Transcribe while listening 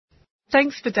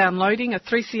Thanks for downloading a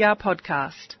 3CR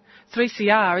podcast.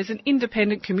 3CR is an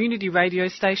independent community radio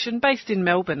station based in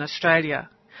Melbourne, Australia.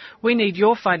 We need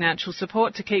your financial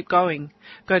support to keep going.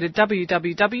 Go to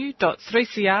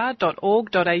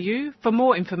www.3cr.org.au for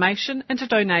more information and to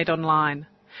donate online.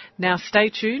 Now stay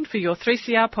tuned for your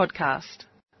 3CR podcast.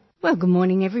 Well, good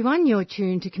morning, everyone. You're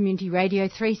tuned to Community Radio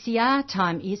 3CR.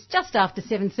 Time is just after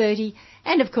 7:30,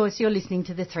 and of course, you're listening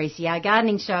to the 3CR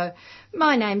Gardening Show.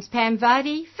 My name's Pam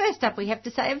Vardy. First up, we have to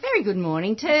say a very good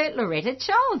morning to Loretta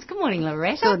Charles. Good morning,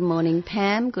 Loretta. Good morning,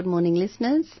 Pam. Good morning,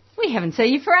 listeners. We haven't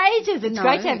seen you for ages. It's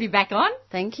great to have you back on.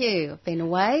 Thank you. I've been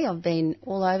away. I've been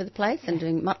all over the place and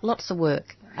doing lots of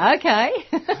work. Okay.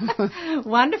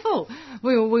 Wonderful.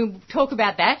 We'll talk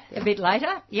about that a bit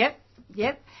later. Yep.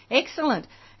 Excellent.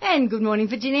 And good morning,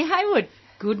 Virginia Hayward.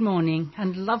 Good morning.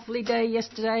 And lovely day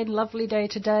yesterday, lovely day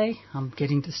today. I'm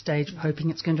getting to the stage of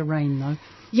hoping it's going to rain, though.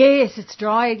 Yes, it's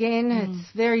dry again.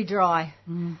 It's very dry.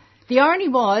 The irony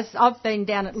was, I've been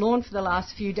down at Lawn for the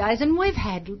last few days and we've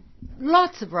had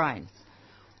lots of rain.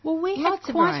 Well, we had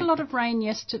quite a lot of rain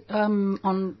yesterday,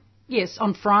 on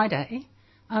Friday.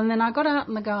 And then I got out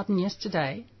in the garden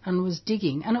yesterday and was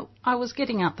digging, and I was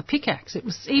getting out the pickaxe. It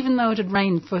was, even though it had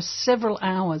rained for several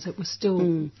hours, it was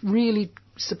still really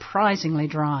surprisingly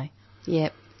dry.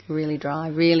 Yep, really dry,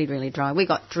 really, really dry. We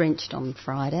got drenched on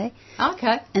Friday.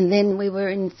 Okay. And then we were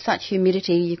in such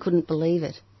humidity you couldn't believe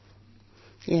it.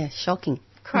 Yeah, shocking.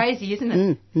 Crazy,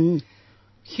 isn't it?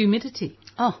 Humidity.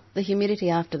 Oh, the humidity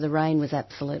after the rain was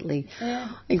absolutely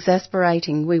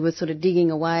exasperating. We were sort of digging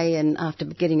away and after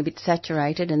getting a bit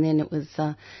saturated, and then it was,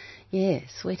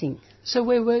 sweating. So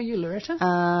where were you, Loretta?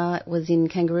 It was in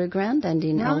Kangaroo Ground and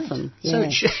in Eltham.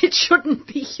 Yeah. So it shouldn't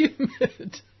be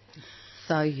humid.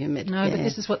 So humid. No, but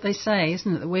this is what they say,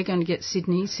 isn't it? That we're going to get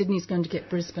Sydney, Sydney's going to get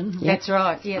Brisbane. Yep. That's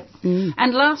right, yep.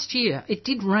 And last year it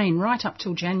did rain right up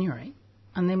till January.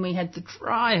 And then we had the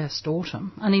driest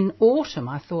autumn. And in autumn,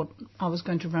 I thought I was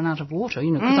going to run out of water,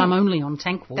 because I'm only on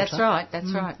tank water.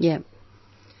 That's right. Yeah.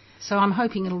 So I'm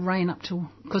hoping it'll rain up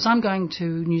till... Because I'm going to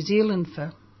New Zealand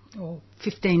for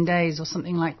 15 days or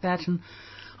something like that. And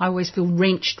I always feel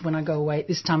wrenched when I go away at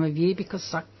this time of year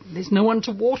because there's no one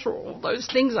to water all those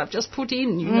things I've just put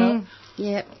in, you know.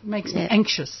 Yep. It makes me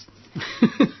anxious.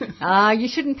 You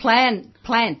shouldn't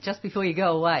plant just before you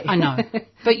go away. I know.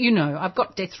 But, I've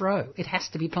got death row. It has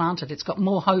to be planted. It's got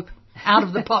more hope out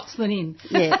of the pots than in.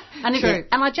 Yeah, and true.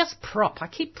 And I just I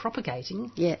keep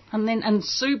propagating. Yeah. And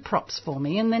Sue props for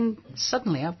me, and then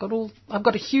suddenly I've got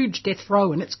a huge death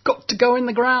row, and it's got to go in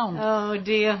the ground. Oh,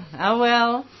 dear. Oh,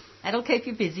 well, that'll keep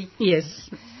you busy.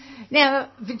 Yes. Now,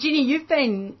 Virginia, you've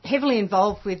been heavily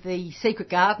involved with the Secret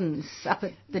Gardens up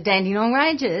at the Dandenong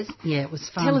Ranges. Yeah, it was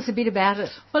fun. Tell us a bit about it.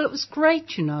 Well, it was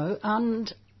great,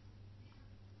 and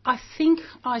I think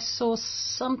I saw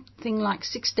something like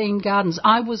 16 gardens.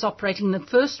 I was operating the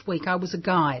first week. I was a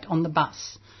guide on the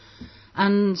bus.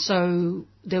 And so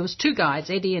there was 2 guides,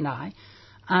 Eddie and I,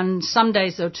 and some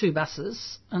days there were 2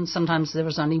 buses, and sometimes there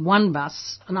was only 1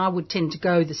 bus, and I would tend to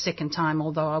go the second time,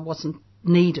 although I wasn't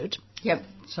needed. Yep.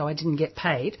 So I didn't get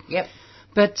paid. Yep.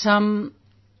 But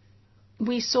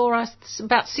we saw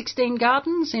about 16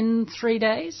 gardens in 3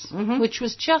 days, which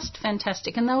was just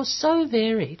fantastic. And they were so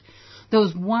varied. There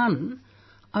was one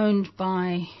owned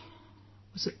by,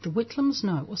 was it the Whitlams?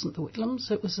 No, it wasn't the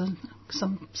Whitlams. It was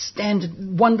some standard,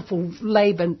 wonderful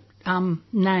Labor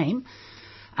name.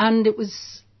 And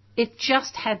it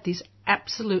just had this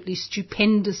absolutely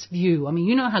stupendous view. I mean,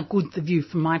 you know how good the view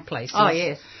from my place is. Oh,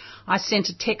 yes. I sent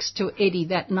a text to Eddie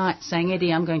that night saying,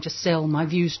 Eddie, I'm going to sell. My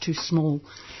view's too small.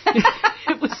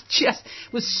 It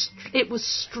was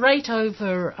straight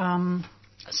over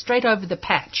the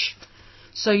patch.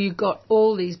 So you got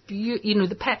all these,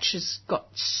 the patch has got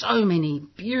so many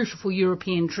beautiful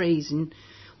European trees, and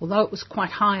although it was quite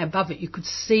high above it, you could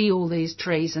see all these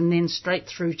trees, and then straight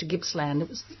through to Gippsland. It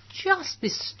was just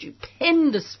this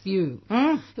stupendous view.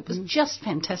 It was just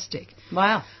fantastic.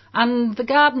 Wow. And the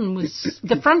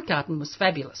front garden was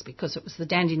fabulous because it was the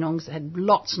Dandenongs that had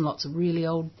lots and lots of really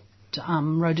old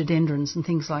rhododendrons and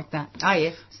things like that. Oh,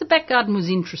 yes. So the back garden was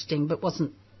interesting, but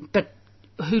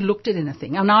who looked at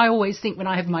anything? And I always think when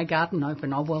I have my garden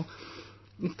open,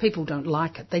 if people don't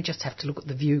like it, they just have to look at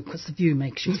the view because the view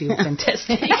makes you feel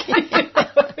fantastic.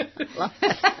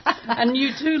 And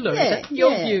you too, Loretta.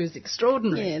 Your view is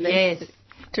extraordinary. Yes.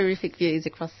 Terrific views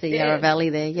across the Yarra Valley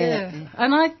there, yeah.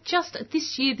 And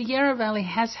this year the Yarra Valley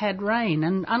has had rain,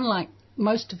 and unlike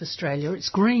most of Australia, it's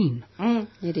green.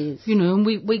 It is. And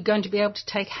we're going to be able to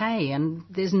take hay, and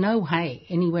there's no hay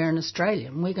anywhere in Australia,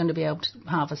 and we're going to be able to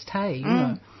harvest hay, you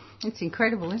know. It's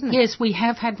incredible, isn't it? Yes, we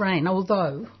have had rain,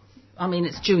 although I mean,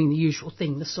 it's doing the usual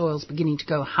thing. The soil's beginning to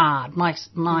go hard.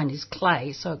 Mine is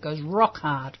clay, so it goes rock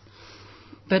hard.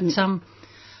 But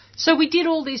so we did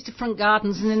all these different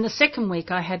gardens, and then the second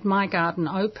week I had my garden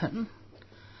open,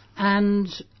 and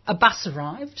a bus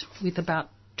arrived with about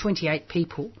 28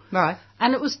 people. Right.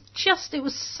 And it was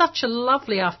such a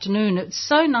lovely afternoon. It's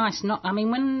so nice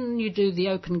when you do the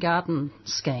open garden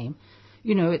scheme,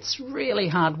 you know, it's really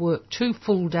hard work, 2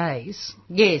 full days.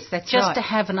 Yes, that's right. Just to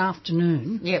have an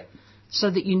afternoon. Yep. So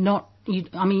that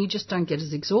you just don't get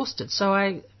as exhausted. So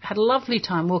I had a lovely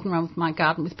time walking around with my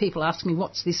garden with people asking me,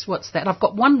 what's this, what's that? I've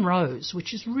got one rose,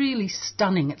 which is really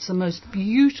stunning. It's the most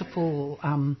beautiful,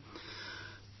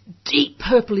 deep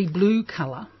purpley blue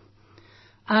colour.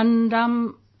 And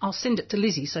I'll send it to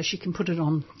Lizzie so she can put it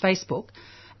on Facebook.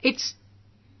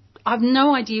 I've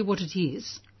no idea what it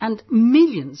is, and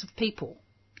millions of people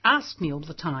ask me all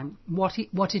the time what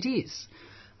it is.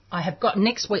 I have got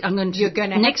next week. You're going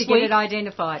to have to get it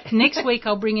identified. Next week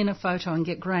I'll bring in a photo and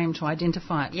get Graham to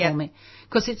identify it for me,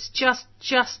 because it's just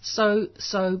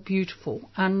so beautiful.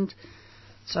 And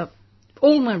so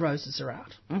all my roses are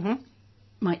out. Mm-hmm.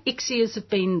 My ixias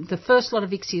the first lot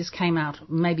of ixias came out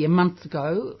maybe a month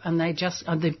ago, and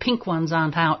the pink ones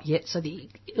aren't out yet, so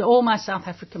all my South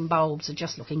African bulbs are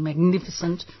just looking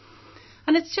magnificent.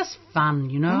 And it's just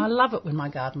fun, you know. I love it when my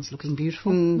garden's looking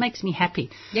beautiful. It makes me happy.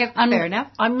 Yep, and fair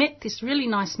enough. I met this really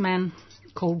nice man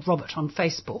called Robert on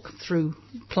Facebook through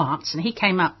plants, and he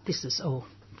came up, this is a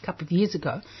couple of years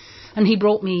ago, and he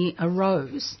brought me a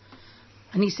rose.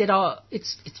 And he said,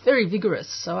 it's very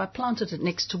vigorous. So I planted it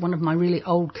next to one of my really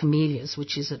old camellias,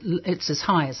 which it's as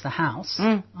high as the house.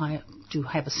 I do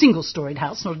have a single-storied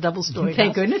house, not a double-storied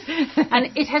house. Thank goodness.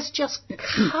 And it has just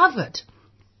covered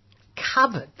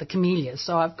the camellias.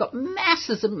 So I've got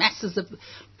masses and masses of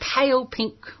pale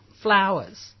pink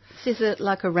flowers. Is it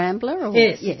like a rambler? Or?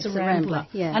 Yes, it's a rambler.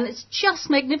 Yeah. And it's just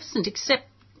magnificent, except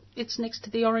it's next to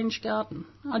the orange garden.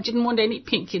 I didn't want any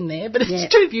pink in there, but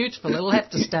it's too beautiful. It'll have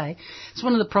to stay. It's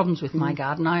one of the problems with my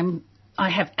garden. I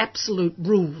have absolute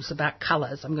rules about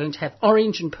colours. I'm going to have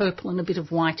orange and purple and a bit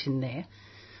of white in there.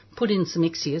 Put in some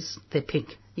ixias, they're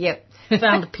pink. Yep.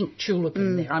 Found a pink tulip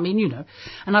in there. I mean, you know.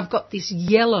 And I've got this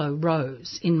yellow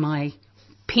rose in my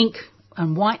pink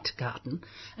and white garden,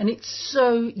 and it's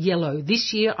so yellow.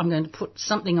 This year I'm going to put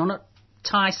something on it,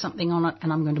 tie something on it,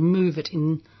 and I'm going to move it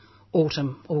in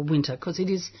autumn or winter, because it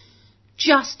is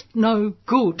just no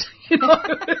good, you know.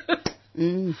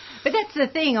 But that's the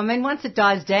thing. I mean, once it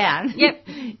dies down,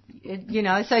 you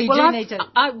know, so you do need to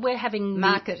we're having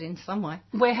mark it in some way.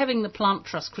 We're having the Plant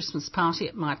Trust Christmas party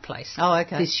at my place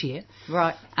this year.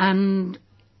 Right. And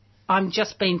I'm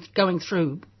just been going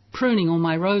through pruning all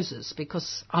my roses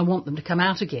because I want them to come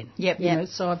out again. Yep. You know,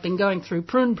 so I've been going through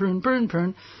prune,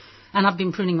 and I've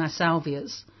been pruning my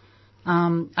salvias.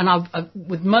 And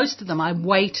with most of them, I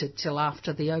waited till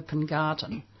after the open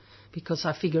garden, because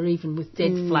I figure even with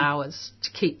dead flowers,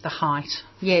 to keep the height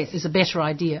is a better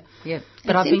idea. Yep.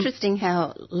 But it's interesting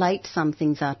how late some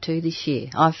things are too this year.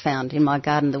 I've found in my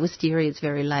garden the wisteria is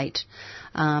very late.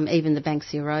 Even the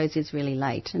Banksia rose is really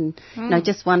late. And you know,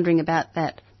 just wondering about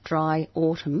that dry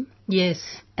autumn. Yes.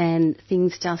 And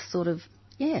things just sort of,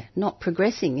 not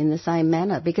progressing in the same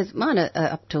manner, because mine are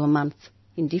up to a month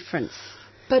in difference.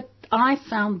 But I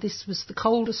found this was the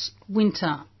coldest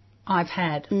winter I've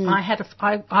had.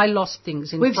 I lost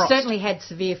things in We've frost. certainly had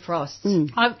severe frosts.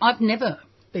 I've never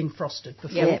been frosted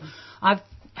before. Yep. I've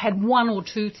had one or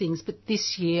two things, but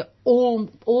this year all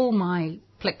my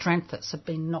plectranthus have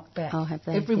been knocked back. Oh, have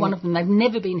they? Every one of them. They've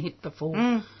never been hit before.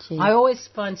 I always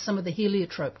find some of the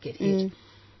heliotrope get hit.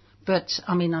 But,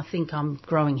 I mean, I think I'm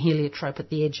growing heliotrope at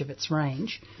the edge of its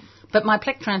range. But my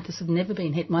plectranthus have never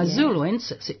been hit. My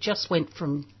zuluensis, it just went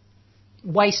from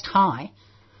waist high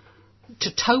to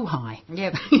toe high.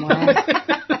 Yep. Wow.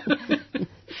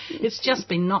 It's just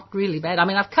been knocked really bad. I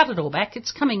mean, I've cut it all back.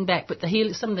 It's coming back, but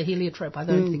some of the heliotrope, I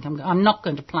don't think I'm not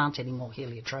going to plant any more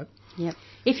heliotrope. Yep.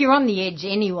 If you're on the edge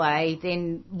anyway,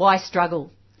 then why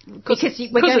struggle? Because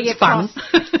we're going to get fun.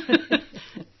 frost.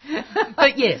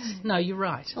 But yes, no, you're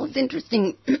right. Well, it's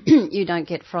interesting you don't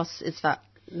get frost as far.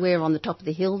 We're on the top of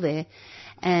the hill there,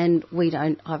 and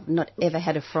I've not ever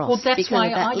had a frost. Well, that's because why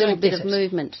of that I little don't bit get of it.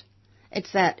 movement.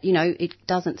 It's that, you know, it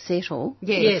doesn't settle.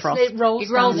 Yes, frost. it rolls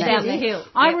down the hill.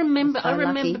 I Yep. remember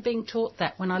lucky. being taught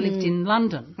that when I lived in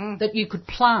London, that you could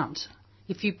plant.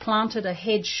 If you planted a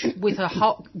hedge with a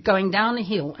going down a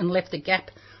hill and left a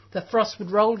gap, the frost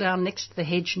would roll down next to the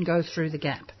hedge and go through the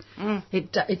gap.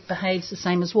 It behaves the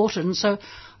same as water. And so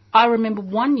I remember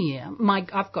one year,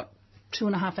 I've got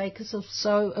 2.5 acres or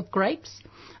so of grapes,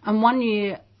 and one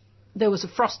year there was a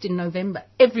frost in November.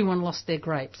 Everyone lost their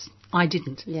grapes. I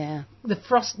didn't. Yeah. The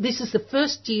frost, this is the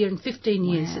first year in 15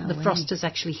 years that the Wow, frost has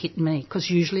actually hit me, because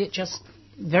usually it just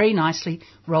very nicely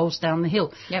rolls down the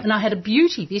hill. Yep. And I had a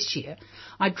beauty this year.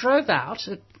 I drove out,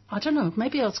 I don't know,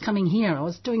 maybe I was coming here, I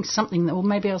was doing something, or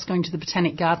maybe I was going to the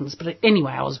Botanic Gardens, but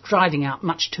anyway, I was driving out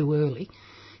much too early.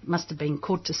 It must have been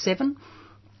 6:45.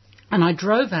 And I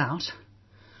drove out,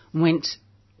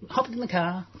 hopped in the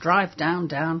car, drive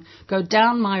down, go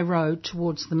down my road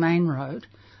towards the main road,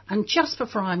 and just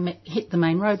before I hit the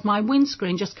main road, my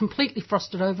windscreen just completely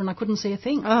frosted over and I couldn't see a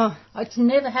thing. Oh. It's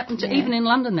never happened to, even in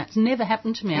London, that's never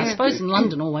happened to me. I suppose in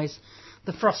London always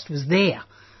the frost was there.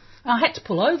 I had to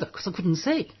pull over because I couldn't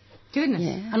see. Goodness.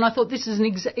 Yeah. And I thought this is an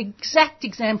exact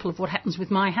example of what happens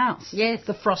with my house. Yes.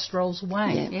 The frost rolls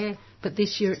away. Yeah. But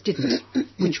this year it didn't,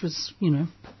 which was, a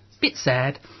bit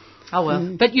sad. Oh,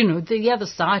 well. But, the other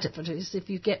side of it is if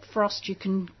you get frost, you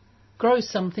can grow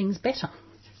some things better.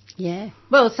 Yeah.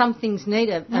 Well, some things need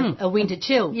a winter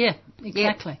chill. Yeah,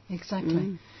 exactly.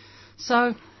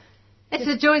 So, It's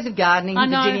the joys of gardening, I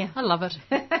know, Virginia. I love it.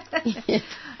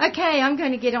 Okay, I'm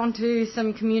going to get on to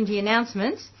some community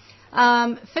announcements.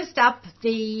 First up,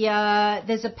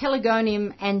 there's a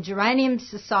Pelargonium and Geranium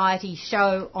Society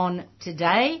show on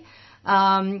today.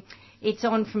 It's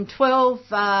on from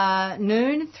 12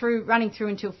 noon running through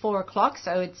until 4 o'clock,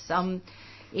 so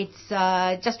it's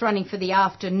just running for the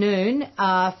afternoon.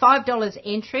 $5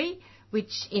 entry,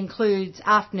 which includes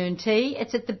afternoon tea.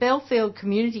 It's at the Belfield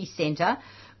Community Centre,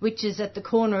 which is at the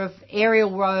corner of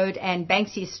Ariel Road and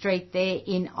Banksia Street there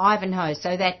in Ivanhoe.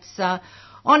 So that's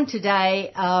on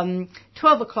today,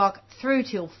 12 o'clock through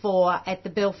till 4 at the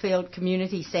Belfield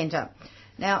Community Centre.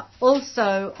 Now,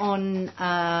 also on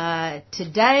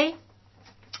today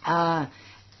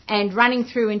and running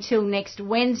through until next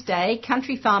Wednesday,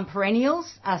 Country Farm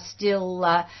Perennials are still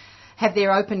have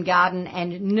their open garden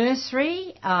and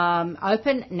nursery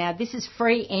open. Now, this is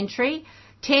free entry,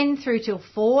 10 through till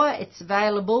 4. It's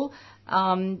available.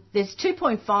 There's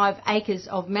 2.5 acres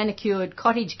of manicured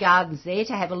cottage gardens there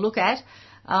to have a look at.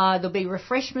 There'll be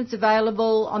refreshments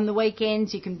available on the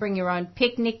weekends. You can bring your own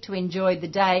picnic to enjoy the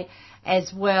day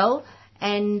as well.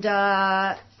 And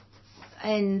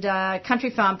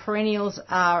Country Farm Perennials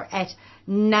are at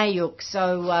Nayuk.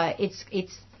 So it's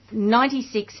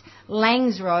 96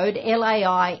 Langs Road,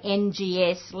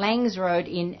 Laings, Langs Road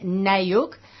in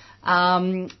Nayuk.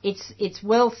 It's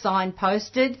well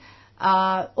signposted.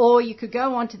 Or you could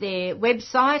go onto their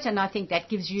website, and I think that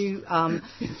gives you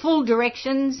full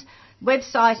directions.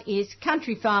 Website is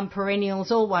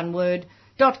countryfarmperennials, all one word,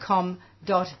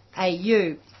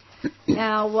 .com.au.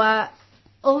 Now,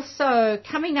 also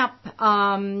coming up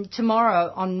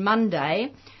tomorrow on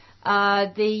Monday,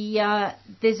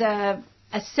 there's a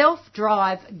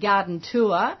self-drive garden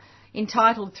tour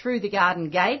entitled Through the Garden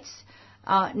Gates.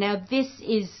 Now, this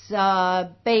is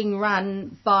being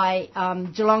run by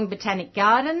Geelong Botanic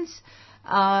Gardens.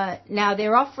 Now,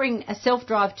 they're offering a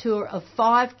self-drive tour of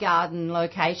 5 garden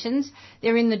locations.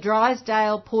 They're in the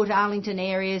Drysdale, Port Arlington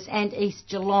areas and East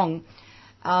Geelong.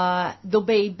 There'll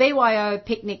be BYO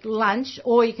picnic lunch,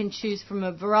 or you can choose from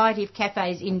a variety of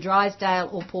cafes in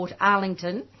Drysdale or Port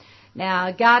Arlington.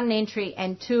 Now, garden entry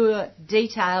and tour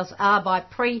details are by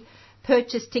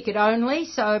pre-purchase ticket only,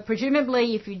 so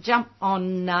presumably if you jump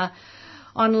on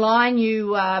online,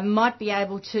 you might be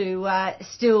able to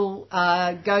still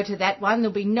go to that one.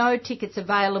 There'll be no tickets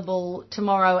available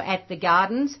tomorrow at the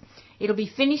gardens. It'll be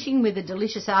finishing with a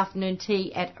delicious afternoon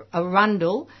tea at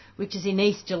Arundel, which is in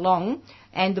East Geelong,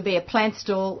 and there'll be a plant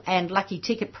stall and lucky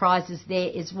ticket prizes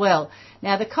there as well.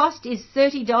 Now, the cost is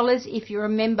 $30 if you're a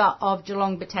member of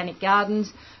Geelong Botanic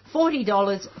Gardens,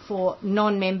 $40 for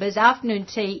non-members. Afternoon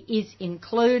tea is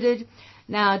included.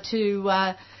 Now,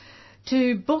 to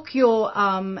book your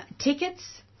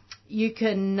tickets, you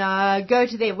can go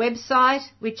to their website,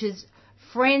 which is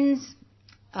Friends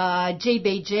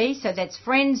GBG, so that's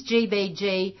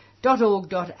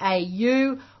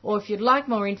friendsgbg.org.au, or if you'd like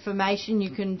more information, you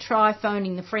can try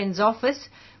phoning the Friends office,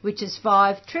 which is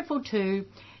 5222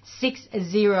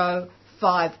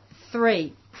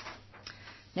 6053.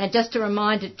 Now, just a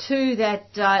reminder too that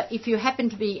if you happen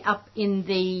to be up in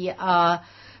the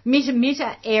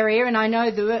Mitta area, and I know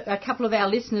a couple of our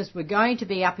listeners were going to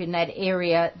be up in that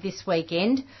area this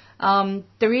weekend,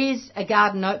 there is a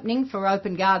garden opening for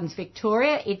Open Gardens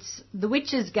Victoria. It's the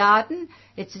Witch's Garden.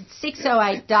 It's at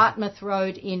 608 Dartmouth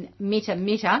Road in Mitta.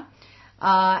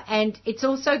 And it's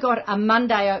also got a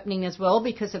Monday opening as well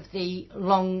because of the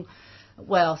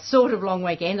sort of long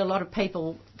weekend. A lot of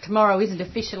people, tomorrow isn't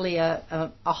officially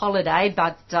a holiday,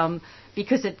 but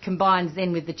because it combines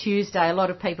then with the Tuesday, a lot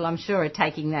of people, I'm sure, are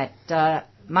taking that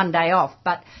Monday off.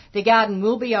 But the garden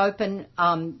will be open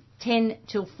 10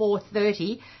 till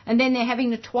 4:30, and then they're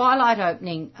having a twilight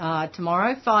opening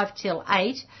tomorrow, 5 till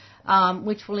 8,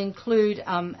 which will include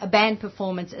a band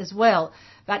performance as well.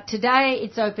 But today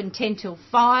it's open 10 till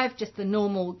 5, just the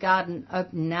normal garden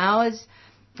open hours.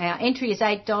 Our entry is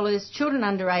 $8. Children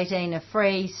under 18 are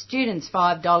free. Students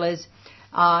 $5.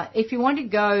 If you want to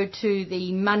go to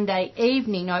the Monday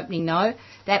evening opening, though,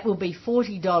 that will be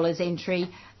 $40 entry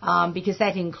because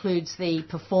that includes the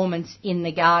performance in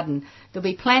the garden. There'll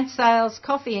be plant sales,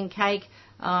 coffee and cake,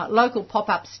 local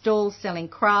pop-up stalls selling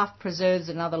craft, preserves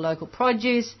and other local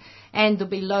produce, and there'll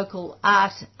be local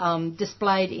art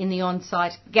displayed in the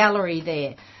on-site gallery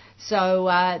there. So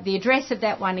the address of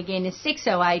that one again is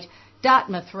 608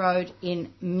 Dartmouth Road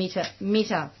in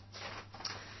Mitta.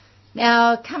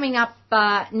 Now, coming up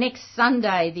next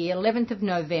Sunday, the 11th of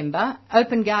November,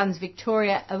 Open Gardens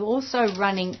Victoria are also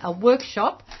running a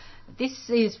workshop. This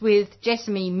is with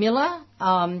Jessamy Miller,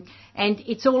 and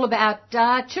it's all about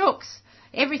chooks.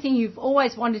 Everything you've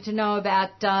always wanted to know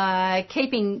about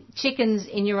keeping chickens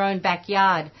in your own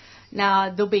backyard. Now,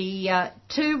 there'll be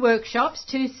 2 workshops,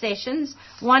 2 sessions,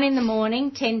 one in the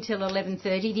morning, 10 till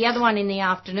 11:30, the other one in the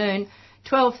afternoon,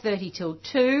 12:30 till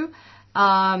 2.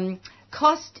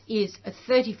 Cost is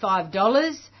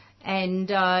 $35, and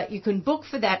you can book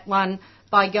for that one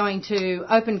by going to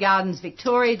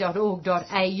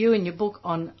opengardensvictoria.org.au and you book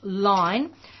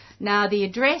online. Now, the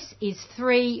address is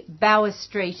 3 Bowers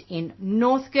Street in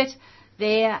Northcote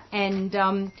there, and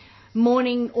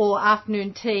morning or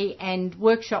afternoon tea and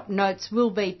workshop notes will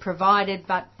be provided,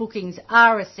 but bookings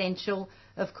are essential,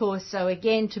 of course. So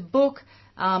again, to book,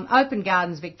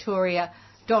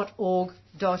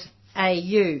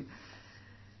 opengardensvictoria.org.au.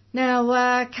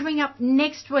 Now, coming up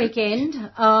next weekend,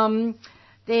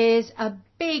 there's a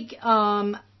big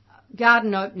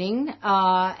garden opening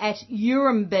at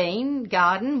Urumbean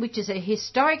Garden, which is a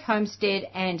historic homestead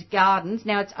and gardens.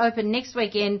 Now, it's open next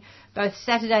weekend, both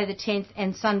Saturday the 10th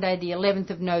and Sunday the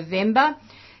 11th of November,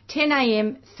 10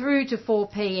 a.m. through to 4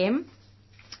 p.m.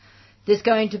 There's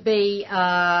going to be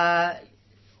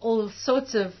all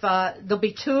sorts of, there'll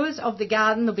be tours of the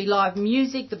garden, there'll be live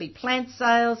music, there'll be plant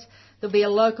sales, there'll be a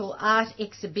local art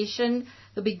exhibition,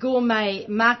 there'll be gourmet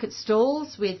market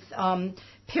stalls with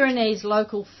Pyrenees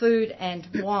local food and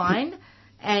wine.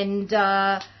 And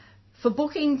for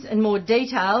bookings and more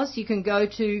details, you can go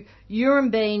to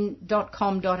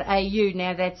urumbean.com.au.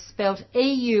 Now, that's spelt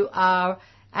EURAMBEEN,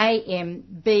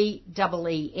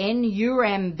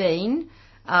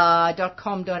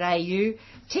 urumbean.com.au.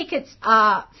 Tickets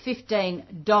are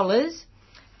 $15,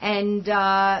 and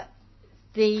I'll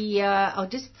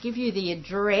just give you the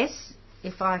address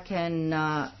if I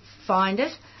can find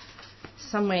it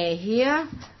somewhere here.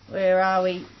 Where are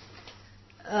we?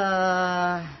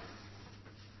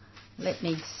 Let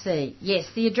me see. Yes,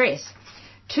 the address.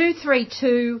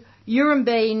 232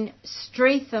 Urumbean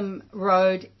Streatham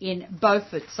Road in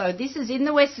Beaufort. So this is in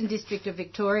the Western District of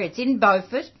Victoria. It's in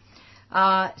Beaufort.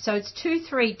 So it's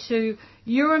 232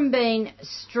 Urumbean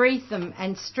Streatham,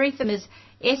 and Streatham is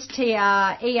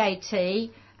Streatham,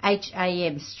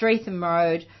 Streatham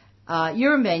Road,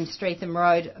 Urumbean Streatham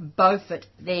Road, Beaufort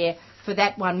there for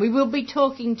that one. We will be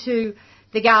talking to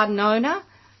the garden owner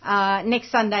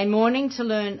next Sunday morning to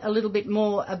learn a little bit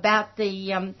more about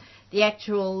the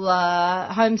actual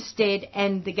homestead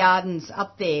and the gardens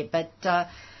up there, but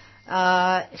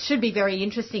it should be very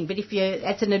interesting. But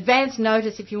it's an advance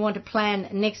notice if you want to plan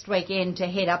next weekend to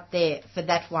head up there for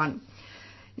that one.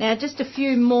 Now, just a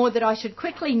few more that I should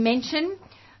quickly mention.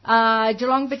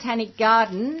 Geelong Botanic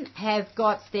Garden have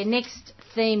got their next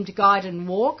themed guide and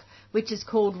walk, which is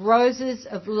called Roses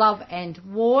of Love and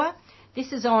War.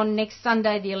 This is on next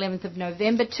Sunday, the 11th of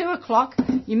November, 2 o'clock.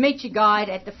 You meet your guide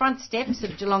at the front steps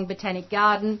of Geelong Botanic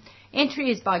Garden. Entry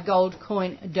is by gold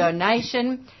coin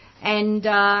donation. And,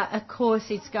 of course,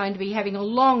 it's going to be having a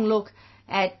long look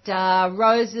at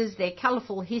roses, their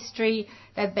colourful history.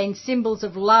 They've been symbols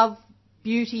of love,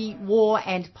 beauty, war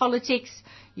and politics.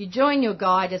 You join your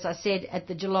guide, as I said, at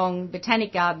the Geelong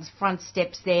Botanic Gardens front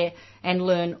steps there and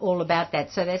learn all about that.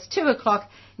 So that's 2 o'clock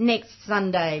next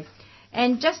Sunday.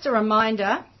 And just a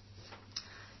reminder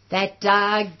that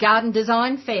Garden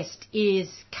Design Fest is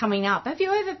coming up. Have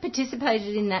you ever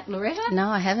participated in that, Loretta? No,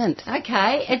 I haven't.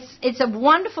 Okay. It's a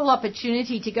wonderful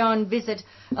opportunity to go and visit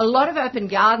a lot of open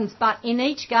gardens, but in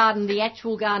each garden the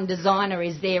actual garden designer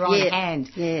is there on hand.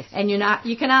 Yes. And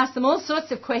you can ask them all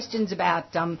sorts of questions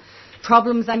about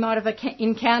problems they might have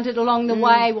encountered along the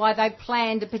way, why they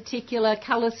planned a particular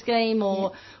colour scheme,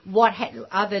 or what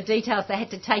other details they had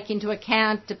to take into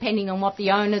account depending on what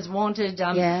the owners wanted.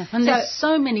 And there's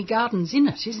so many gardens in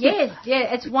it, isn't it?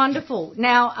 Yeah, it's wonderful.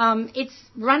 Now, it's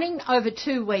running over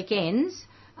 2 weekends.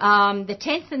 The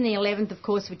 10th and the 11th, of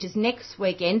course, which is next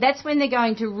weekend, that's when they're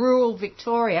going to rural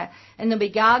Victoria, and there'll be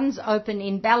gardens open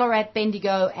in Ballarat,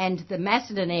 Bendigo and the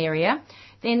Macedon area.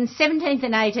 Then 17th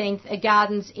and 18th are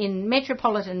gardens in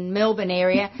metropolitan Melbourne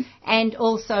area and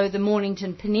also the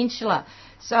Mornington Peninsula.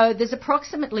 So there's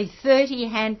approximately 30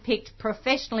 hand-picked,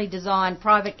 professionally designed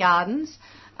private gardens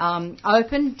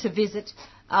open to visit.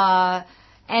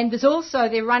 And there's also,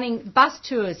 they're running bus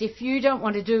tours. If you don't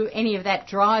want to do any of that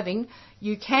driving,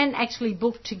 you can actually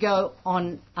book to go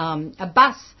on a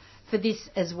bus for this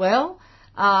as well.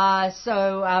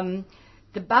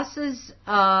 The buses,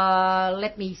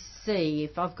 let me see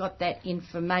if I've got that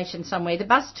information somewhere. The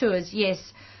bus tours, yes.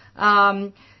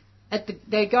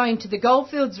 They're going to the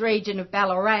Goldfields region of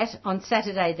Ballarat on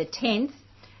Saturday the 10th.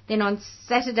 Then on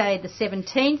Saturday the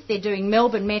 17th, they're doing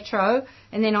Melbourne Metro.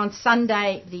 And then on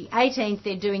Sunday the 18th,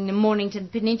 they're doing the Mornington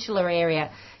Peninsula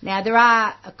area. Now, there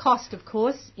are a cost, of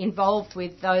course, involved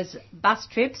with those bus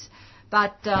trips.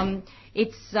 But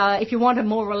if you want a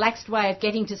more relaxed way of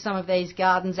getting to some of these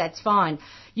gardens, that's fine.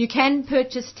 You can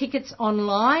purchase tickets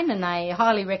online, and I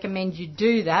highly recommend you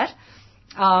do that.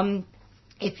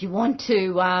 If you want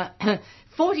to,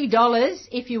 $40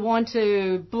 if you want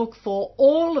to book for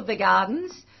all of the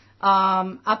gardens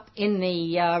up in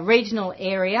the regional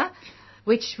area,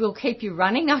 which will keep you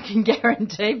running, I can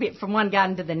guarantee, from one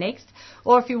garden to the next.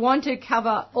 Or if you want to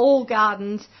cover all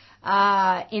gardens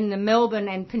in the Melbourne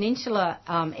and Peninsula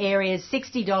areas,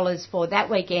 $60 for that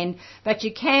weekend. But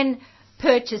you can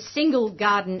purchase single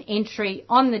garden entry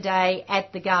on the day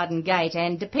at the garden gate.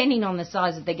 And depending on the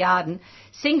size of the garden,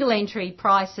 single entry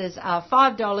prices are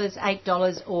 $5,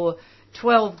 $8 or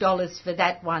 $12 for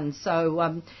that one.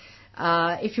 So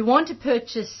if you want to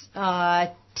purchase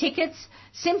tickets,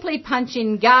 simply punch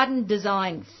in Garden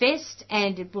Design Fest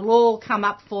and it will all come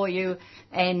up for you,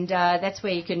 and that's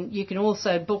where you can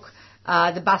also book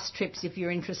the bus trips if you're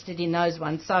interested in those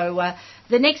ones. So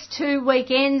the next 2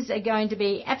 weekends are going to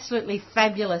be absolutely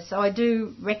fabulous. So I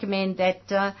do recommend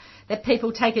that that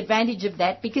people take advantage of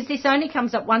that, because this only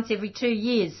comes up once every 2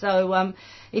 years. So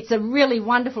it's a really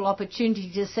wonderful opportunity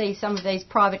to see some of these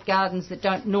private gardens that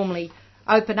don't normally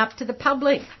open up to the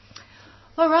public.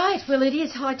 All right, well, it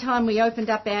is high time we opened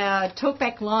up our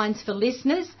talkback lines for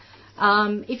listeners.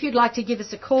 If you'd like to give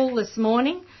us a call this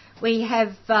morning, we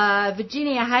have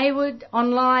Virginia Hayward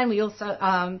online. We also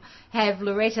have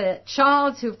Loretta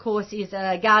Childs, who, of course, is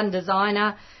a garden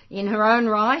designer in her own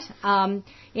right,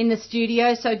 in the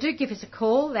studio. So do give us a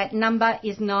call. That number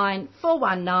is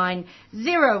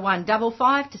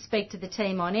 9419-0155 to speak to the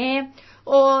team on air.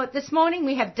 Or this morning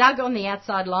we have Doug on the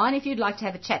outside line. If you'd like to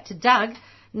have a chat to Doug,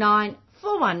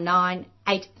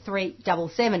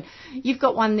 9419-8377. You've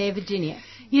got one there, Virginia.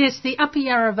 Yes, the Upper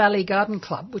Yarra Valley Garden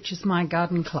Club, which is my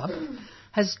garden club,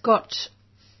 has got,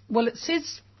 well, it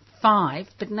says 5,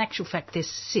 but in actual fact there's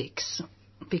 6,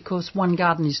 because one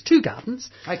garden is 2 gardens.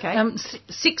 Okay.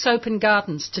 6 open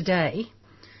gardens today.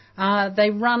 They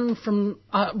run from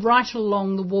right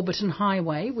along the Warburton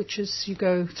Highway, which is, you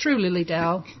go through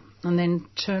Lilydale and then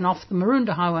turn off the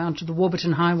Maroondah Highway onto the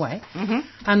Warburton Highway. Mm-hmm.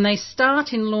 And they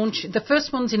start in the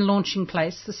first one's in Launching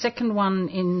Place, the second one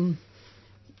in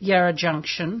Yarra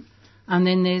Junction, and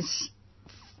then there's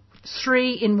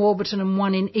 3 in Warburton and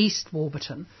 1 in East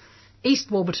Warburton.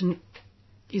 East Warburton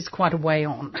is quite a way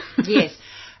on. Yes.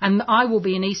 And I will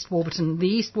be in East Warburton, the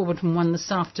East Warburton one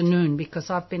this afternoon, because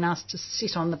I've been asked to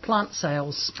sit on the plant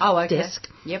sales desk.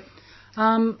 Yep.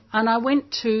 And I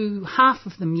went to half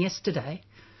of them yesterday,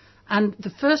 and the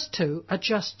first 2 are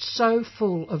just so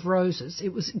full of roses.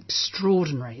 It was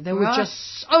extraordinary. There were just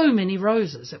so many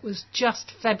roses. It was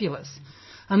just fabulous.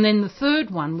 And then the third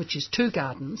one, which is 2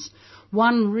 gardens,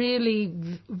 one really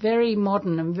very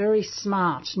modern and very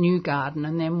smart new garden,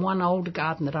 and then one older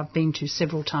garden that I've been to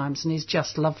several times and is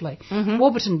just lovely. Mm-hmm.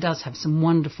 Warburton does have some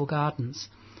wonderful gardens.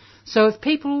 So if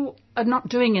people are not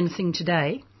doing anything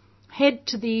today, head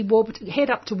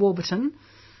up to Warburton,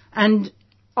 and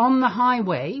on the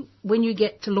highway, when you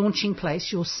get to Launching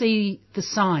Place, you'll see the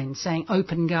sign saying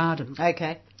Open Garden.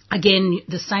 Okay. Again,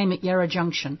 the same at Yarra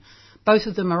Junction. Both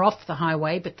of them are off the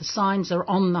highway, but the signs are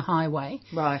on the highway.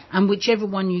 Right. And whichever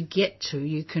one you get to,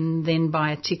 you can then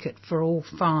buy a ticket for all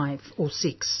 5 or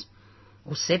 6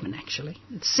 or 7, actually.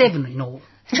 It's 7 in all,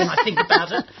 when I think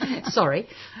about it. Sorry.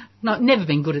 No, never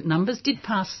been good at numbers. Did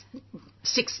pass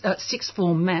sixth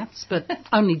form maths, but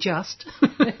only just.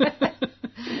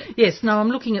 Yes, no, I'm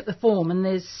looking at the form, and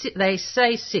they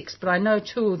say 6, but I know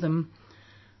 2 of them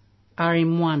are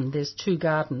in one. There's 2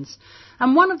 gardens.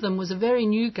 And one of them was a very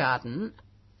new garden,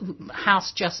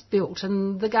 house just built,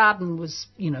 and the garden was,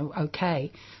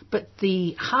 okay. But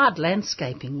the hard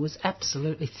landscaping was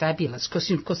absolutely fabulous,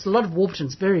 because, of course, a lot of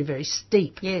Warburton's very, very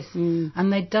steep. Yes.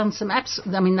 And they'd done some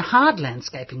the hard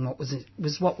landscaping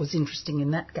was what was interesting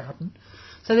in that garden.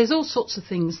 So there's all sorts of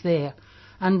things there.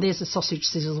 And there's a sausage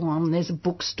sizzle and there's a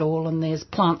bookstall and there's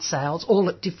plant sales, all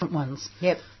at different ones.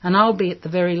 Yep. And I'll be at the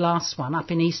very last one, up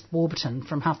in East Warburton,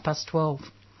 from 12:30.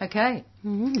 Okay.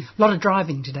 A lot of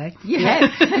driving today. Yeah.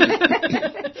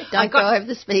 Don't go over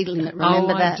the speed limit,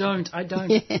 remember that. I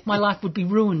don't. Yeah. My life would be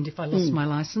ruined if I lost my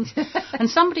licence. And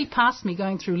somebody passed me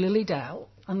going through Lilydale,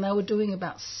 and they were doing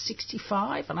about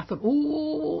 65, and I thought,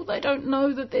 they don't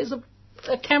know that there's a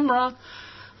camera.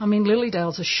 I mean,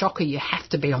 Lilydale's a shocker. You have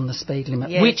to be on the speed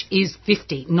limit, yes. which is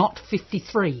 50, not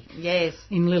 53. Yes.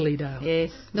 In Lilydale.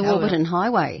 Yes. The Warburton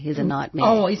Highway is a nightmare.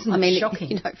 Oh, isn't it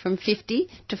shocking? From 50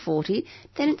 to 40,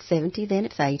 then it's 70, then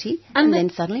it's 80, and then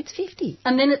suddenly it's 50.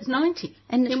 And then it's 90.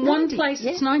 And it's in 90, one place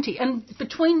it's 90. And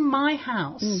between my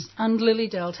house and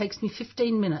Lilydale takes me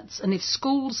 15 minutes. And if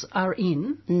schools are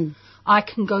in, I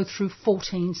can go through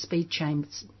 14 speed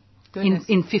chambers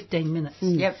in 15 minutes.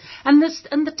 Yep. And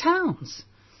the towns.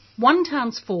 One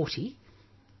town's 40,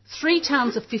 3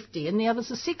 towns are 50, and the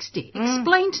others are 60.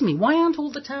 Explain to me, why aren't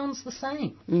all the towns the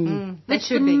same? That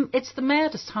should be. It's the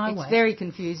maddest highway. It's very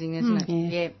confusing, isn't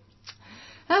it?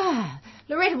 Yeah.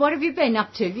 Loretta, what have you been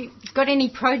up to? Have you got any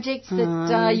projects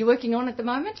that you're working on at the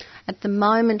moment? At the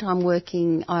moment I'm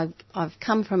working, I've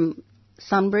come from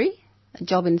Sunbury, a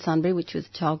job in Sunbury, which was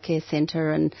a childcare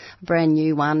centre and a brand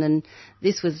new one, and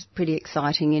this was pretty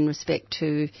exciting in respect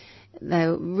to they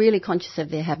were really conscious of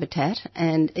their habitat,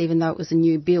 and even though it was a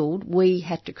new build, we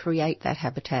had to create that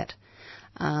habitat,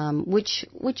 which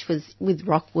was with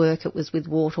rock work, it was with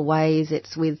waterways,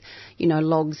 it's with,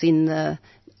 logs in the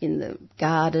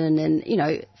garden,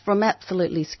 and, from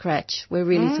absolutely scratch, we're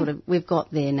really we've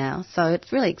got there now. So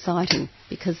it's really exciting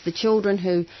because the children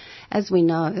who, as we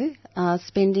know, are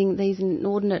spending these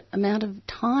inordinate amount of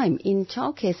time in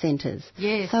childcare centres.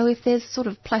 Yes. So if there's sort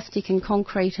of plastic and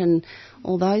concrete and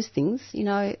all those things,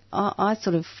 I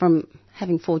sort of, from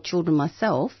having 4 children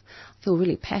myself, feel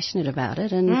really passionate about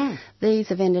it, and these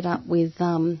have ended up with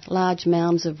large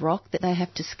mounds of rock that they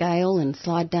have to scale and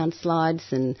slide down slides,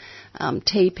 and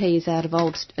teepees out of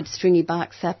old stringy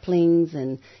bark saplings,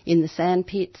 and in the sand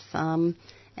pits, and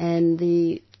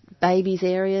the babies'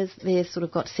 areas, they've sort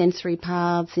of got sensory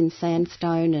paths in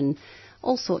sandstone and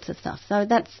all sorts of stuff. So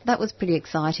that was pretty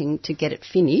exciting to get it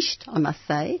finished, I must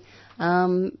say.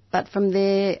 But from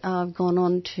there, I've gone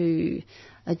on to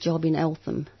a job in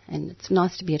Eltham, and it's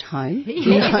nice to be at home.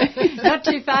 Not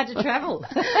too far to travel.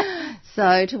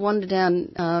 So to wander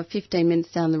down 15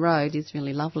 minutes down the road is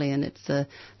really lovely, and it's a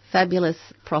fabulous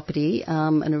property,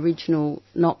 an original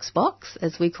Knox box,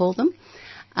 as we call them.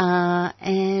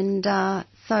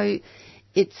 So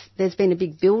there's been a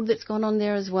big build that's gone on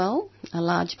there as well. A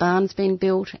large barn's been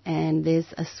built, and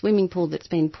there's a swimming pool that's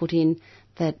been put in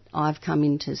that I've come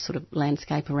in to sort of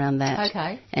landscape around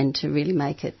that, and to really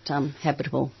make it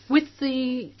habitable. With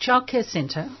the childcare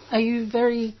centre, are you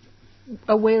very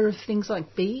aware of things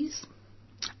like bees?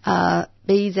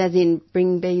 Bees as in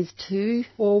bring bees to?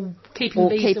 Or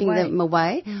keeping them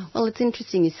away. Well, it's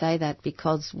interesting you say that,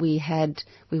 because we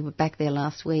were back there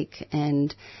last week,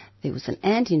 and there was an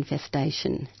ant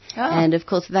infestation. And, of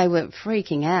course, they were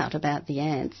freaking out about the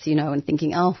ants, and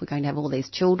thinking, we're going to have all these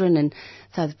children, and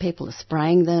so the people are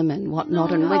spraying them and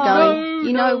whatnot, and we're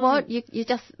going, what,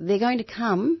 they're going to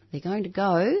come, they're going to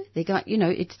go,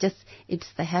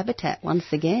 it's the habitat once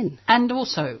again. And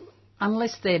also,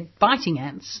 unless they're biting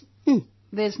ants,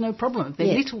 there's no problem. If they're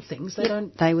little things, they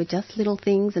don't... They were just little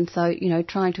things, and so,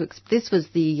 trying to... this was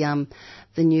the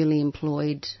newly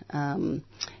employed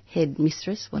head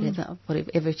mistress,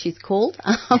 whatever she's called.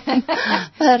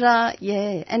 But,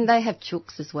 and they have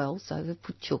chooks as well, so we've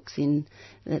put chooks in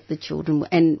the children,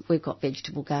 and we've got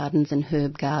vegetable gardens and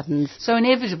herb gardens. So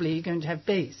inevitably you're going to have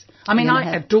bees. I mean,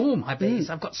 I adore my bees.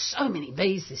 I've got so many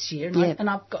bees this year, and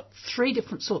I've got 3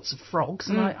 different sorts of frogs,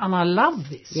 and I love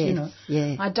this,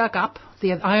 I dug up,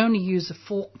 I only use a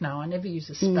fork now, I never use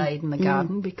a spade in the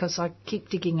garden, because I keep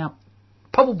digging up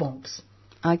pobblebonks.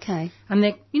 Okay. And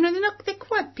they're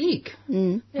quite big.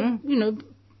 They're,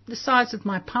 the size of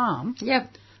my palm.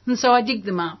 Yep. And so I dig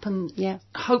them up, and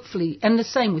hopefully, and the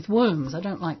same with worms. I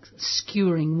don't like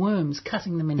skewering worms,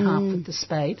 cutting them in half with the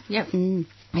spade. Yep.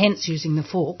 Hence using the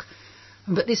fork.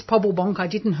 But this pobblebonk, I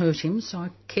didn't hurt him, so I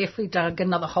carefully dug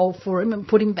another hole for him and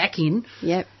put him back in.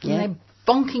 Yep. And they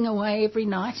bonking away every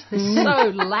night. They're so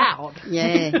loud.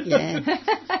 Yeah.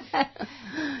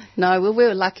 No, well,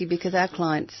 we're lucky because our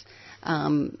clients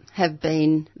have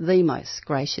been the most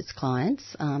gracious clients,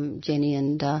 Jenny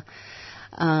and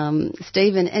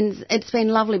Stephen, and it's been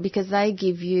lovely because they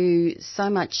give you so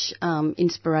much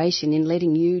inspiration in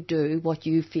letting you do what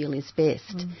you feel is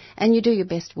best, and you do your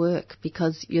best work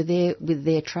because you're there with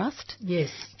their trust. Yes.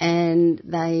 And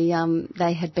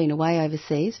they had been away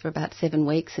overseas for about 7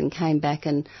 weeks and came back,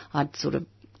 and I'd sort of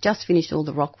just finished all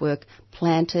the rock work,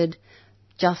 planted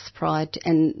just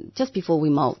just before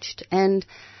we mulched, and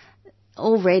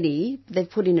already they've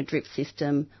put in a drip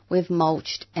system, we've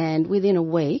mulched, and within a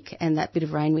week, and that bit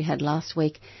of rain we had last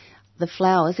week, the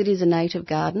flowers, it is a native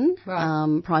garden,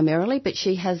 Right. primarily, but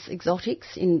she has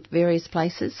exotics in various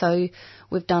places, so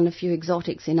we've done a few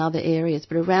exotics in other areas,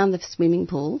 but around the swimming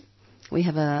pool we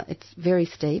have it's very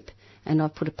steep, and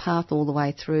I've put a path all the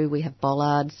way through. We have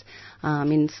bollards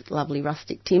in lovely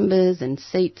rustic timbers and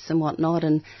seats and whatnot,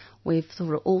 and we've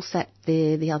sort of all sat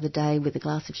there the other day with a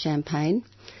glass of champagne.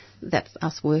 That's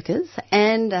us workers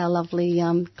and our lovely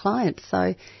clients.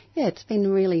 So, yeah, it's been a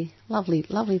really lovely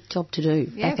job to do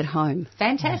back at home.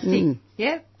 Fantastic.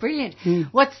 Yeah, brilliant.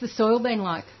 What's the soil been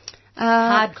like?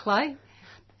 Hard clay?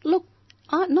 Look,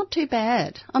 not too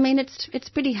bad. I mean, it's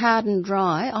pretty hard and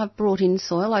dry. I've brought in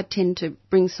soil. I tend to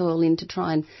bring soil in to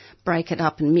try and break it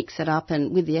up and mix it up,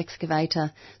 and with the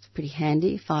excavator, it's pretty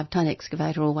handy. 5-ton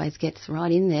excavator always gets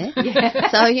right in there. Yeah.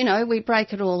 So, we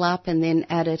break it all up and then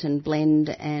add it and blend,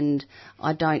 and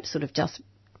I don't sort of just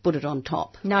put it on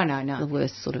top. No. The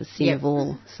worst sort of sin of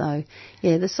all. So,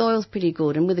 yeah, the soil's pretty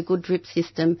good, and with a good drip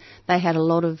system, they had a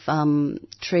lot of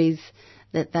trees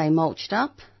that they mulched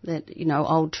up,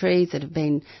 old trees that have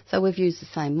been, so we've used the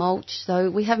same mulch. So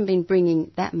we haven't been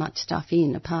bringing that much stuff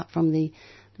in apart from the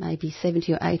maybe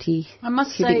 70 or 80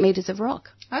 cubic metres of rock.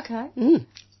 Okay.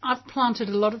 I've planted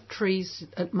a lot of trees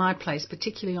at my place,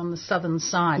 particularly on the southern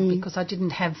side, because I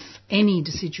didn't have any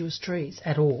deciduous trees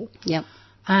at all. Yep.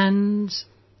 And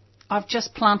I've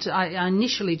just planted, I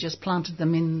initially just planted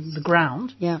them in the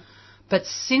ground. Yeah. But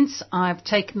since I've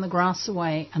taken the grass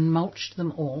away and mulched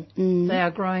them all, they are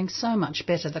growing so much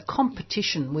better. The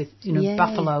competition with,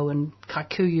 buffalo and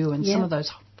kikuyu and some of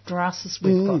those grasses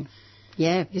we've got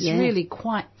is really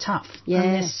quite tough. Yeah.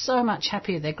 And they're so much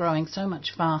happier. They're growing so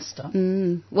much faster.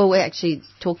 Well, we're actually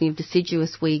talking of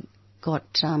deciduous. We got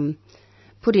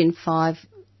put in 5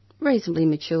 reasonably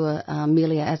mature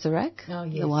Melia azarac,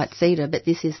 the white cedar, but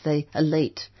this is the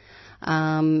elite.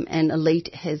 And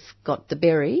elite has got the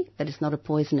berry, but it's not a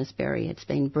poisonous berry. It's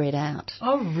been bred out.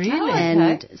 Oh, really? Oh,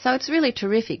 And so it's really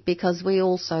terrific because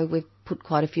we've put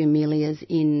quite a few Melias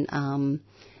in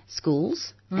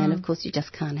schools, and of course you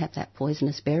just can't have that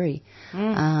poisonous berry.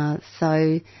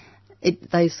 So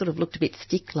they sort of looked a bit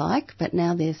stick-like, but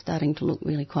now they're starting to look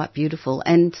really quite beautiful.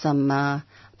 And some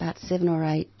about 7 or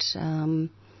 8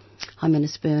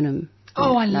 Hymenopsernum.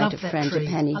 Oh, I love that frangipani.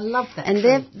 tree. I love that and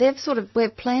tree.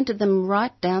 we've planted them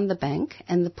right down the bank,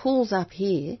 and the pool's up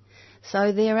here,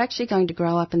 so they're actually going to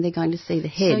grow up and they're going to see the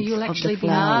heads So you'll actually of the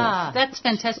flowers. That's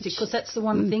fantastic because that's the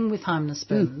one thing with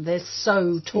Hymenopsernum. They're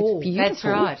so tall. It's beautiful. That's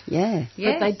right. Yeah.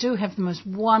 Yes. But they do have the most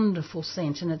wonderful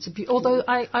scent, and it's although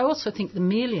I also think the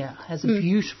Melia has a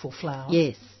beautiful flower.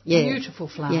 Yes. Yeah. Beautiful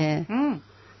flower. Yeah.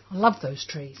 I love those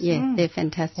trees. Yeah, they're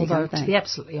fantastic. Although, aren't to they? be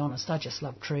absolutely honest, I just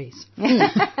love trees.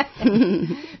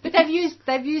 But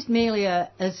they've used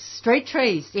Melia as street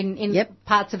trees in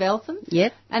parts of Eltham.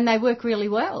 Yep. And they work really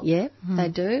well. Yeah, they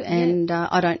do. And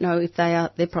I don't know if they're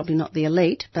probably not the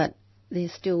elite, but they're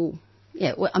still,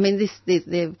 well, I mean,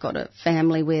 they've got a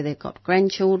family where they've got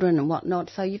grandchildren and whatnot,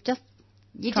 so you're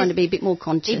trying to be a bit more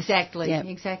conscious. Exactly, Yep.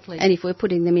 exactly. And if we're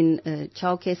putting them in a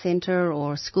childcare centre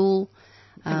or a school...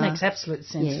 It makes absolute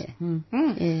sense. Yeah.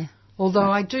 Yeah. Although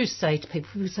I do say to people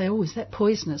who say, oh, is that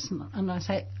poisonous? And I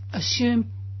say, assume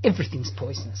everything's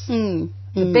poisonous.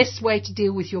 The best way to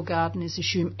deal with your garden is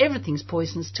assume everything's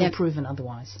poisonous till proven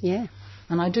otherwise. Yeah.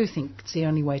 And I do think it's the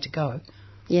only way to go.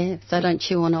 Yeah, so don't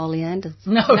chew on oleanders.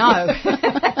 No.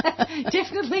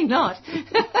 Definitely not.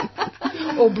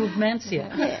 Or Brugmansia.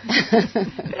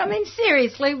 But I mean,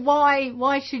 seriously,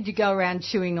 why should you go around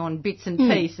chewing on bits and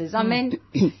pieces? I mean,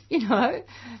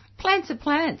 plants are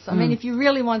plants. I mean, if you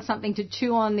really want something to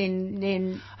chew on,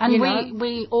 then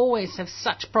we always have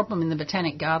such problem in the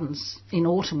botanic gardens in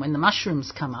autumn when the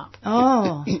mushrooms come up.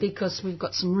 Oh, because we've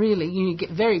got some really, you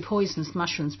get very poisonous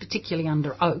mushrooms, particularly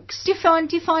under oaks. Do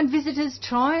you find visitors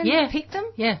try and pick them?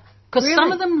 Yeah. Because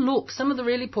Really? some of the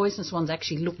really poisonous ones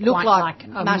actually look Look quite like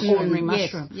an mushroom. ordinary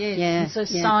mushroom. Yes. Yeah. And so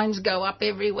signs go up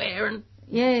everywhere and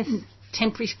Yes.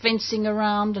 temporary fencing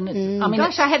around, and it's,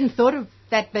 Gosh, I hadn't thought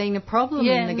that being a problem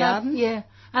in the garden. Yeah.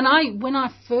 And when I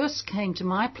first came to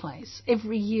my place,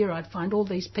 every year I'd find all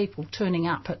these people turning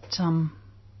up at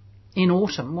in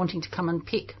autumn wanting to come and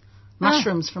pick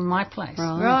mushrooms from my place.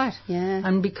 Right. Yeah.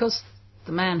 And because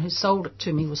the man who sold it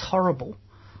to me was horrible,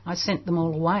 I sent them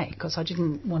all away because I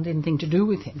didn't want anything to do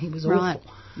with him. He was awful.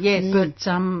 Yes. But,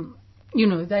 you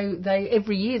know, they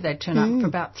every year they'd turn up for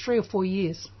about 3 or 4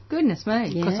 years. Goodness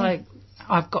me. Because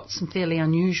I've got some fairly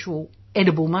unusual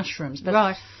edible mushrooms. But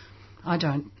Right. I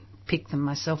don't pick them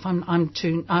myself.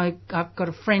 I've got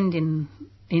a friend in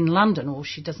London, or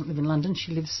she doesn't live in London,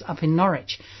 she lives up in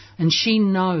Norwich, and she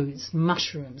knows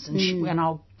mushrooms, and and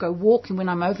I'll go walking, when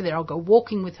I'm over there, I'll go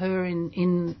walking with her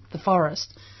in the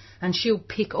forest, and she'll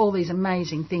pick all these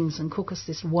amazing things and cook us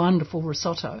this wonderful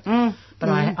risotto. But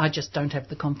I just don't have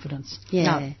the confidence. Yeah.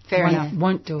 No, fair enough.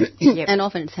 Won't do it. Yep. And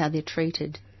often it's how they're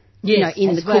treated. Yes,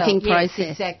 in the cooking Yes,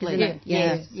 process. exactly. Isn't it?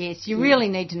 Yeah. Yes. You really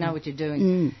need to know what you're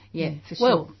doing. Yeah, for sure.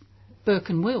 Well, Burke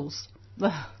and Wills.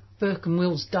 Burke and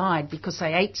Wills died because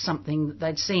they ate something that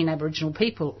they'd seen Aboriginal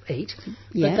people eat,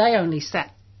 but they only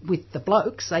sat with the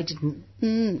blokes. They didn't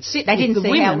sit They with didn't the see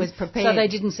women, how it was prepared. so they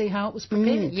didn't see how it was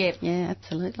prepared. Yep. Yeah,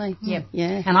 absolutely. Yep.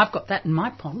 Yeah. And I've got that in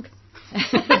my pond.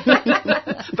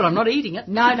 But I'm not eating it.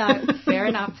 No, fair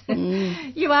enough.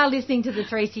 You are listening to the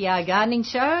 3CR Gardening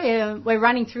Show. We're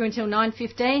running through until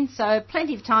 9:15, so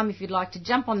plenty of time if you'd like to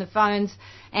jump on the phones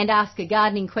and ask a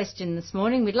gardening question this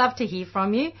morning. We'd love to hear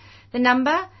from you. The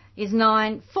number is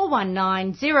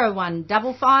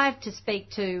 94190155 to speak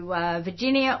to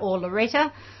Virginia or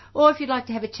Loretta, or if you'd like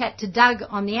to have a chat to Doug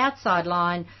on the outside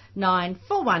line,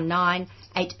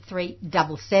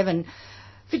 94198377.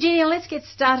 Virginia, let's get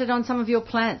started on some of your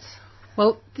plants.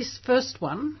 Well, this first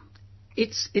one,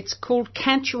 it's called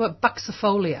Cantua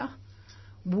buxifolia.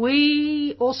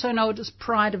 We also know it as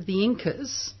Pride of the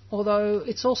Incas, although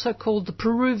it's also called the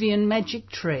Peruvian magic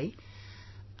tree.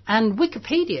 And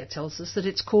Wikipedia tells us that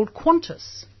it's called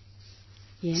Quantus,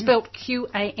 spelt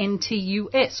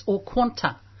Quantus, or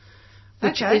Quanta,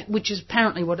 which is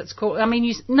apparently what it's called. I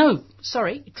mean,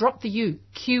 drop the U,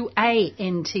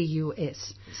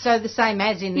 Quantus. So the same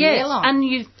as in the Yes, yellow. and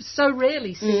you so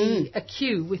rarely see a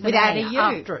Q without a U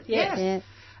after it. Yes. Yeah.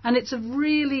 And it's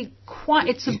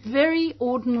it's a very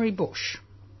ordinary bush.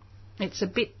 It's a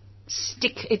bit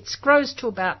it grows to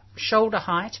about shoulder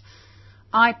height.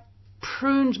 I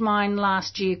pruned mine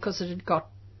last year because it had got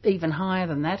even higher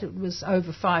than that. It was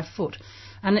over 5 foot.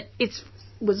 And it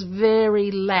was very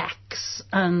lax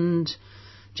and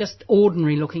just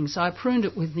ordinary looking. So I pruned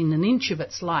it within an inch of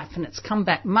its life, and it's come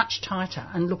back much tighter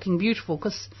and looking beautiful,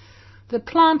 because the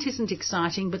plant isn't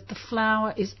exciting, but the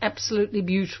flower is absolutely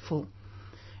beautiful.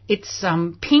 It's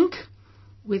pink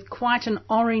with quite an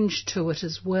orange to it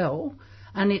as well,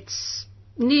 and it's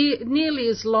nearly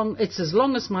as long. It's as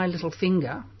long as my little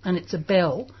finger, and it's a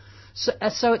bell.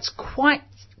 So it's quite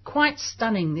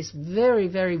stunning. This very,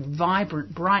 very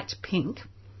vibrant, bright pink.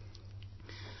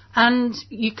 And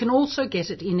you can also get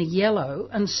it in a yellow,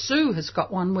 and Sue has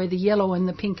got one where the yellow and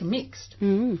the pink are mixed.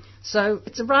 So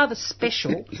it's a rather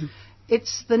special.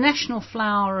 It's the national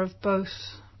flower of both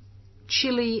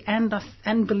Chile and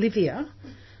Bolivia,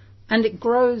 and it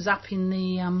grows up in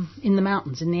the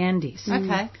mountains, in the Andes.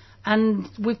 Okay. And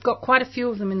we've got quite a few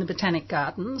of them in the Botanic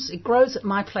Gardens. It grows at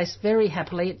my place very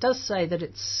happily. It does say that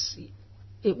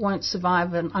it won't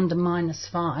survive under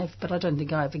 -5, but I don't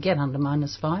think I ever get under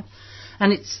 -5.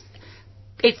 And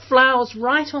it flowers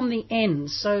right on the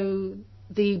end, so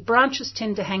the branches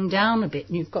tend to hang down a bit,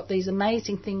 and you've got these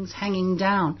amazing things hanging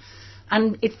down.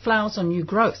 And it flowers on new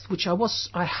growth, which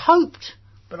I hoped,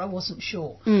 but I wasn't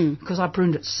sure, because I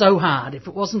pruned it so hard. If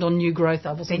it wasn't on new growth,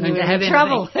 I wasn't going to have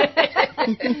trouble.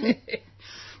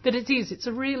 But it's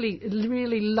a really,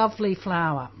 really lovely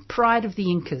flower. Pride of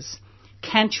the Incas,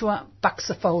 Cantua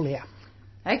buxifolia.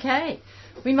 Okay.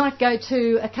 We might go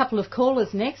to a couple of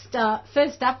callers next.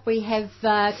 First up, we have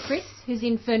Chris, who's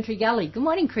in Ferntree Gully. Good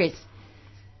morning, Chris.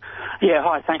 Yeah,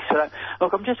 hi, thanks for that.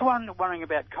 Look, I'm just worrying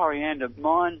about coriander.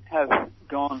 Mine have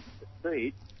gone to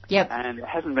seed, and it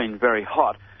hasn't been very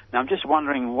hot. Now, I'm just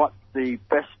wondering what the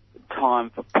best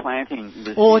time for planting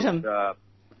this Autumn. is.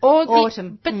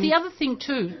 Autumn. But the other thing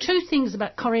too, 2 things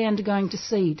about coriander going to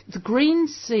seed. The green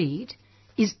seed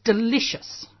is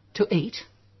delicious to eat.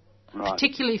 Right.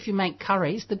 Particularly if you make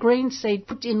curries. The green seed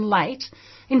put in late.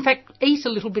 In fact, eat a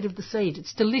little bit of the seed.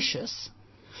 It's delicious.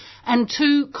 And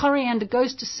 2, coriander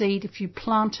goes to seed if you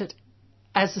plant it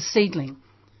as a seedling.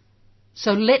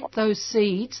 So let those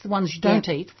seeds, the ones you don't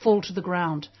eat, fall to the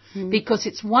ground. Because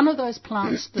it's one of those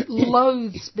plants that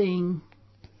loathes being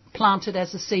planted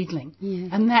as a seedling.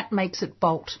 And that makes it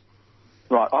bolt.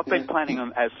 Right, I've been planting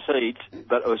them as seeds,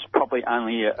 but it was probably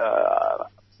only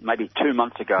maybe 2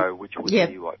 months ago, which would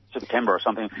be, what, September or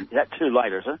something. Is that too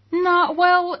late, is it? No,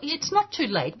 well, it's not too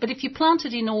late, but if you plant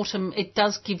it in autumn, it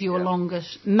does give you a longer...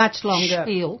 Much longer.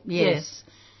 ...spiel. Yes.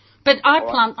 But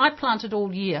I plant it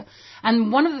all year.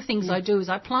 And one of the things I do is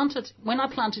when I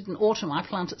plant it in autumn, I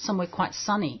plant it somewhere quite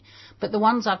sunny. But the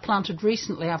ones I've planted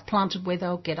recently, I've planted where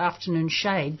they'll get afternoon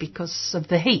shade because of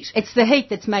the heat. It's the heat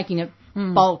that's making it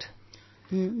bolt.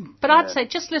 But I'd say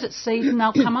just let it seed and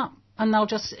they'll come up. And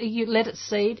you let it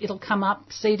seed, it'll come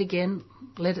up, seed again,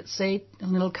 let it seed,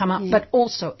 and it'll come up. But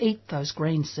also eat those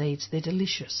green seeds. They're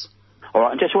delicious. All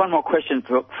right, and just one more question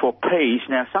for peas.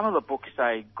 Now, some of the books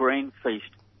say green feast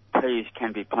peas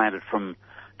can be planted from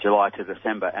July to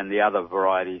December and the other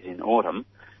varieties in autumn.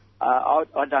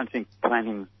 I don't think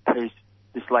planting peas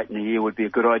this late in the year would be a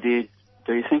good idea,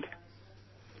 do you think?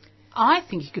 I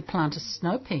think you could plant a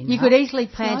snow pea. You could easily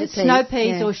plant snow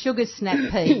peas or sugar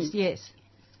snap peas, yes.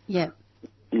 Yeah.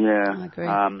 Yeah. I agree.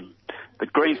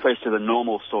 But green feast are the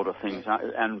normal sort of things,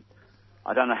 and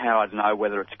I don't know how I'd know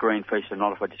whether it's green feast or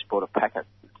not if I just bought a packet.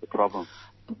 That's the problem.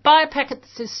 Buy a packet that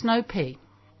says snow pea.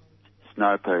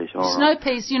 Snow peas, all right. Snow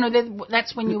peas,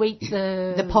 that's when you eat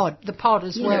the pod. The pod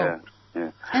as well.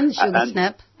 Yeah. And the sugar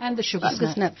snap. And the sugar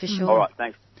snap for sure. All right,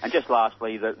 thanks. And just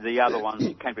lastly, the other ones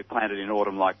can be planted in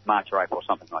autumn, like March or April or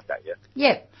something like that, yeah?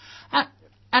 Yeah.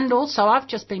 And also, I've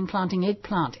just been planting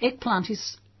eggplant. Eggplant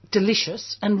is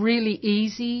delicious and really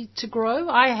easy to grow.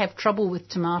 I have trouble with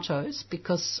tomatoes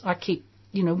because I keep,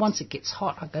 once it gets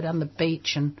hot, I go down the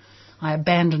beach and I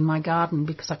abandon my garden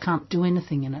because I can't do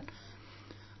anything in it.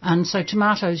 And so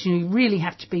tomatoes, you really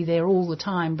have to be there all the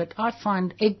time. But I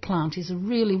find eggplant is a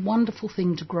really wonderful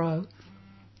thing to grow.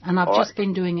 And I've just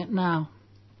been doing it now.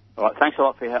 All right, thanks a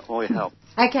lot for all your help.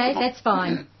 Okay, that's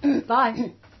fine.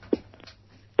 Bye.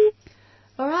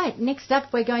 All right, next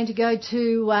up we're going to go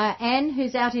to Anne,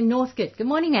 who's out in Northcote. Good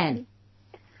morning, Anne.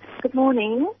 Good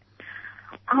morning.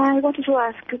 I wanted to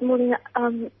ask, good morning,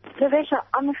 Lavetta,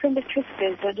 I'm a friend of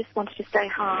Trista's. I just wanted to say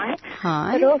hi.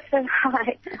 Hi. But also,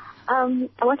 hi.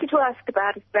 I wanted to ask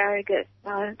about asparagus.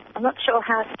 I'm not sure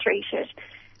how to treat it.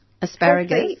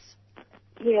 Asparagus?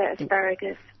 Yeah,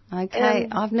 asparagus. Okay,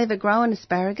 I've never grown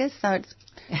asparagus, so it's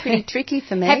pretty tricky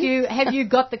for me. Have you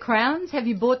got the crowns? Have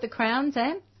you bought the crowns,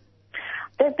 Anne?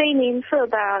 They've been in for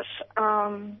about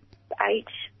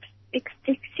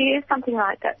 6 years, something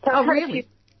like that. So really?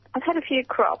 I've had a few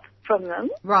crops from them.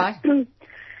 Right.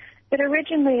 But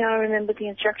originally I remember the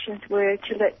instructions were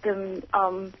to let them,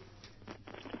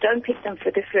 don't pick them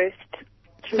for the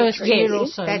first year or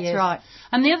so. That's right.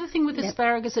 And the other thing with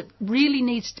asparagus, it really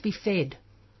needs to be fed.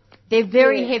 They're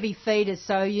very heavy feeders,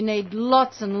 so you need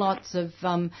lots and lots of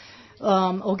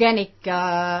organic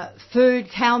food,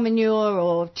 cow manure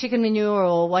or chicken manure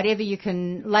or whatever you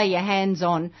can lay your hands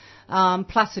on,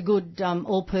 plus a good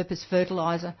all-purpose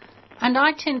fertiliser. And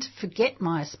I tend to forget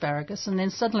my asparagus, and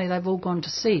then suddenly they've all gone to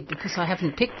seed because I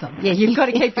haven't picked them. Yeah, you've got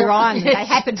to keep your eye on them. They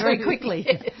happen very quickly.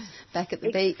 Yes. Back at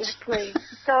the beach. Exactly.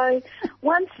 So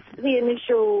once the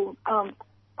initial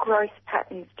growth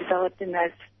patterns developed in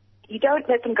those, you don't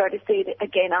let them go to seed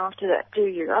again after that, do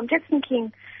you? I'm just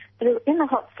thinking, they're in the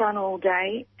hot sun all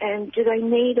day, and do they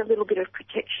need a little bit of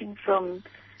protection from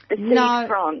the seed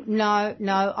frond?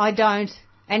 No, I don't.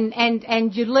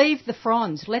 And you leave the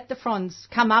fronds. Let the fronds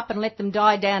come up and let them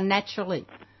die down naturally.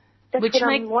 That's what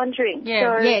I'm wondering.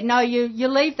 You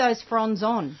leave those fronds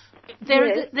on.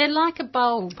 They're like a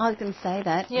bulb. I was going to say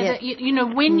that. Yeah.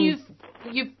 When you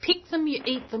pick them, you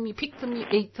eat them. You pick them, you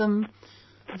eat them.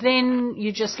 Then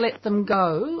you just let them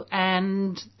go,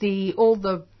 and all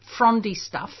the frondy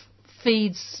stuff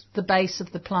feeds the base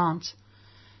of the plant.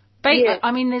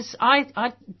 I mean,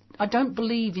 I don't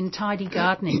believe in tidy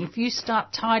gardening. If you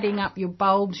start tidying up your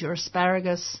bulbs, your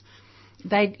asparagus,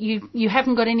 you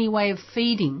haven't got any way of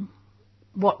feeding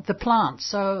the plant.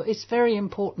 So it's very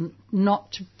important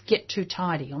not to get too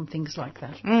tidy on things like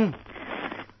that.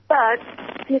 But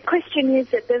the question is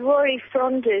that they've already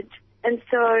fronded, and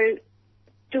so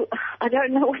I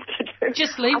don't know what to do.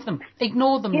 Just leave them.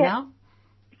 Ignore them now.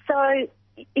 So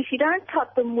if you don't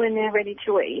cut them when they're ready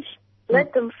to eat,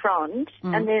 let them frond,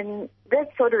 and then that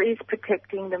sort of is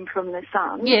protecting them from the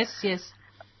sun. Yes.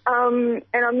 And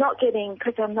I'm not getting,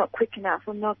 because I'm not quick enough,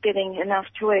 I'm not getting enough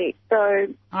to eat. So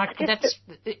I'm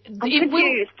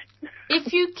confused.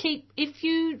 If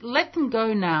you let them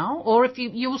go now, or if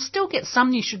you'll still get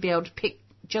some you should be able to pick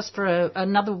just for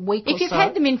another week or so. If you've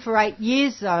had them in for 8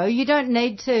 years, though, you don't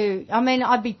need to. I mean,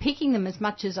 I'd be picking them as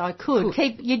much as I could.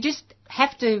 You just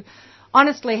have to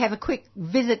honestly have a quick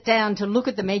visit down to look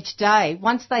at them each day.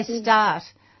 Once they start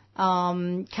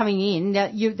coming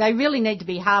in. They really need to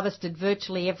be harvested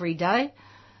virtually every day.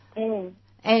 Mm.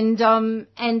 And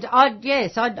I'd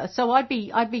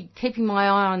be keeping my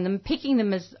eye on them, picking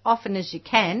them as often as you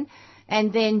can,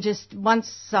 and then just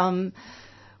once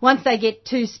they get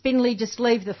too spindly, just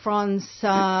leave the fronds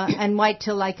and wait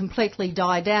till they completely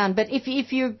die down. But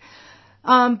if you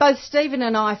both Stephen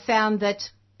and I found that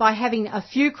by having a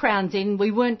few crowns in,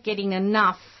 we weren't getting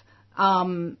enough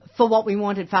for what we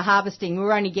wanted for harvesting. We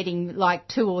were only getting like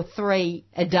 2 or 3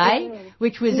 a day,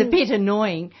 which was a bit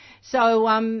annoying. So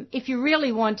if you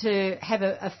really want to have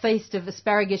a feast of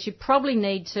asparagus, you probably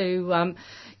need to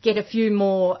get a few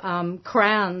more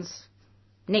crowns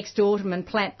next autumn and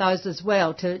plant those as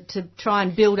well to try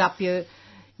and build up your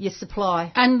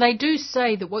supply. And they do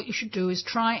say that what you should do is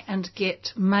try and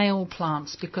get male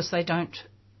plants because they don't...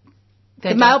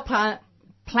 The male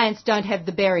plants don't have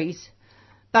the berries.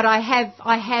 But I have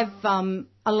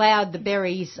allowed the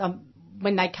berries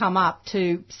when they come up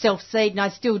to self-seed, and I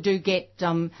still do get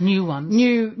new ones,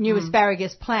 new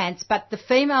asparagus plants. But the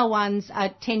female ones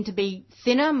tend to be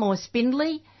thinner, more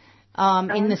spindly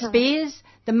in the spears.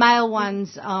 The male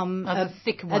ones are the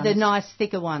thicker ones. Are the nice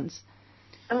thicker ones.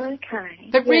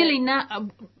 Okay. But really, now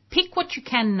pick what you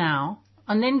can now,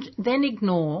 and then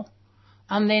ignore,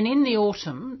 and then in the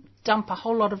autumn dump a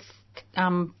whole lot of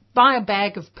buy a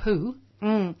bag of poo.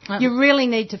 You really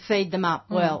need to feed them up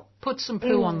well. Put some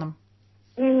poo on them.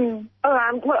 All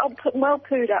right, well, I'll put well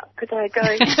pooed up because I go...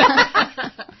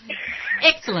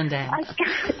 Excellent, Anne. I go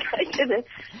to the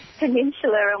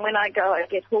peninsula, and when I go, I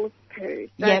get horse poo.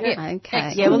 Yeah,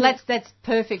 okay. Yeah, well, that's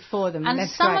perfect for them. And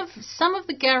that's some of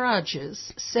the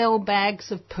garages sell bags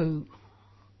of poo.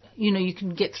 You know, you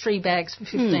can get 3 bags for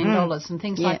 $15 and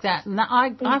things like that. And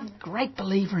I'm a great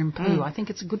believer in poo. I think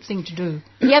it's a good thing to do.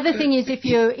 The other thing is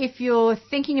if you're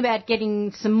thinking about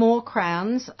getting some more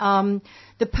crowns,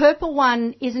 the purple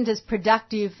one isn't as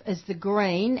productive as the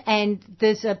green, and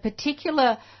there's a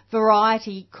particular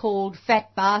variety called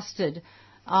Fat Bastard.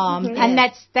 And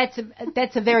that's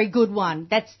a very good one.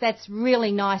 That's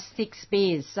really nice thick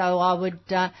spears. So I would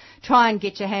try and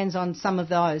get your hands on some of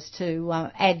those to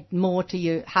add more to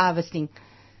your harvesting.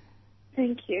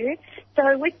 Thank you.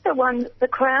 So with the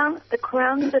crowns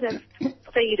that are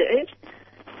seeded,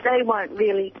 they won't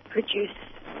really produce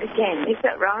again. Is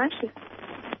that right?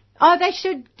 Oh, they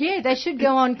should. Yeah, they should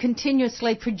go on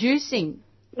continuously producing.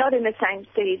 Not in the same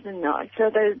season, though. So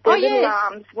the little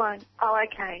arms won't. Oh,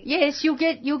 okay. Yes, you'll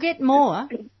get more.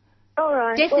 All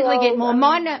right. Definitely get more.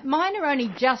 Mine are only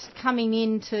just coming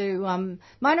into.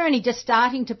 Mine are only just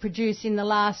starting to produce in the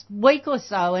last week or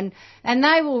so, and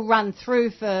they will run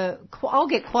through for. I'll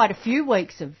get quite a few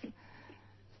weeks of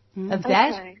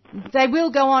that. Okay. They will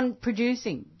go on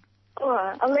producing. All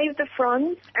right. I'll leave the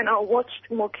fronds, and I'll watch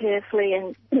more carefully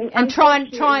and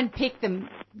try and pick them.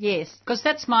 Yes, because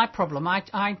that's my problem.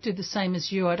 I do the same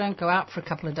as you. I don't go out for a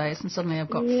couple of days, and suddenly I've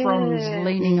got fronds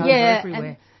leaning over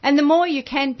everywhere. And the more you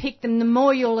can pick them, the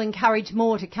more you'll encourage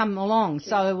more to come along.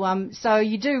 So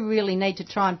you do really need to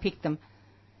try and pick them.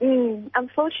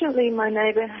 Unfortunately, my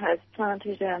neighbour has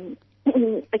planted a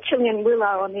Chilean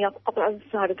willow on the other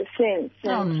side of the fence.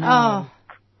 Oh no!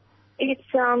 It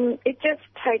just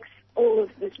takes all of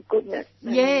this goodness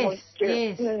and moisture.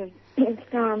 Yes. It's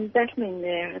battling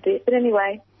there a bit. But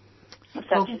anyway,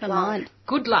 Never mind.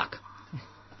 Good luck.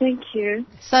 Thank you.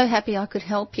 So happy I could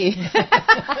help you.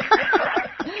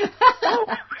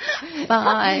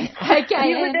 Bye. Okay.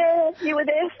 You were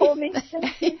there for me.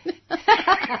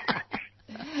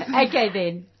 Okay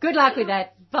then. Good luck with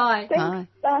that. Bye. Bye.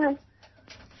 Bye.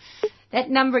 That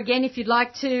number again, if you'd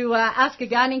like to ask a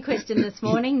gardening question this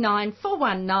morning,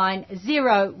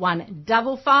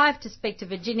 94190155 to speak to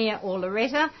Virginia or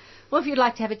Loretta. Or if you'd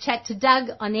like to have a chat to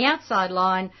Doug on the outside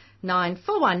line,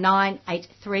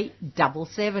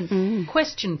 94198377.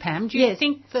 Question, Pam. Do you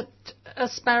think that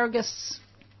asparagus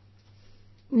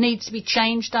needs to be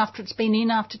changed after it's been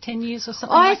in after 10 years or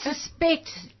something like that?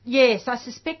 I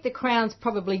suspect the crowns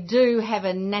probably do have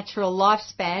a natural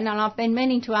lifespan, and I've been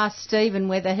meaning to ask Stephen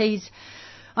whether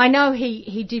I know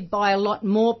he did buy a lot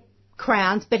more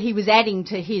crowns, but he was adding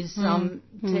to his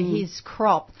his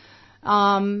crop.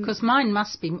 Because mine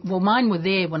were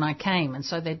there when I came, and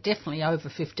so they're definitely over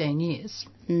 15 years.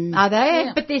 Are they?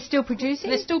 Yeah. But they're still producing?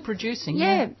 They're still producing,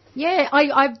 yeah.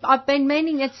 I've been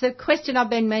meaning, it's a question I've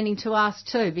been meaning to ask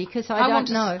too, because I don't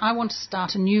know. I want to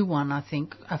start a new one, I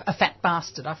think, a Fat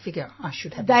Bastard. I figure I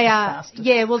should have a Fat Bastard.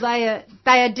 Yeah, well, they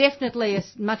are definitely a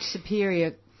much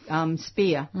superior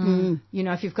spear. You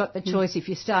know, if you've got the choice, if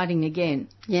you're starting again.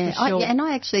 Yeah, sure.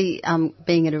 I actually,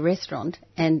 being at a restaurant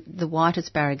and the white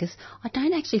asparagus, I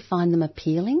don't actually find them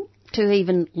appealing. to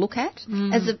even look at.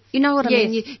 You know what I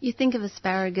mean? You think of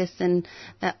asparagus, and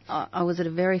that I was at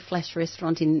a very flash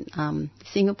restaurant in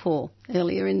Singapore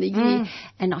earlier in the year,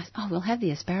 and we'll have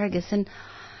the asparagus, and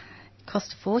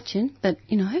cost a fortune, but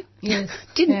and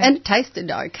it tasted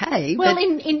okay. Well,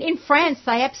 in France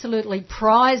they absolutely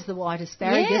prize the white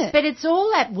asparagus, but it's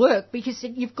all at work because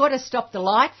you've got to stop the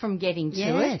light from getting to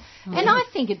it, and I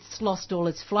think it's lost all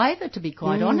its flavour, to be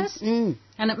quite honest, and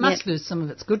it must lose some of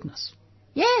its goodness.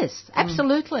 Yes,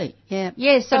 absolutely. Yeah.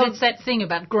 So but it's that thing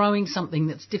about growing something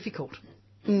that's difficult.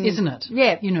 Isn't it?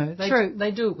 Yeah, true.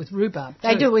 They do it with rhubarb.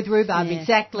 They do it with rhubarb,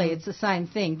 exactly. It's the same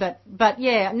thing. But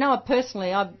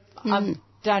personally, I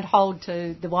don't hold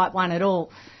to the white one at all.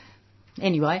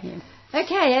 Anyway. Yeah.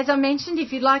 Okay, as I mentioned,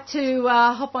 if you'd like to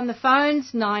hop on the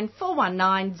phones,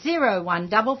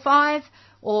 94190155,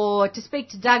 or to speak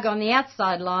to Doug on the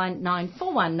outside line,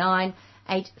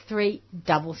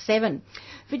 94198377.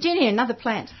 Virginia, another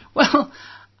plant. Well,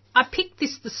 I picked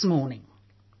this morning,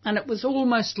 and it was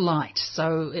almost light,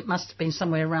 so it must have been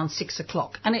somewhere around 6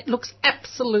 o'clock, and it looks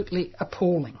absolutely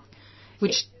appalling.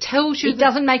 Which tells you... It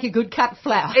doesn't make a good cut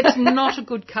flower. It's not a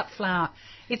good cut flower.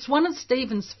 It's one of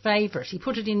Stephen's favourite. He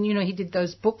put it in, he did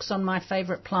those books on my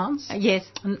favourite plants. Yes.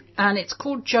 And it's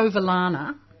called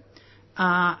Jovelana,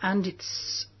 and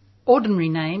its ordinary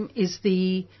name is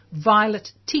the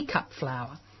violet teacup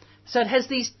flower. So it has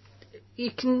these...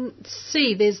 You can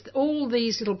see there's all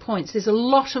these little points. There's a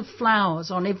lot of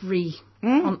flowers on every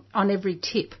on every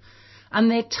tip. And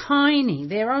they're tiny.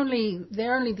 They're only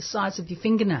the size of your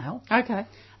fingernail. Okay.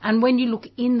 And when you look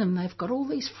in them, they've got all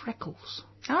these freckles.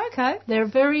 Okay. They're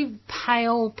very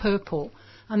pale purple.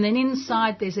 And then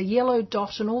inside there's a yellow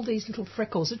dot and all these little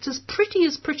freckles. It's as pretty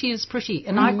as pretty as pretty.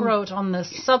 And I grow it on the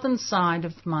southern side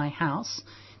of my house,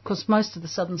 because most of the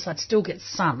southern side still gets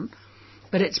sun,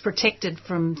 but it's protected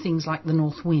from things like the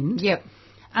north wind. Yep.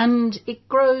 And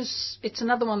it's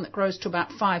another one that grows to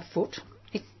about 5 foot.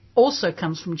 Also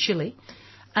comes from Chile,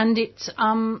 and it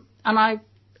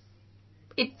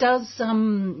does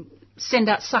send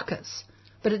out suckers,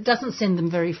 but it doesn't send them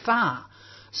very far.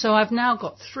 So I've now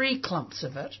got 3 clumps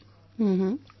of it,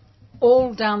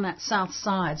 all down that south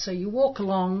side. So you walk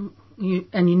along,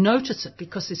 and you notice it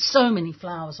because there's so many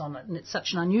flowers on it, and it's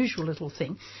such an unusual little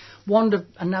thing. Wander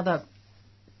another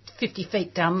 50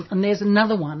 feet down, and there's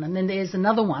another one, and then there's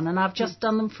another one, and I've just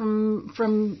done them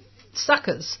from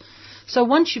suckers. So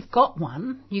once you've got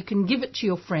one, you can give it to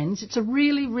your friends. It's a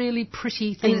really, really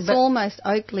pretty thing. And it's almost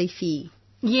oak leafy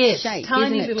shape,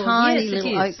 tiny isn't it? little, tiny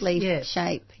little oak leaf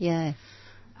shape, yeah.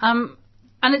 And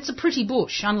it's a pretty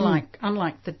bush, unlike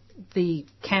the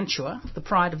Cantua, the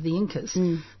pride of the Incas.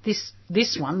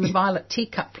 This one, the violet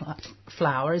teacup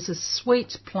flower, is a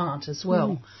sweet plant as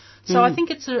well. So I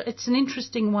think it's an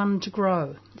interesting one to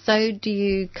grow. So do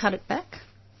you cut it back?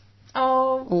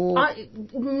 Occasionally.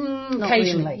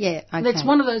 Really. Yeah, okay. It's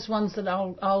one of those ones that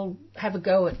I'll have a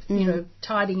go at,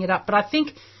 tidying it up. But I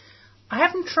think I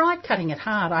haven't tried cutting it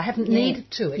hard. I haven't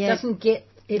needed to. It doesn't get...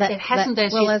 It hasn't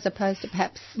as yet. As opposed to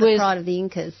perhaps the pride of the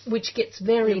Incas. Which gets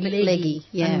very leggy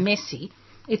and messy.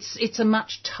 It's a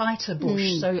much tighter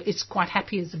bush, so it's quite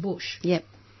happy as a bush. Yep.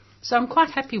 So I'm quite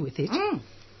happy with it.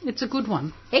 It's a good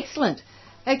one. Excellent.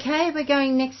 Okay, we're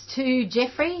going next to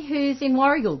Jeffrey, who's in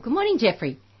Warragul. Good morning,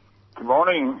 Jeffrey. Good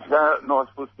morning. Nice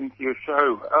listening to your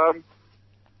show.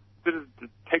 Bit of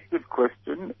detective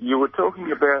question. You were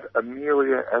talking about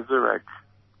Amelia Azarac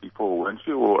before, weren't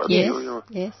you? Or Amelia?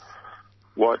 Yes.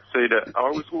 White cedar.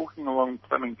 I was walking along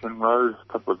Flemington Road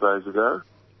a couple of days ago,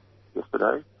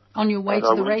 yesterday. On your way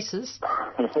to the races?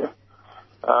 And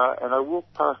I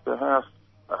walked past a house,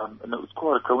 and it was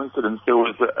quite a coincidence. There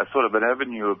was a sort of an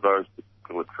avenue of those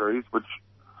particular trees, which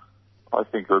I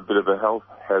think are a bit of a health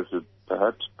hazard,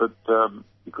 perhaps, but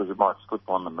because you might slip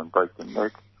on them and break their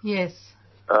neck. Yes.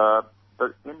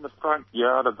 But in the front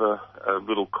yard of a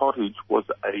little cottage was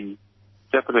a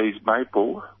Japanese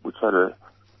maple, which had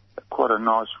quite a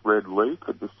nice red leaf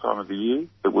at this time of the year.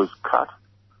 It was cut.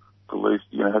 The leaves,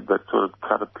 had that sort of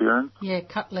cut appearance. Yeah,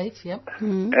 cut leaf, yep.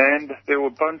 And there were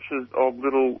bunches of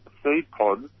little seed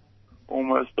pods,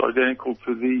 almost identical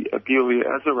to the Amelia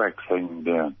Azarac hanging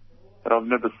down. And I've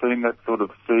never seen that sort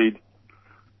of seed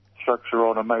structure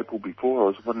on a maple before. I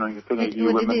was wondering if any of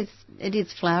you women... It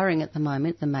is flowering at the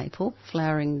moment, the maple,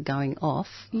 flowering going off.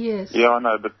 Yes. Yeah, I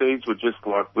know, but these were just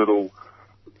like little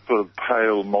sort of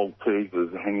pale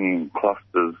Maltesers hanging in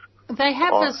clusters. They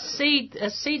have a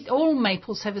seed, all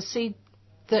maples have a seed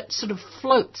that sort of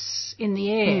floats in the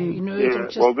air, it'll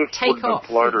just well, this take wouldn't off. have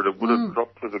floated, it would have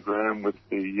dropped to the ground with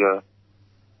the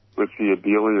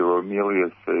Abelia or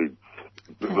Amelia seeds.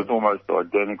 It was almost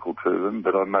identical to them,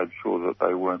 but I made sure that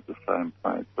they weren't the same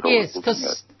plant. Yes,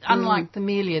 because unlike the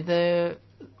Melia,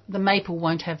 the maple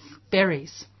won't have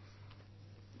berries.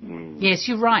 Yes,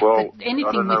 you're right. Well, but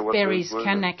anything with berries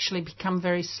can actually become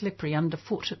very slippery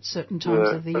underfoot at certain times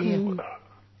of the year.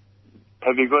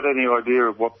 Have you got any idea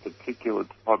of what particular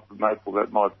type of maple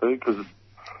that might be? Because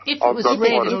if it was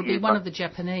red, it'll be one of the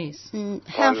Japanese.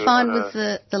 How fine was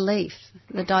the leaf?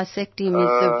 The Dissectium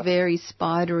is a very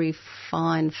spidery,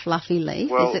 fine, fluffy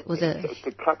leaf. Well, it's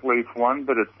a cut leaf one,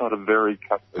 but it's not a very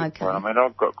cut leaf one. I mean,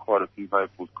 I've got quite a few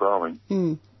maples growing,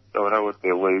 so I know what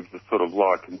their leaves are sort of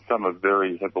like, and some are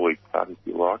very heavily cut, if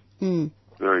you like,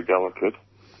 very delicate,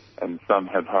 and some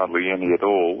have hardly any at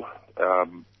all.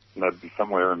 Maybe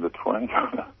somewhere in between.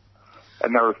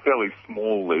 And they're a fairly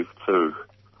small leaf too.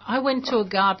 I went to a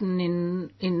garden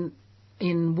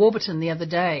in Warburton the other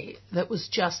day that was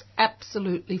just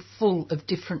absolutely full of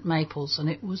different maples, and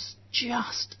it was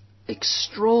just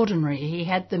extraordinary. He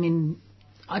had them in,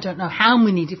 I don't know how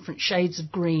many different shades of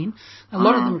green, a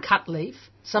lot of them cut leaf,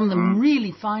 some of them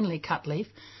really finely cut leaf,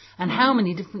 and how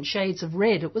many different shades of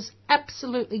red. It was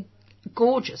absolutely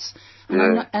gorgeous.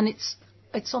 And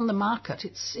it's on the market.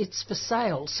 It's for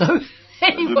sale. So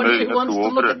anybody who wants to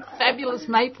look at fabulous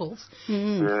maples, go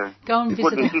and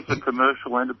visit it. Is this a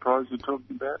commercial enterprise you're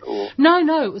talking about? Or?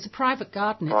 No, it was a private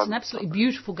garden. It's an absolutely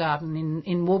beautiful garden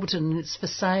in Warburton, and it's for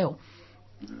sale.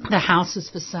 The house is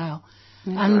for sale.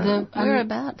 And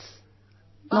whereabouts?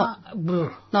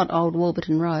 Not Old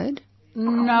Warburton Road.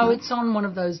 No, it's on one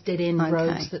of those dead-end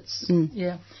roads that's,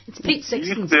 It's Pete Sexton's.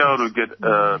 You used to be able to get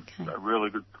a really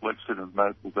good collection of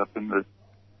maples up in the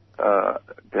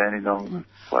Dandenong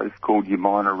place called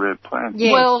Yamina Rare Plants.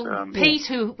 Yes. Well, Pete,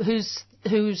 whose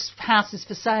house is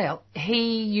for sale,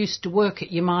 he used to work at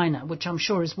Yamina, which I'm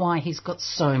sure is why he's got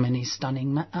so many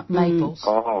stunning maples.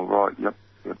 Oh, right, yep.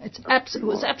 It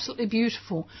was absolutely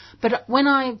beautiful. But when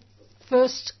I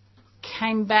first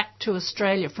came back to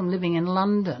Australia from living in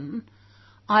London,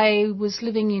 I was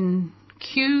living in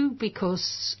Kew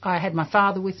because I had my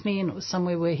father with me and it was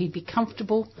somewhere where he'd be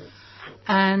comfortable.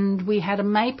 And we had a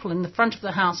maple in the front of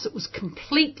the house that was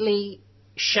completely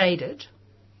shaded,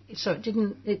 so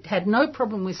it had no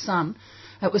problem with sun.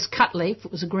 It was cut leaf,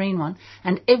 it was a green one,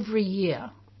 and every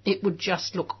year it would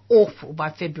just look awful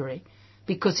by February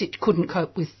because it couldn't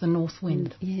cope with the north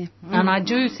wind. And I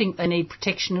do think they need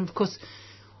protection, and of course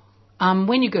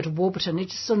when you go to Warburton,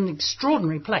 it's an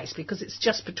extraordinary place because it's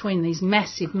just between these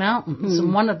massive mountains,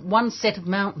 and one set of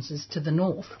mountains is to the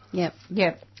north. Yep.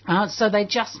 So they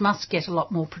just must get a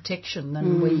lot more protection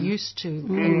than we're used to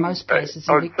in most places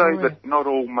in Victoria. I'd say that not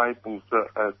all maples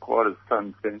are quite as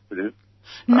sun sensitive.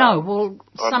 No, well,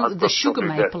 some of the sugar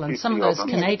maple and some of those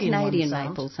Canadian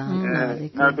maples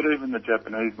aren't. No, but even the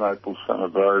Japanese maples, some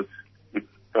of those,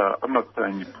 I'm not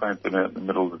saying you plant them out in the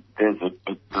middle of the desert,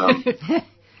 but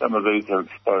some of these are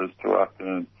exposed to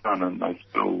afternoon sun and they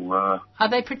still... Are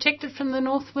they protected from the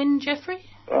north wind, Jeffrey?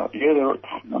 Yeah,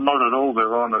 not at all.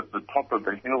 They're on at the top of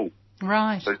the hill.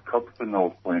 Right. They cop the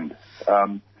north wind.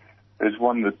 There's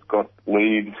one that's got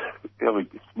leaves, fairly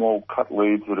small cut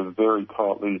leaves that are very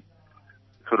tightly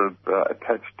sort of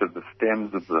attached to the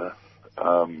stems of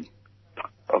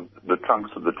the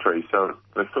trunks of the tree, so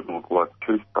they sort of look like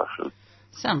toothbrushes.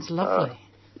 Sounds lovely.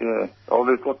 Yeah. Oh,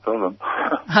 there's lots of them.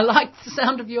 I like the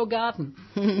sound of your garden.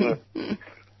 Yeah.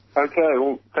 Okay,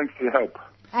 well, thanks for your help.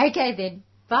 Okay, then.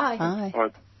 Bye. Bye.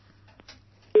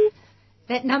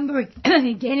 That number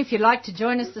again, if you'd like to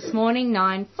join us this morning,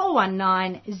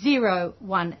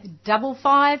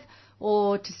 94190155,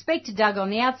 or to speak to Doug on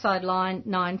the outside line,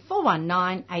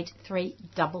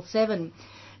 94198377.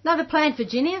 Another plant,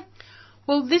 Virginia?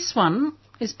 Well, this one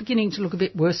is beginning to look a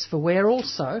bit worse for wear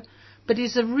also, but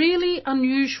is a really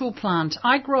unusual plant.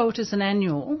 I grow it as an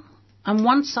annual, and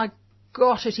once I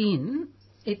got it in,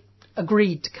 it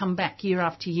agreed to come back year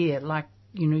after year, like,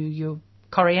 your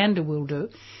coriander will do.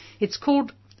 It's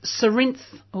called Cerinthe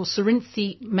or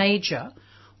Cerinthe major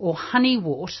or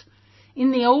honeywort.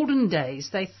 In the olden days,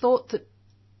 they thought that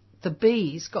the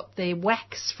bees got their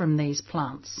wax from these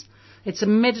plants. It's a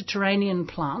Mediterranean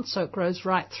plant, so it grows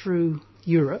right through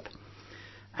Europe.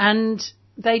 And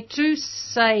they do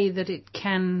say that it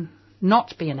can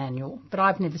not be an annual, but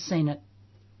I've never seen it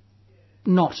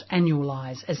not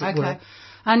annualise, as it were.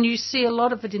 And you see a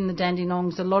lot of it in the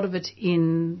Dandenongs, a lot of it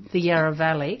in the Yarra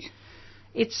Valley.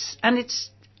 The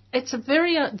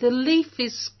leaf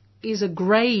is a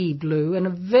grey blue and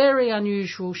a very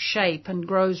unusual shape and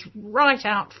grows right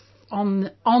out on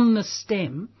the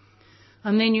stem.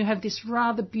 And then you have this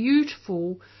rather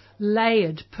beautiful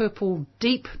layered purple,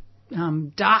 deep,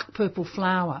 dark purple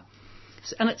flower.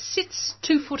 and it sits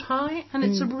 2 foot high, and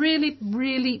it's a really,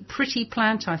 really pretty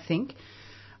plant, I think.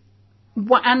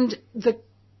 And the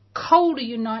colder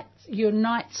your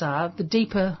nights are, the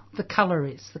deeper the colour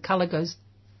is. The colour goes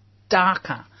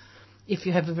darker if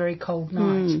you have a very cold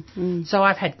night. So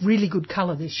I've had really good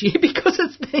colour this year because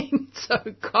it's been so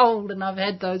cold and I've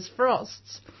had those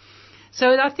frosts.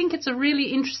 So I think it's a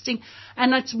really interesting,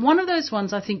 and it's one of those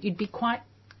ones I think you'd be quite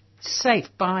safe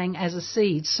buying as a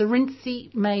seed,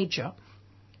 Cerinthe major,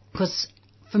 because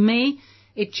for me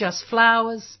it just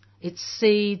flowers, it's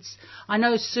seeds. I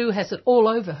know Sue has it all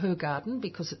over her garden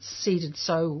because it's seeded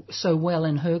so well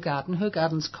in her garden. Her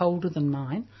garden's colder than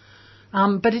mine.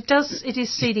 But it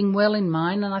is seeding well in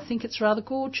mine, and I think it's rather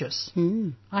gorgeous.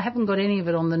 I haven't got any of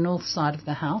it on the north side of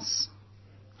the house.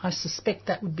 I suspect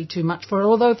that would be too much for it,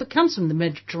 although if it comes from the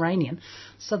Mediterranean,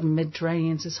 southern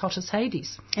Mediterranean's as hot as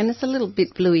Hades. And it's a little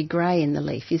bit bluey-grey in the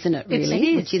leaf, isn't it, really? It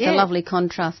is, which is a lovely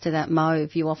contrast to that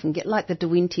mauve you often get, like the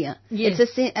Dewintia. Yes.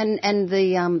 And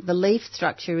the leaf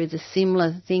structure is a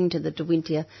similar thing to the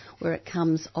Dewintia, where it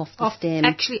comes off the stem.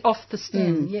 Actually off the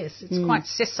stem, yes. It's quite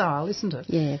sessile, isn't it?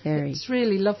 Yeah, very. It's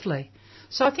really lovely.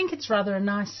 So I think it's rather a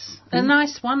nice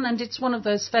one, and it's one of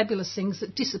those fabulous things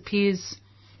that disappears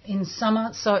in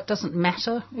summer, so it doesn't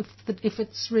matter if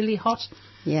it's really hot.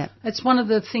 Yeah. It's one of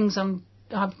the things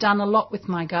I've done a lot with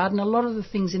my garden. A lot of the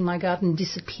things in my garden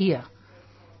disappear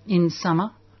in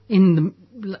summer, in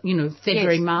the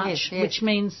February, March, which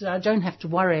means I don't have to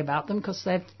worry about them because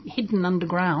they're hidden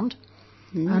underground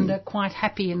and are quite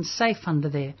happy and safe under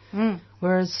there.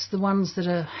 Whereas the ones that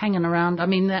are hanging around, I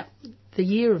mean, the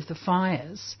year of the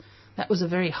fires, that was a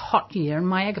very hot year, and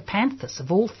my agapanthus,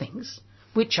 of all things,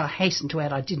 which I hasten to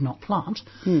add I did not plant,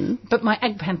 but my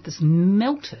agapanthus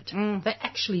melted. They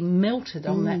actually melted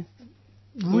on that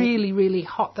really, really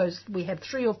hot. We had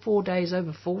 3 or 4 days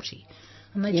over 40,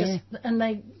 and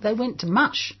they went to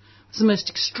mush. It was the most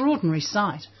extraordinary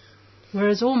sight.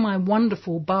 Whereas all my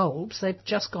wonderful bulbs, they've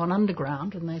just gone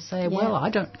underground, and they say, well, I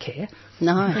don't care.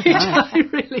 No. Which I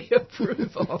really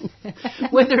approve of.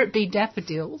 Whether it be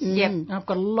daffodils. I've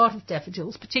got a lot of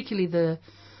daffodils, particularly the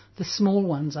small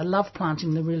ones. I love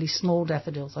planting the really small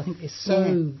daffodils. I think they're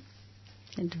so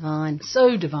divine.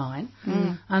 So divine.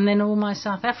 And then all my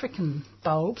South African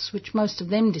bulbs, which most of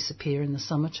them disappear in the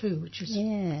summer too, which is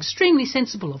extremely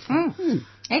sensible of them.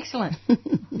 Excellent.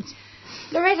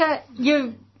 Loretta,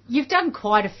 you've done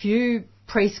quite a few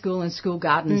preschool and school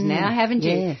gardens now, haven't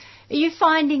you? Yeah. Are you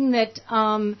finding that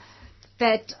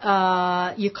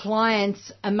your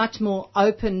clients are much more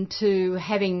open to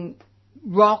having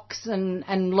rocks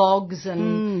and logs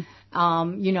and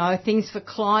things for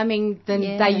climbing than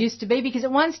they used to be? Because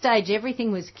at one stage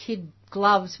everything was kid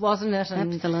gloves, wasn't it?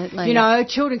 And, absolutely.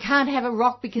 Children can't have a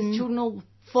rock because children will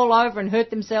fall over and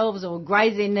hurt themselves or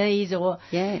graze their knees. Or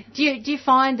do you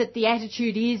find that the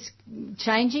attitude is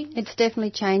changing? It's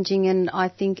definitely changing, and I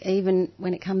think even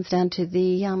when it comes down to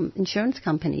the insurance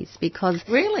companies, because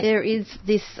there is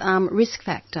this risk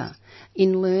factor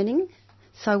in learning.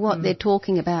 So what they're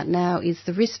talking about now is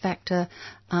the risk factor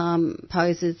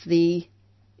poses the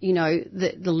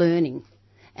learning.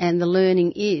 And the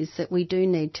learning is that we do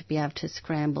need to be able to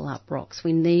scramble up rocks.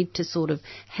 We need to sort of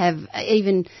have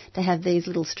these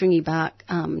little stringy bark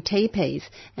teepees,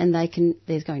 and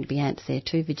there's going to be ants there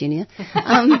too, Virginia.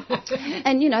 And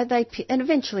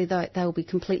eventually they'll be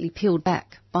completely peeled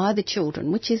back by the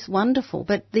children, which is wonderful.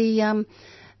 But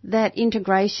that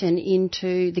integration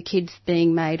into the kids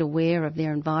being made aware of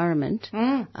their environment,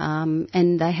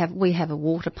 and we have a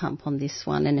water pump on this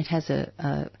one, and it has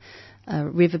a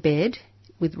riverbed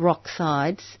with rock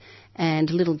sides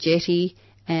and a little jetty,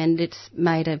 and it's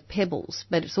made of pebbles,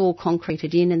 but it's all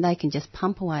concreted in, and they can just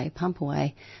pump away,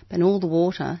 but all the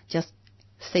water just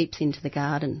seeps into the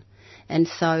garden. And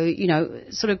so,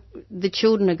 sort of the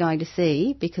children are going to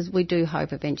see, because we do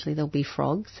hope eventually there'll be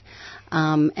frogs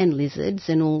and lizards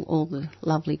and all the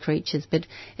lovely creatures. But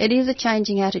it is a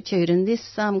changing attitude. And this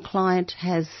client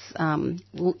has,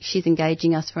 she's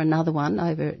engaging us for another one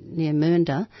over near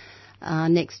Mernda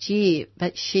next year.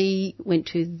 But she went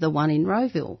to the one in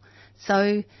Rowville.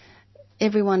 So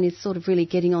everyone is sort of really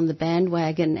getting on the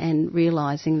bandwagon and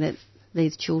realising that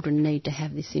these children need to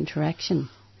have this interaction.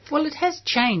 Well, it has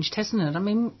changed, hasn't it? I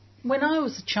mean, when I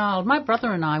was a child, my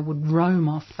brother and I would roam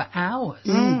off for hours.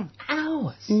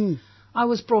 Hours. I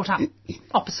was brought up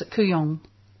opposite Kooyong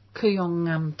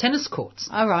tennis courts.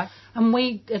 All right. And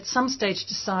we, at some stage,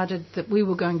 decided that we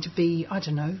were going to be, I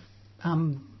don't know,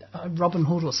 Robin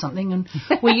Hood or something, and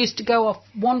we used to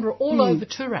wander all over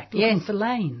Toorak looking for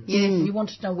lanes. We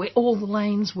wanted to know where all the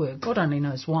lanes were. God only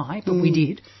knows why, but we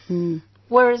did.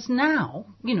 Whereas now,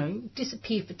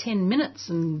 disappear for 10 minutes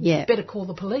and better call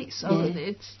the police.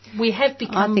 We have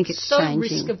become so changing.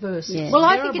 Risk-averse. Yeah. Well,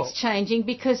 I think it's changing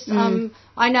because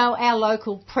I know our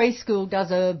local preschool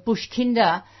does a bush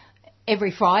kinder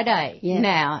every Friday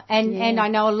now, and I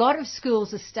know a lot of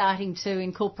schools are starting to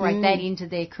incorporate that into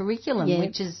their curriculum,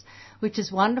 which is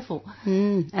wonderful.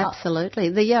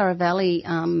 Absolutely. The Yarra Valley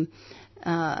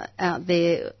out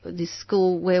there, this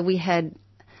school where we had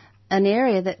an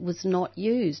area that was not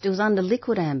used. It was under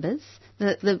liquid ambers,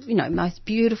 the most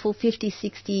beautiful 50,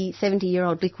 60,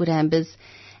 70-year-old liquid ambers,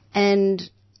 and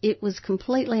it was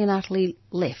completely and utterly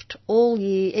left all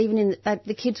year. Even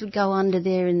the kids would go under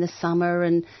there in the summer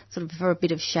and sort of for a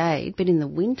bit of shade, but in the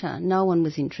winter, no one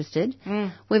was interested.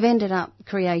 We've ended up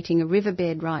creating a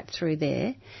riverbed right through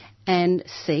there, and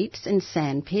seats and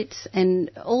sand pits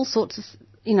and all sorts of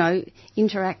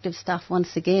interactive stuff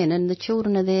once again, and the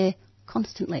children are there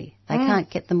constantly. They can't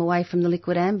get them away from the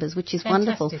liquid ambers, which is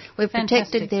wonderful. We've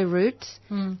protected their roots,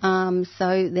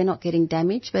 so they're not getting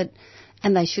damaged,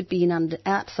 and they should be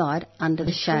outside under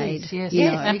the shade. Trees,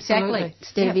 yes, exactly.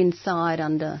 Instead of inside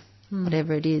under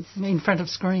whatever it is. In front of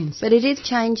screens. But it is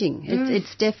changing.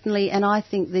 It's definitely, and I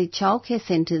think the childcare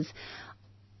centres,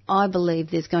 I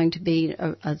believe there's going to be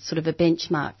a sort of a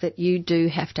benchmark that you do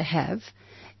have to have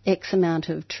X amount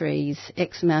of trees,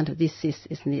 X amount of this,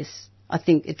 and this. I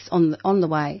think it's on the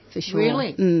way for sure.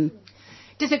 Really?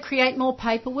 Does it create more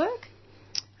paperwork?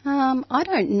 I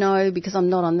don't know because I'm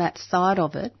not on that side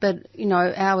of it, but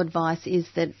our advice is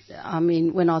that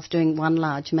when I was doing one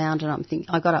large mound and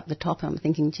I got up the top and I'm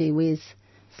thinking, gee whiz,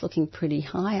 it's looking pretty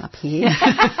high up here.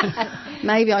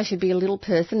 Maybe I should be a little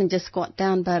person and just squat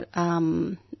down, but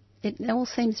it all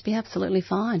seems to be absolutely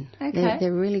fine. Okay.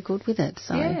 They're really good with it.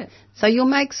 So you'll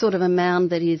make sort of a mound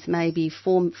that is maybe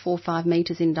 4 or 5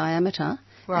 metres in diameter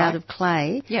out of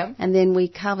clay, and then we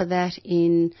cover that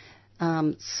in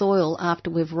soil after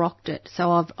we've rocked it.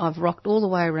 So I've rocked all the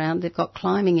way around. They've got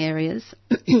climbing areas.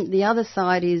 The other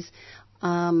side is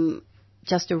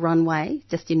just a runway,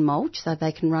 just in mulch, so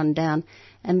they can run down.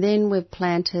 And then we've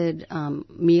planted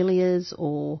melias,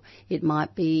 or it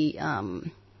might be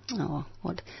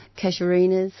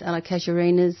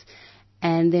casuarinas,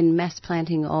 and then mass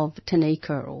planting of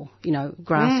tanika or,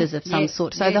 grasses of some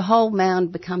sort. So the whole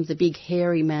mound becomes a big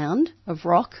hairy mound of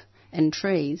rock and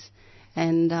trees.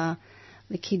 And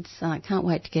the kids can't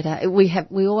wait to get out.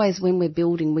 We always, when we're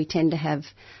building, we tend to have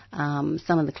some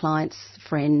of the clients'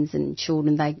 friends and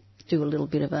children. They do a little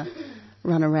bit of a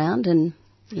run around, and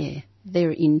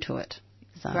they're into it.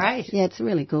 So, great. Yeah, it's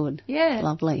really good. Yeah. It's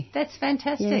lovely. That's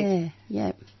fantastic.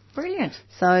 Yeah. Brilliant.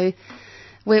 So,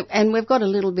 we've got a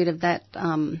little bit of that.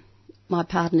 My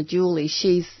partner Julie,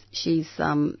 she's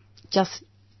just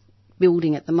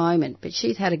building at the moment, but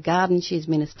she's had a garden she's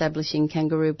been establishing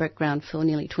kangaroo background for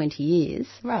nearly 20 years.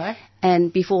 Right.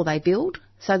 And before they build,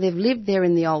 so they've lived there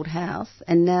in the old house,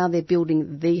 and now they're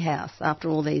building the house after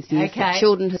all these years. Okay. The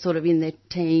children are sort of in their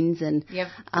teens, and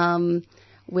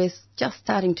we're just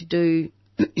starting to do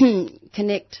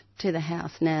connect to the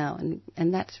house now,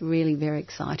 and that's really very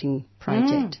exciting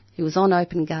project. It was on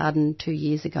Open Garden 2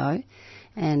 years ago,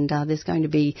 and there's going to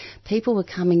be people were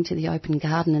coming to the Open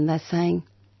Garden and they're saying,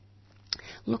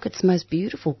 look, it's the most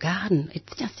beautiful garden.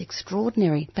 It's just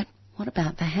extraordinary. But what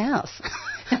about the house?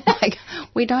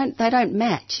 They don't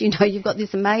match. You've got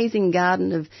this amazing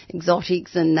garden of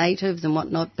exotics and natives and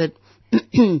whatnot, but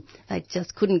they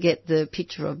just couldn't get the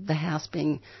picture of the house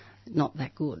being not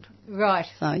that good. Right.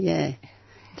 So, yeah.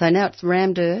 So now it's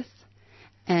rammed earth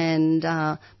and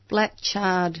black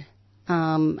charred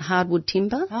hardwood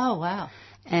timber. Oh, wow.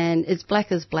 And it's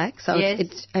black as black, so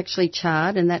it's actually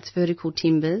charred, and that's vertical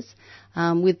timbers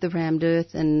with the rammed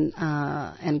earth and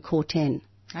corten.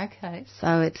 Okay.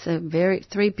 So it's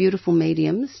 3 beautiful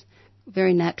mediums,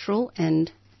 very natural,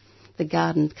 and the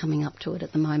garden's coming up to it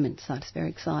at the moment, so it's very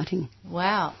exciting.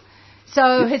 Wow.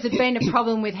 So has it been a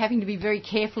problem with having to be very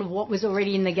careful of what was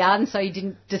already in the garden so you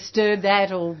didn't disturb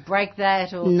that or break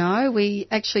that? Or? No, we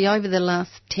actually, over the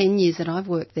last 10 years that I've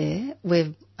worked there,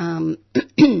 we've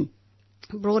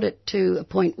brought it to a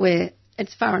point where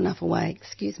it's far enough away,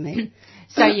 excuse me.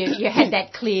 So you had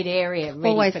that cleared area ready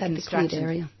Always for had construction. The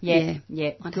cleared Yeah,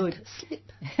 area. good. Slip.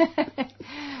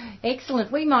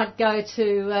 Excellent. We might go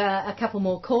to a couple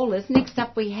more callers. Next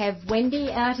up we have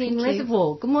Wendy out in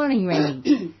Reservoir. Good morning,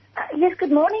 Wendy. Yes,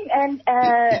 good morning, and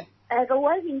as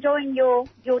always, enjoying your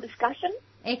discussion.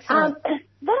 Excellent.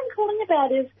 What I'm calling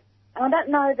about is, I don't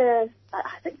know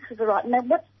I think this is the right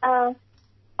name,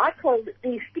 I call it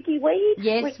the sticky weed.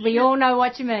 Yes, we all know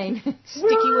what you mean.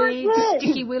 Sticky weed,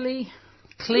 sticky willy,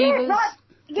 cleavers.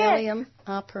 Gillium,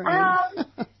 arperim.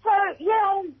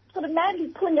 I'm sort of madly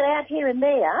pulling it out here and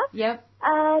there. Yep.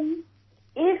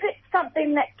 Is it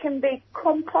something that can be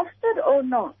composted or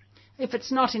not? If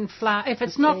it's not in flower, if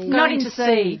it's not going to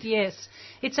seed, yes.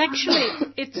 It's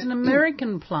actually, it's an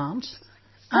American plant,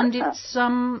 and it's,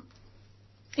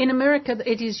 in America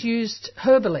it is used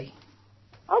herbally.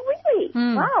 Oh, really?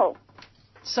 Wow.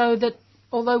 So that,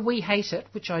 although we hate it,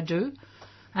 which I do,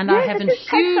 and I have a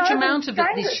huge amount of it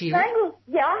this year.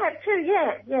 Yeah, I have too,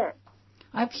 yeah.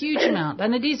 I have a huge amount,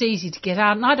 and it is easy to get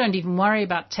out, and I don't even worry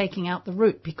about taking out the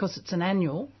root because it's an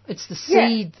annual. It's the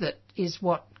seed that is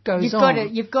what goes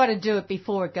on. You've got to do it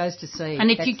before it goes to seed.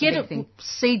 And if you get it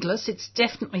seedless, it's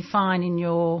definitely fine in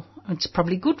your... It's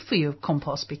probably good for your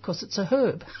compost because it's a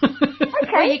herb. Okay,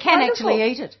 well, you can actually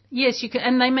eat it. Yes, you can,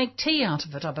 and they make tea out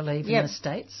of it, I believe, in the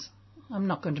States. I'm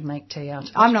not going to make tea out of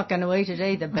it. I'm not going to eat it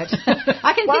either, but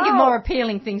I can think of more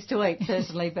appealing things to eat,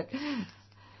 personally, but...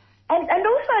 And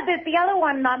also the other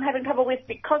one I'm having trouble with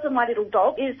because of my little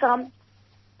dog is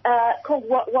called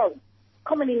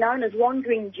commonly known as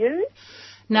wandering dew.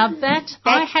 Now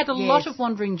I had a lot of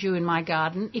wandering dew in my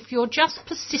garden. If you're just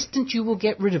persistent, you will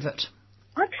get rid of it.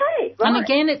 Okay, right. And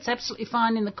again, it's absolutely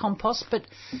fine in the compost, but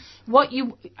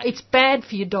it's bad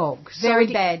for your dog.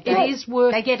 Very bad. It is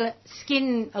worth... They get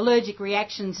skin allergic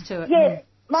reactions to it. Yes.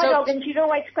 My dog, and she's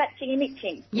always scratching and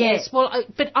itching. Yes, well,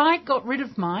 but I got rid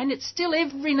of mine. It's still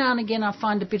every now and again I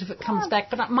find a bit of it comes back,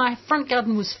 but my front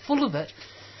garden was full of it.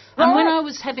 Right. And when I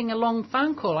was having a long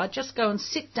phone call, I'd just go and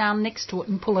sit down next to it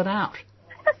and pull it out.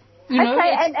 You know,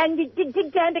 and you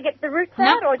dig down to get the roots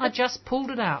out? Or I just pulled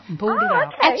it out and pulled it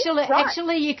out. Okay,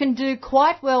 actually, you can do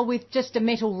quite well with just a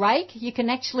metal rake. You can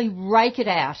actually rake it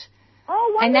out.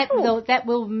 Oh, wonderful. And that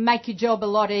will make your job a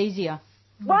lot easier.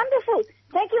 Wonderful.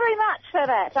 Thank you very much for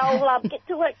that. I'll get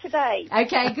to work today.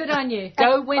 Okay, good on you.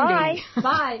 Go, Wendy. Bye.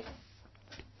 Bye.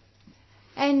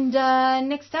 And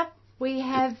next up, we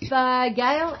have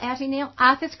Gail out in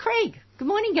Arthurs Creek. Good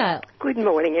morning, Gail. Good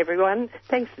morning, everyone.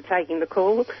 Thanks for taking the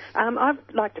call. I'd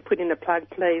like to put in a plug,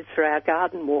 please, for our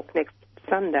garden walk next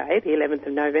Sunday, the 11th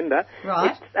of November.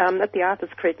 Right. It's at the Arthurs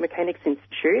Creek Mechanics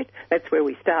Institute. That's where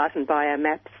we start and buy our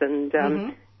maps.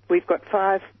 And we've got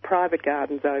 5 private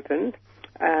gardens open.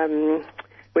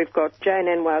 We've got Jane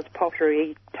Anwar's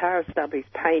pottery, Tara Stubby's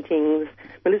paintings,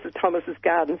 Melissa Thomas's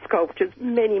garden sculptures,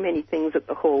 many, many things at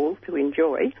the hall to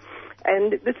enjoy.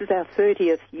 And this is our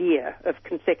 30th year of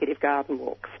consecutive garden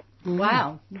walks.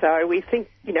 Wow. So we think,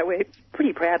 we're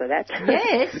pretty proud of that.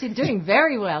 Yes, you're doing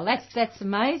very well. That's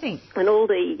amazing. And all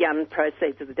the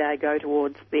proceeds of the day go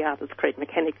towards the Arthurs Creek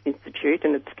Mechanics Institute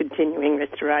and its continuing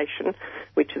restoration,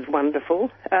 which is wonderful.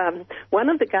 One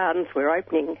of the gardens we're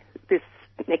opening this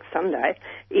next Sunday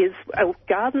is a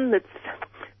garden that's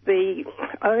the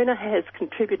owner has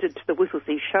contributed to the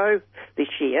Whistlesea show this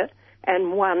year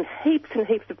and won heaps and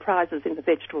heaps of prizes in the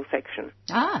vegetable section.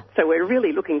 Ah. So we're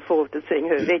really looking forward to seeing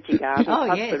her veggie garden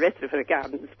plus yes. the rest of her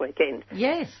garden this weekend.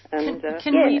 Yes. And,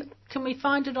 can we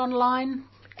find it online,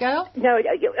 Gail? No,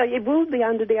 it will be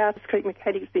under the Arthurs Creek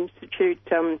Mechanics Institute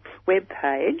web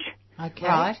page. Okay.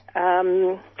 Right.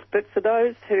 But for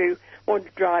those who want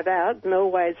to drive out,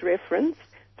 Melway's reference,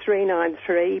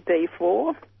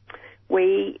 393B4.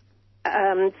 We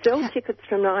sell tickets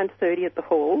from 9:30 at the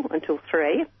hall until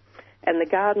 3, and the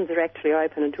gardens are actually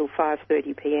open until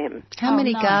 5:30 p.m. How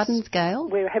many gardens, Gail?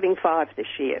 We're having 5 this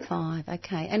year. 5,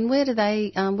 okay. And where do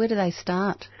they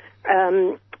start?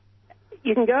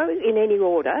 You can go in any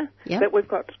order, but we've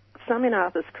got some in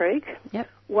Arthurs Creek,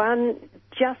 one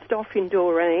just off in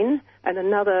Doreen, and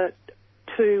another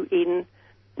 2 in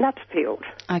Nutfield.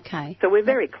 Okay. So we're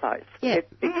very close. Yeah.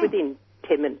 It's within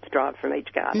 10 minutes drive from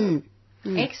each garden.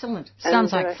 Excellent.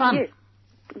 Sounds like fun. Yeah,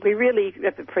 we really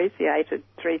have appreciated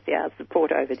 3CR's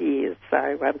support over the years,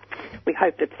 so we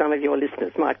hope that some of your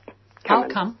listeners might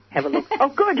come. Have a look. Oh,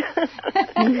 good.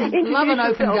 Love an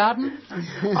open garden.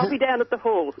 I'll be down at the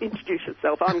hall. Introduce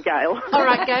yourself. I'm Gail. All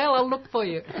right, Gail, I'll look for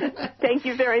you. Thank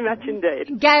you very much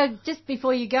indeed. Gail, just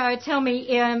before you go, tell me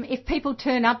if people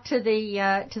turn up to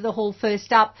the hall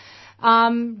first up,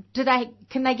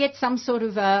 can they get some sort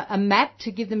of a map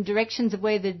to give them directions of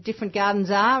where the different gardens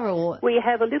are? Or we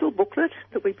have a little booklet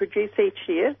that we produce each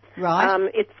year. Right.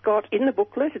 It's got in the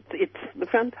booklet. It's the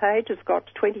front page has got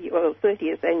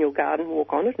 30th annual garden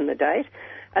walk on it and the date,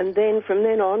 and then from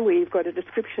then on we've got a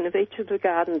description of each of the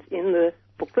gardens in the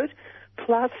booklet.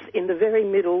 Plus, in the very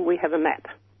middle we have a map.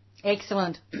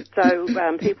 Excellent. So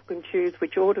people can choose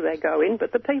which order they go in,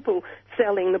 but the people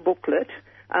selling the booklet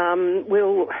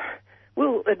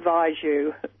will advise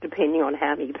you depending on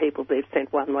how many people they've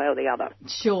sent one way or the other.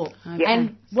 Sure. Okay.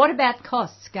 And what about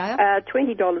costs, Gail?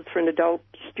 $20 for an adult,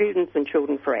 students and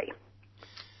children free.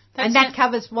 And that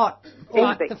covers what?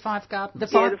 The 5 gardens.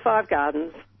 The 5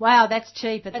 gardens. Wow, that's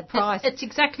cheap at the price. It's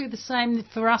exactly the same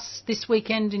for us this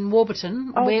weekend in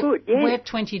Warburton. Good, yes. We're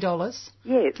 $20.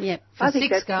 Yes. Yep. For I think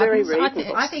 6 that's gardens. very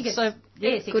reasonable. I think it's good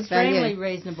extremely value.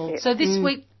 reasonable. So this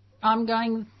week I'm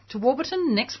going to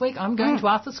Warburton. Next week I'm going to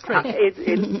Arthur's Creek. It's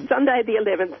Sunday the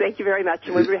 11th. Thank you very much.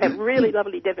 And we have really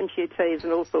lovely Devonshire teas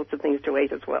and all sorts of things to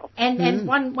eat as well. And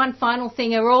one final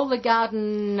thing, are all the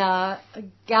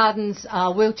gardens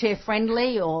wheelchair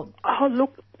friendly or? Oh,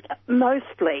 look,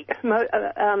 mostly.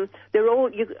 They're all,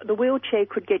 the wheelchair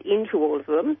could get into all of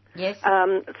them. Yes.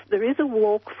 There is a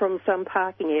walk from some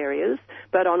parking areas,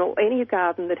 but on any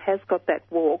garden that has got that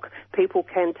walk, people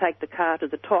can take the car to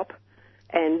the top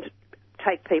and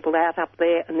take people out up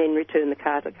there and then return the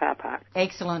car to the car park.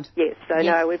 Excellent. Yes, so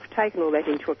no, we've taken all that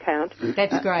into account.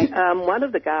 That's great. One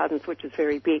of the gardens, which is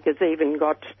very big, has even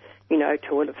got,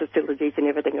 toilet facilities and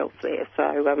everything else there. So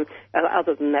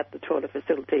other than that, the toilet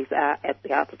facilities are at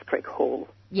the Arthur's Creek Hall.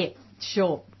 Yeah,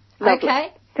 sure. Lovely.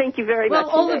 Okay. Thank you very much. Well,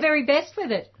 all the very best with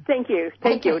it. Thank you.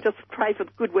 Thank you. Just pray for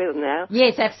good weather now.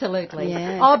 Yes, absolutely.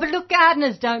 Yeah. Oh, but look,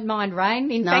 gardeners don't mind rain.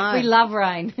 In fact, we love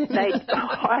rain.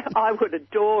 I would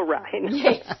adore rain.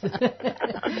 Yes,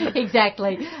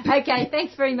 exactly. Okay,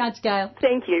 thanks very much, Gail.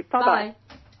 Thank you. Bye-bye.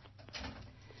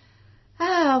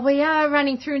 We are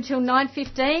running through until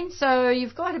 9:15, so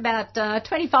you've got about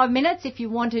 25 minutes if you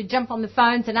want to jump on the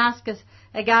phones and ask us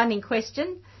a gardening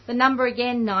question. The number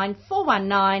again,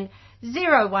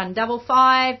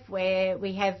 9419-0155, where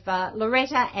we have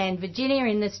Loretta and Virginia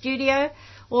in the studio.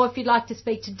 Or if you'd like to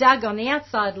speak to Doug on the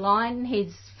outside line,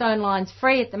 his phone line's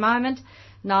free at the moment,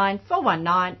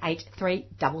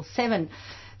 9419-8377.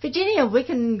 Virginia, we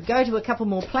can go to a couple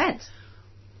more plants.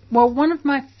 Well, one of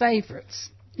my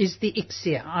favourites is the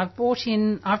Ixia. I've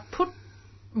put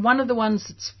one of the ones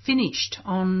that's finished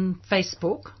on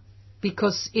Facebook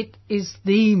because it is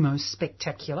the most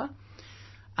spectacular.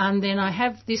 And then I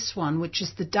have this one, which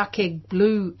is the duck egg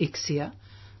blue Ixia.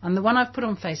 And the one I've put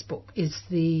on Facebook is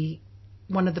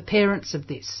one of the parents of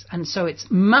this. And so it's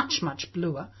much, much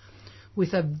bluer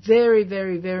with a very,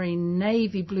 very, very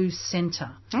navy blue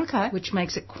centre. Okay. Which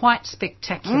makes it quite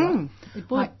spectacular.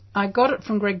 I got it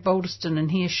from Greg Balderston,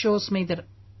 and he assures me that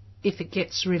if it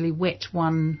gets really wet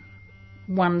one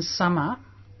summer,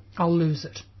 I'll lose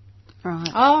it. Right.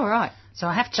 Oh, right. So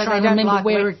I have to try and remember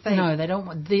where it... No, they don't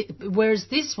want... Whereas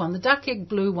this one, the duck egg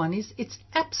blue one, it's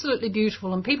absolutely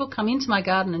beautiful, and people come into my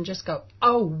garden and just go,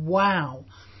 oh, wow.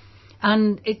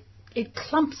 And it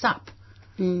clumps up.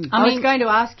 I was going to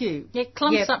ask you. It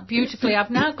clumps up beautifully.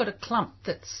 I've now got a clump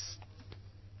that's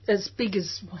as big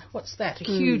as, what's that, a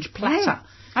huge platter.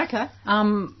 Okay.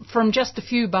 From just a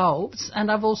few bulbs,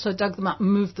 and I've also dug them up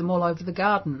and moved them all over the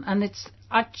garden. And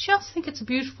I just think it's a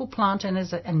beautiful plant,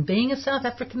 and being a South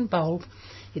African bulb,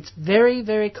 it's very,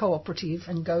 very cooperative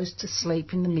and goes to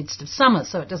sleep in the midst of summer,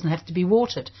 so it doesn't have to be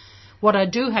watered. What I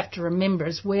do have to remember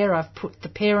is where I've put the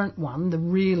parent one, the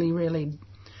really, really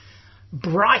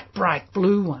bright, bright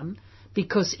blue one,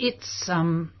 because it's...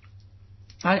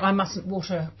 I mustn't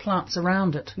water plants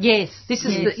around it. Yes. This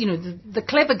is the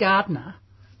clever gardener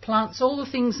plants all the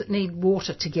things that need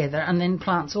water together and then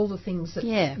plants all the things that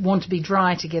want to be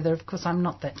dry together. Of course, I'm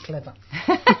not that clever.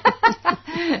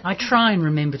 I try and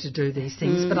remember to do these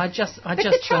things, but I just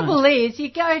the trouble is, you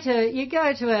go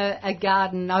to a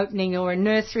garden opening or a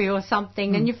nursery or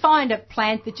something, and you find a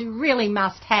plant that you really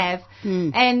must have,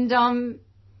 and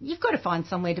you've got to find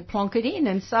somewhere to plonk it in,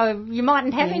 and so you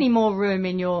mightn't have any more room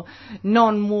in your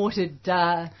non-watered...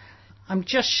 I'm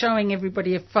just showing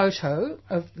everybody a photo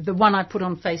of the one I put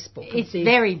on Facebook. It's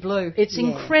very blue. It's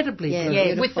incredibly blue.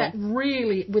 Yeah, with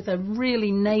a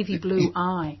really navy blue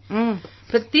eye.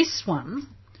 But this one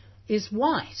is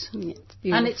white.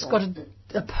 And it's got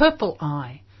a purple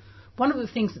eye. One of the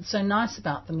things that's so nice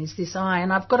about them is this eye,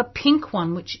 and I've got a pink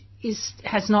one which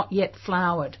has not yet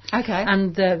flowered. Okay.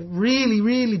 And the really,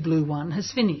 really blue one has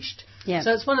finished. Yeah.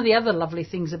 So it's one of the other lovely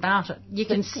things about it. You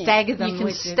can stagger them. You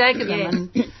can stagger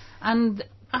them. And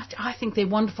I think they're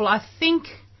wonderful. I think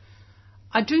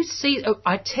I do see...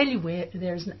 I tell you where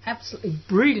there is an absolutely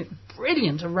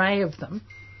brilliant array of them.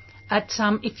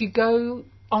 If you go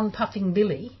on Puffing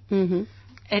Billy,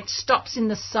 it stops in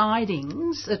the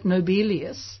sidings at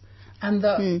Nobelius, and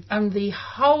the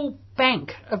whole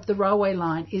bank of the railway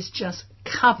line is just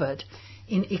covered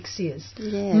in Ixias.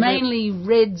 Yeah, mainly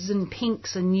reds and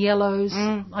pinks and yellows.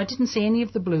 I didn't see any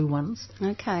of the blue ones.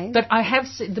 Okay. But I have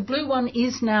seen... The blue one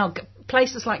is now...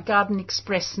 Places like Garden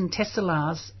Express and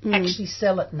Tesselaars actually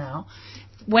sell it now.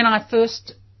 When I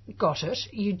first got it,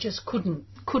 you just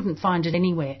couldn't find it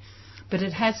anywhere. but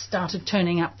it has started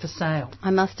turning up for sale. I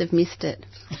must have missed it.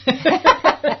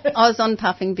 I was on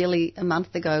Puffing Billy a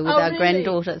month ago with our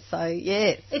granddaughter, so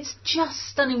yes. It's just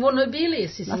stunning. Well,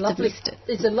 Nobelius is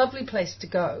a lovely place to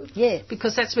go. Yes.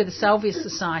 Because that's where the Salvia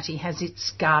Society has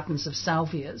its gardens of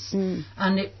salvias.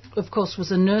 And it, of course,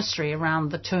 was a nursery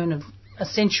around the turn of a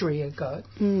century ago,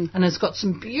 and it's got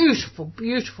some beautiful,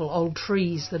 beautiful old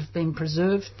trees that have been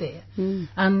preserved there.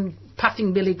 And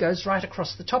Puffing Billy goes right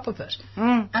across the top of it.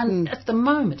 And at the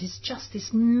moment, it's just this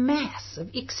mass of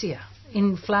Ixia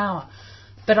in flower.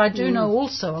 But I do know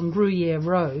also on Gruyere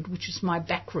Road, which is my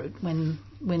back route when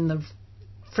the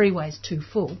freeway's too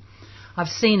full, I've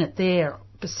seen it there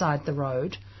beside the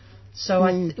road.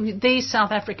 So these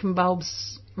South African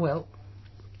bulbs, well,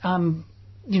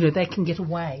 they can get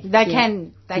away. They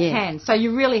can. So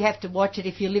you really have to watch it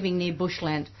if you're living near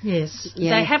bushland. Yes.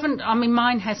 They haven't,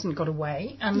 mine hasn't got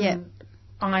away.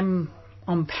 I'm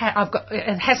on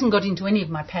it hasn't got into any of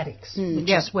my paddocks, which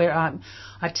is where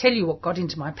I tell you what got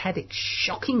into my paddock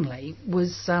shockingly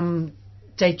was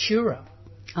Datura.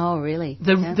 Oh, really?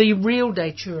 The real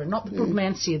Datura, not the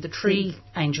Brugmansia, the tree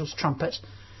angel's trumpet,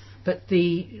 but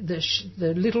the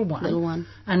little one. Little one.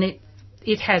 And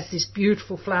it has this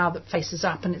beautiful flower that faces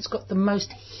up, and it's got the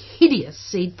most hideous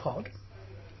seed pod,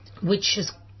 which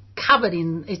is covered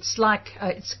in.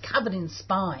 It's covered in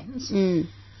spines.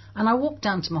 And I walked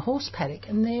down to my horse paddock,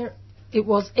 and there it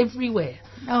was everywhere.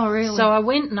 Oh, really? So I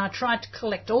went and I tried to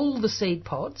collect all the seed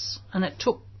pods, and it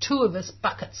took 2 of us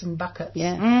buckets and buckets.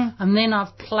 Yeah. And then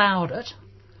I've ploughed it.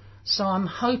 So I'm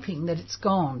hoping that it's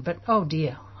gone. But, oh,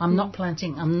 dear, I'm not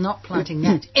planting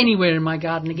that anywhere in my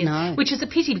garden again, which is a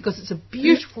pity because it's a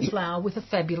beautiful flower with a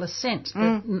fabulous scent.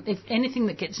 But if anything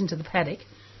that gets into the paddock,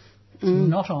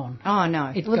 not on. Oh,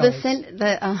 no. It goes. The scent...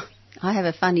 I have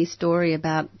a funny story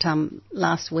about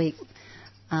last week.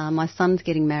 My son's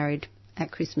getting married at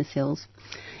Christmas Hills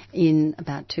in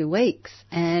about 2 weeks,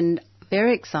 and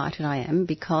very excited I am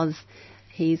because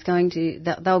he's going to.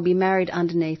 They'll be married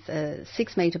underneath a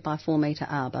 6 metre by 4 metre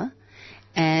arbour,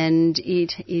 and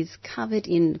it is covered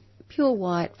in pure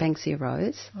white Banksia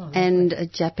rose and a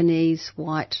Japanese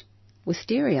white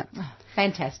wisteria. Oh,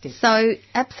 fantastic. So,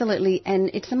 absolutely, and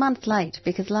it's a month late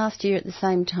because last year at the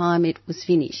same time it was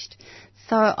finished.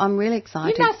 So I'm really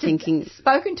excited. You must have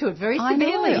spoken to it very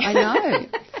severely. I know.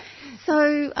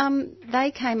 So they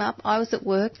came up. I was at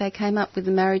work. They came up with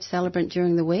the marriage celebrant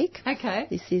during the week. Okay.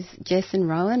 This is Jess and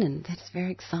Rowan, and that's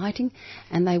very exciting.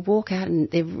 And they walk out, and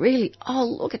they're really, oh,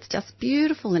 look, it's just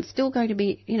beautiful. And it's still going to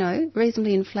be,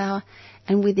 reasonably in flower.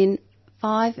 And within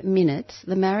 5 minutes,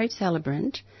 the marriage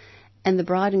celebrant and the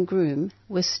bride and groom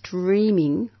were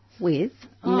streaming with,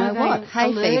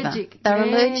 hay fever. They're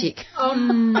allergic. Oh,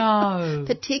 no.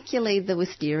 Particularly the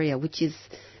wisteria, which is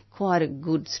quite a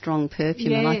good, strong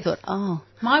perfume. Yes. And I thought,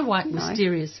 my white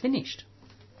wisteria is finished.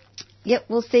 Yep,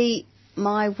 well, see,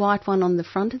 my white one on the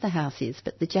front of the house is,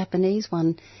 but the Japanese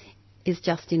one is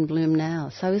just in bloom now.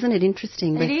 So isn't it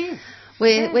interesting? It is.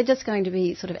 We're just going to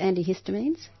be sort of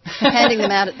antihistamines, handing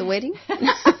them out at the wedding.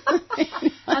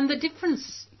 And the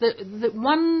difference,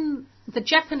 the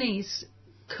Japanese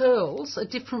curls a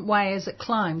different way as it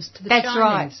climbs to the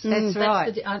Chinese. That's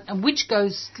right. And which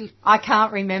goes... I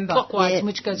can't remember. Clockwise and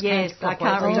which goes counterclockwise. I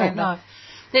can't remember.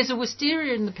 There's a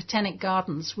wisteria in the Botanic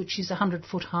Gardens which is 100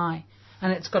 foot high,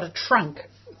 and it's got a trunk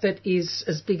that is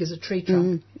as big as a tree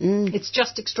trunk. It's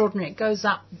just extraordinary. It goes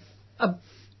up a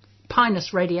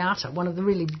Pinus radiata, one of the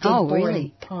really big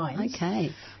boring pines.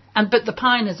 Okay. But the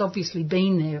pine has obviously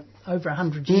been there over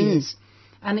 100 years,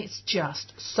 and it's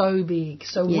just so big.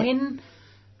 So when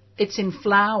it's in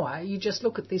flower, you just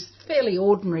look at this fairly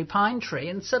ordinary pine tree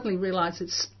and suddenly realise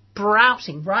it's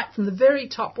sprouting right from the very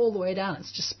top all the way down.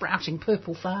 It's just sprouting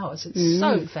purple flowers. It's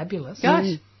so fabulous.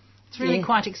 Gosh. It's really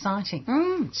quite exciting.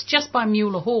 It's just by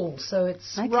Mueller Hall, so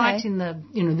it's right in the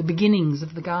the beginnings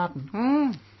of the garden.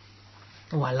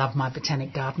 Oh, I love my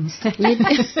Botanic Gardens.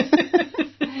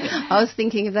 I was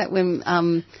thinking of that when,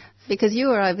 because you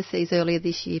were overseas earlier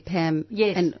this year, Pam.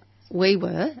 Yes. And we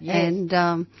were. Yes. And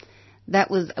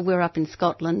we're up in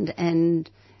Scotland, and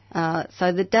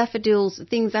so the daffodils,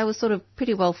 they were sort of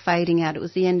pretty well fading out. It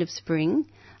was the end of spring,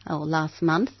 last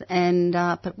month, and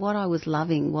but what I was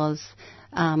loving was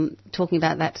talking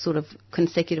about that sort of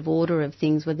consecutive order of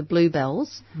things were the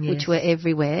bluebells, which were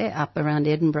everywhere up around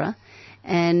Edinburgh,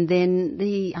 and then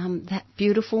the that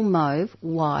beautiful mauve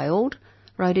wild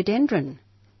rhododendron,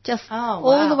 Just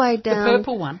all the way down. The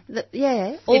purple one.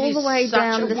 All the way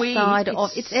down the side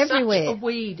of it's everywhere. Such a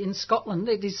weed in Scotland.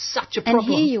 It is such a problem.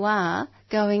 And here you are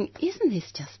going, isn't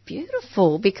this just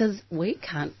beautiful? Because we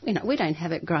can't, we don't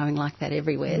have it growing like that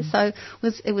everywhere. So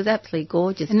it was absolutely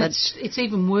gorgeous. And it's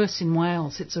even worse in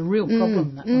Wales. It's a real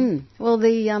problem, that one. Well,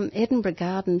 the Edinburgh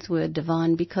Gardens were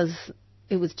divine because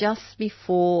it was just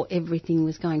before everything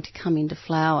was going to come into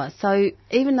flower. So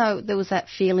even though there was that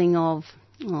feeling of,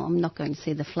 I'm not going to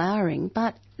see the flowering,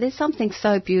 but there's something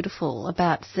so beautiful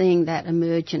about seeing that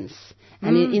emergence.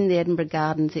 And in the Edinburgh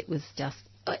Gardens, it was just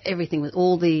everything, with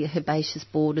all the herbaceous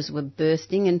borders were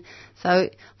bursting. And so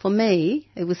for me,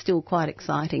 it was still quite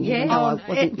exciting. Yeah,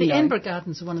 the Edinburgh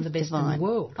Gardens are one of the best in the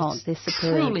world. They're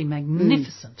superb. Truly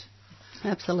magnificent.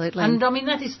 Absolutely. And,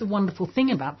 that is the wonderful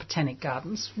thing about Botanic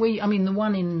Gardens. The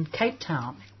one in Cape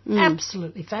Town,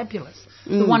 absolutely fabulous.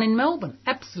 The one in Melbourne,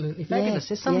 absolutely fabulous.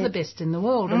 They're some of the best in the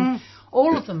world. And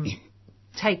all of them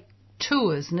take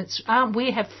tours, and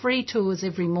we have free tours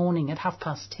every morning at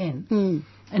 10:30,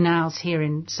 and ours here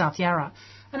in South Yarra.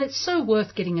 And it's so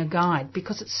worth getting a guide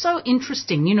because it's so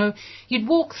interesting. You'd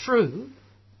walk through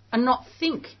and not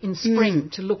think in spring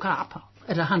to look up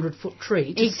at a 100-foot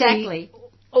tree to see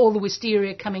all the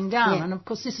wisteria coming down. Yeah. And, of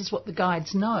course, this is what the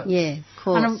guides know. Yeah, of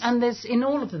course. And there's, in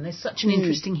all of them, there's such an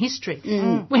interesting history.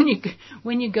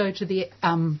 When you go to the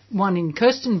one in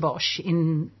Kirstenbosch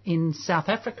in South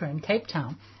Africa, in Cape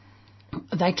Town,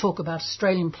 they talk about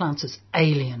Australian plants as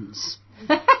aliens.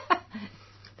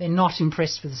 They're not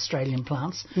impressed with Australian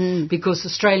plants because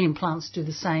Australian plants do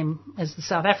the same as the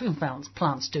South African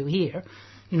plants do here.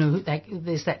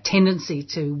 There's that tendency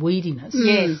to weediness.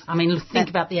 Yes. Think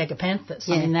about the agapanthus.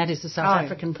 Yeah. That is a South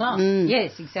African plant.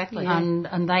 Yes, exactly.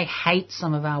 And they hate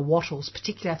some of our wattles,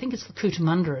 particularly. I think it's the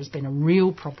Cootamundra has been a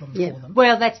real problem for them.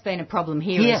 Well, that's been a problem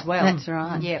here as well. That's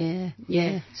right.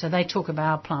 Yeah. So they talk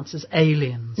about our plants as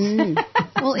aliens.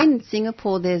 Well, in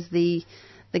Singapore, there's the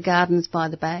Gardens by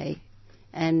the Bay.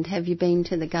 And have you been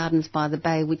to the Gardens by the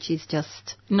Bay, which is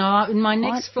just... No, in my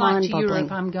next flight to Europe,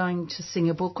 I'm going to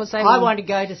Singapore because I want to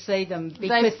go to see them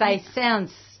because they sound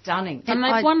stunning. And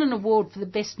they've won an award for the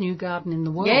best new garden in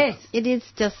the world. Yes. It is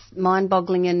just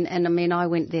mind-boggling. And I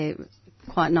went there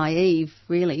quite naive,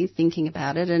 really, thinking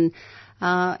about it. And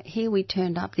here we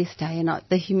turned up this day, and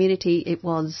the humidity, it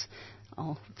was...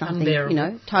 nothing,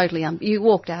 unbearable. Totally. You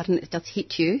walked out and it just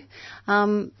hit you.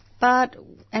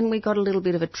 And we got a little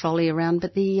bit of a trolley around,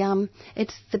 but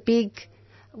it's the big,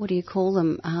 what do you call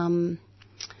them?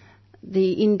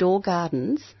 The indoor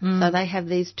gardens. So they have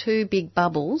these two big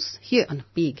bubbles,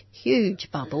 huge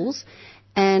bubbles,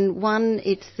 and one,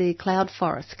 it's the Cloud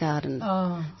Forest Garden.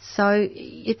 Oh. So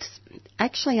it's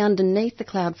actually underneath the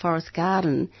Cloud Forest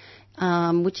Garden,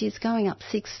 which is going up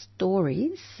 6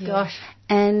 stories. Gosh.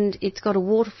 And it's got a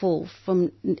waterfall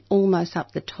from almost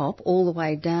up the top all the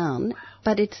way down. Wow.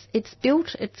 But it's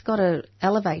got an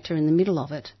elevator in the middle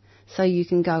of it. So you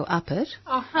can go up it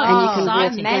and you can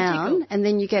walk down, and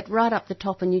then you get right up the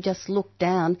top and you just look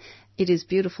down. It is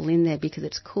beautiful in there because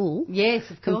it's cool. Yes,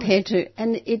 of course.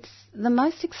 And it's the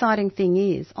most exciting thing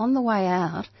is on the way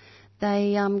out,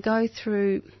 they go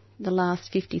through the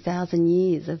last 50,000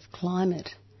 years of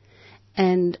climate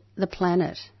and the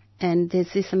planet. And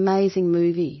there's this amazing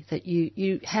movie that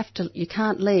you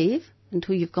can't leave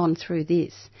until you've gone through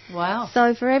this. Wow.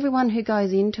 So for everyone who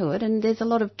goes into it, and there's a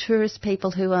lot of tourist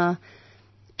people who are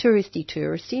touristy,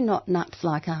 not nuts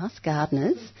like us,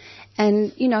 gardeners.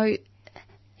 And,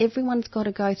 everyone's got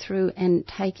to go through and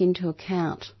take into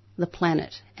account the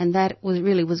planet. And that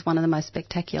was one of the most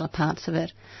spectacular parts of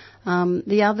it.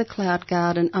 The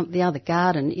other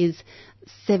garden is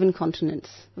 5 continents.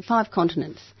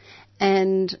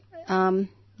 And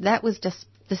that was just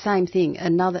the same thing.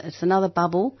 It's another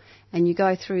bubble, and you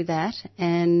go through that,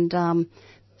 and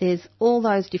there's all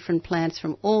those different plants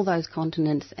from all those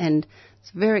continents, and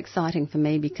it's very exciting for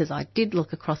me because I did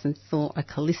look across and saw a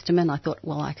callistemon. I thought,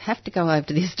 well, I have to go over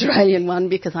to the Australian one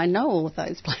because I know all of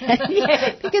those plants.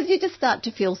 Because you just start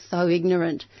to feel so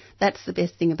ignorant. That's the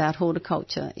best thing about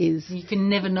horticulture is... You can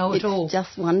never know it all. It's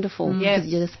just wonderful because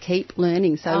you just keep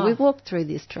learning. So we walked through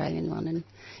the Australian one and,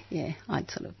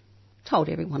 I'd sort of told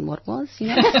everyone what it was,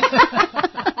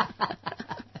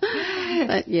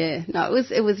 But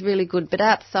it was really good. But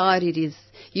outside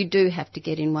you do have to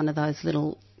get in one of those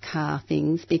little car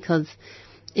things because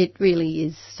it really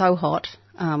is so hot.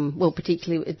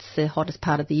 Particularly it's the hottest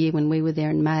part of the year when we were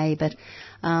there in May, but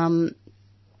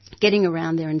getting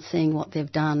around there and seeing what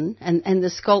they've done and the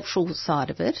sculptural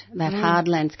side of it, that hard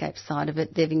landscape side of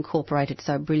it, they've incorporated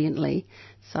so brilliantly.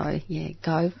 So,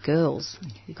 go girls.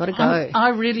 You've got to go. I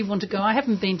really want to go. I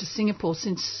haven't been to Singapore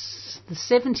since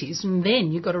the 70s, and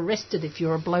then you got arrested if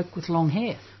you're a bloke with long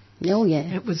hair. Oh,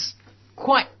 yeah. It was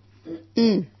quite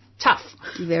tough.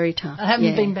 Very tough. I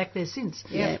haven't been back there since.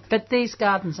 Yeah. But these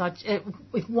gardens,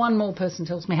 if one more person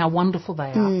tells me how wonderful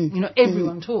they are,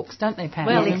 everyone talks, don't they, Pam?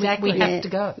 Well, exactly. We have to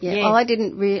go. Yeah.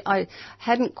 I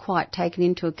hadn't quite taken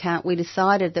into account. We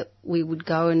decided that we would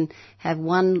go and have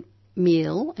one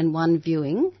meal and one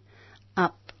viewing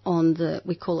up on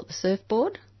we call it the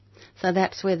surfboard. So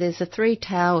that's where there's the 3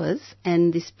 towers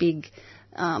and this big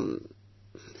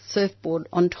surfboard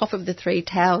on top of the 3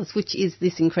 towers, which is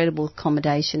this incredible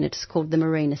accommodation. It's called the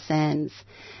Marina Sands,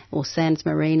 or Sands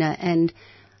Marina, and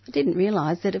I didn't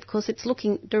realise that, of course, it's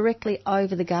looking directly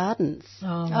over the gardens.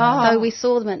 So we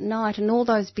saw them at night, and all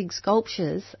those big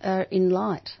sculptures are in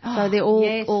light. So they're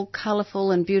all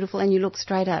colourful and beautiful, and you look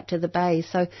straight out to the bay.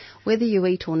 So whether you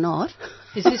eat or not...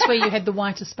 Is this where you had the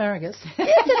white asparagus? Yes,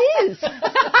 it is.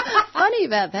 Funny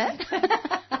about that.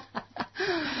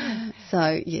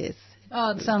 So, yes.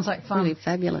 Oh, it sounds like fun. Really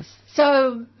fabulous.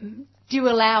 So do you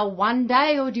allow one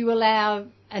day, or do you allow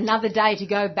another day to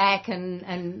go back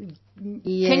and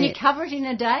can you cover it in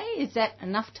a day? Is that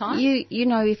enough time? You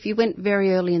know, if you went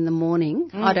very early in the morning,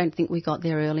 I don't think we got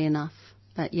there early enough.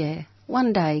 But,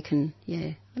 one day can,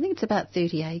 I think it's about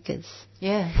 30 acres.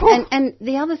 Yeah. And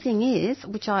the other thing is,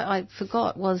 which I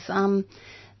forgot, was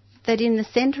that in the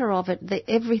centre of it,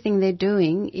 everything they're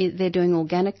doing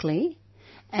organically,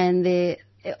 and they're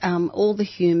all the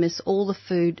humus, all the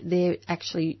food, they're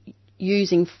actually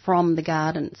using from the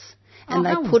gardens. And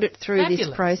they put it through this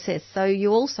process. So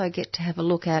you also get to have a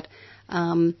look at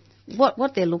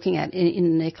what they're looking at in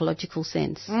an ecological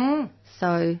sense.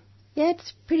 So,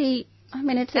 it's pretty... I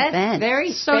mean, it's advanced.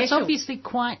 Very special. So it's obviously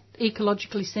quite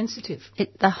ecologically sensitive.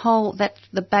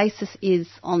 The basis is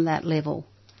on that level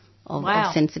of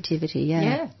sensitivity,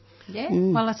 Yeah.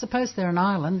 Well, I suppose they're an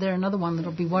island. They're another one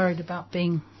that'll be worried about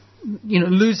being,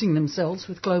 losing themselves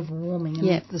with global warming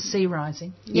and the sea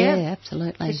rising. Yeah,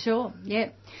 absolutely. For sure,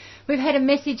 We've had a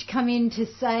message come in to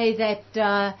say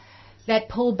that that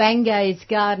Paul Bangay's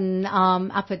garden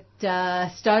up at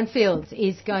Stonefields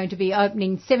is going to be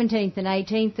opening 17th and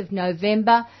 18th of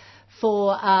November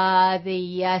for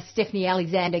the Stephanie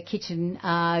Alexander Kitchen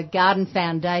Garden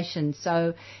Foundation.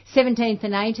 So 17th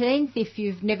and 18th, if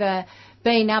you've never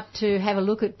been up to have a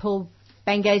look at Paul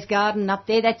Bangay's garden up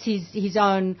there, that's his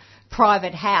own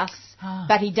private house,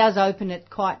 but he does open it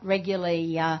quite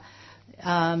regularly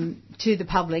to the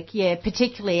public,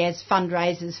 particularly as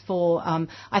fundraisers for,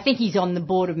 I think he's on the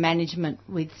board of management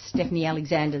with Stephanie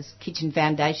Alexander's Kitchen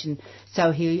Foundation,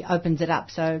 so he opens it up.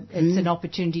 So it's an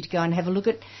opportunity to go and have a look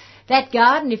at that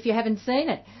garden if you haven't seen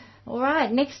it. All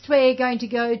right, next we're going to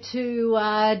go to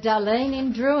Darlene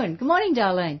in Druin. Good morning,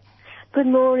 Darlene. Good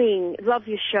morning. Love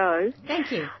your show.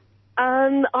 Thank you.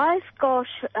 I've got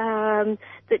the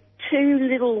 2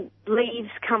 little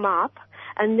leaves come up,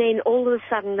 and then all of a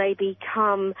sudden they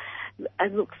become,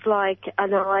 it looks like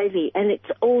an ivy, and it's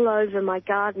all over my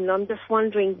garden. I'm just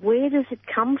wondering, where does it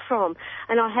come from?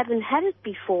 And I haven't had it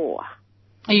before.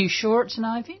 Are you sure it's an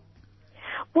ivy?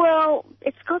 Well,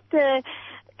 it's got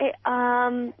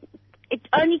it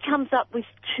only comes up with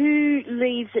 2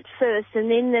 leaves at first,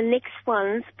 and then the next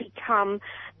ones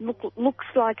looks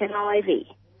like an ivy.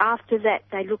 After that,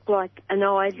 they look like an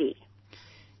ivy.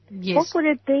 Yes. What would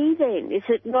it be then? Is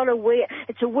it not a weed?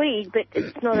 It's a weed, but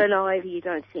it's not an ivy, you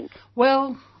don't think?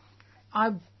 Well,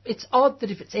 it's odd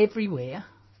that if it's everywhere.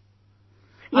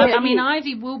 Yeah, I mean,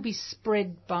 ivy will be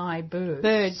spread by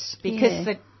birds. Because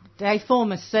they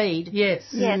form a seed. Yes.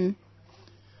 Yes.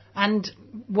 And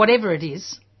whatever it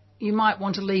is, you might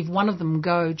want to leave one of them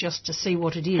go just to see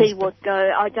what it is.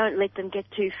 I don't let them get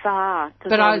too far.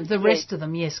 But the rest of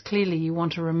them, yes, clearly you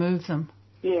want to remove them.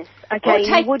 Yes.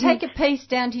 Okay. Or take a piece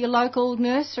down to your local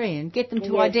nursery and get them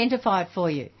to identify it for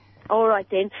you. All right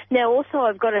then. Now also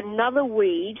I've got another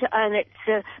weed, and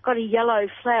it's got a yellow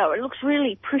flower. It looks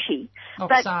really pretty.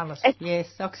 Oxalis. Yes,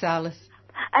 oxalis.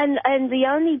 And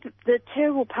the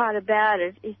terrible part about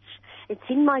it is it's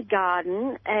in my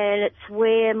garden, and it's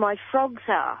where my frogs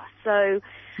are. So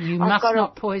you must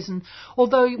not poison.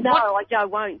 Although I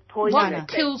won't poison it. What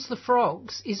kills the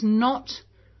frogs is not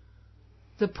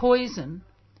the poison.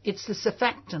 It's the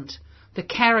surfactant, the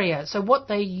carrier. So what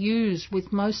they use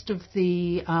with most of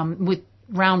the, with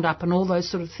Roundup and all those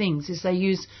sort of things, is they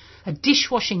use a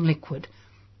dishwashing liquid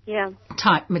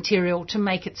type material to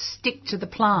make it stick to the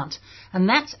plant. And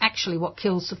that's actually what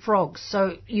kills the frogs.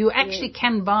 So you actually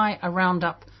can buy a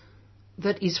Roundup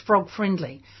that is frog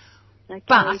friendly. Okay.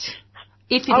 But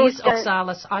if it is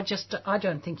oxalis, I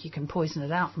don't think you can poison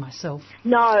it out myself.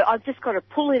 No, I've just got to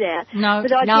pull it out. No,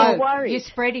 but I get worried. You're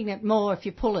spreading it more if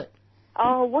you pull it.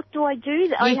 Oh, what do I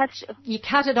do? You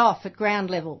cut it off at ground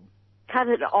level. Cut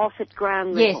it off at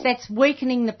ground level. Yes, that's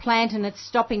weakening the plant and it's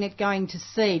stopping it going to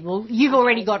seed. Well, you've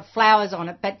already got flowers on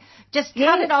it, but just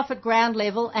cut it off at ground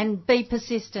level and be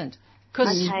persistent.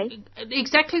 Because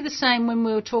exactly the same when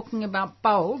we were talking about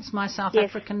bulbs, my South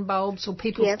African bulbs or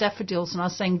people's daffodils, and I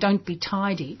was saying don't be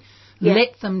tidy.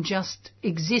 Let them just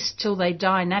exist till they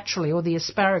die naturally, or the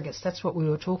asparagus, that's what we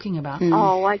were talking about.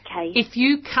 Oh, okay. If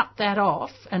you cut that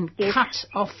off and cut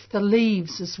off the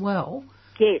leaves as well,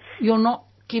 you're not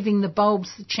giving the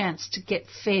bulbs the chance to get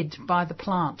fed by the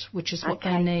plant, which is what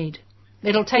they need.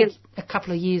 It'll take a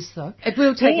couple of years, though. It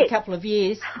will take a couple of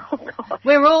years. Oh, God.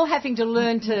 We're all having to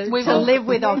learn to live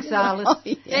with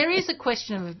oxalis. There is a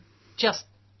question of just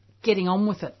getting on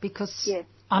with it because,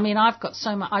 I mean, I've got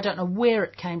so much, I don't know where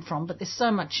it came from, but there's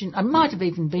so much I might have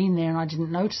even been there and I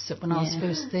didn't notice it when I was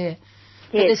first there.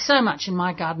 But there's so much in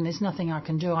my garden, there's nothing I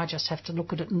can do. I just have to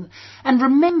look at it. And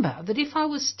remember that if I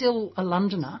was still a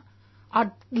Londoner,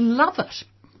 I'd love it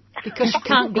because you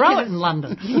can't grow it in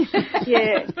London.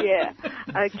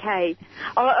 Okay.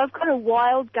 I've got a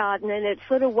wild garden and it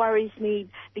sort of worries me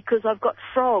because I've got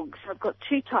frogs. I've got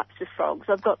two types of frogs.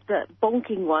 I've got the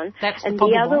bonking one. That's and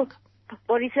the other.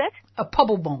 What is that? A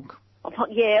pobblebonk.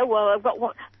 Yeah, well, I've got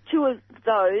two of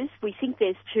those. We think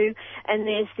there's two. And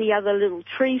there's the other little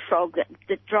tree frog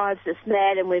that drives us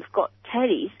mad, and we've got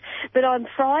teddies. But I'm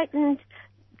frightened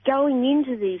going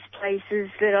into these places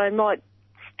that I might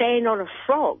stand on a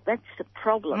frog. That's the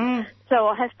problem. So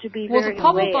I have to be very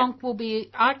aware. Well, the pobblebonk will be,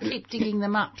 I keep digging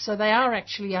them up, so they are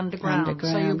actually underground.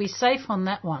 So you'll be safe on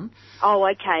that one. Oh,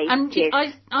 okay. And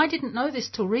I didn't know this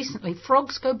till recently.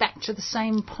 Frogs go back to the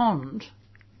same pond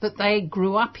that they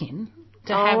grew up in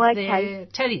to have their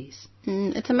teddies.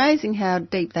 It's amazing how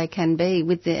deep they can be.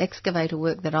 With the excavator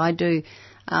work that I do,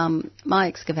 my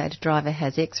excavator driver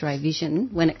has X-ray vision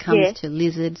when it comes to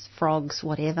lizards, frogs,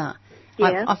 whatever.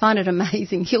 I find it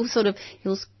amazing. He'll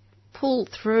pull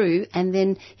through and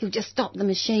then he'll just stop the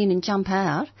machine and jump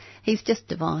out. He's just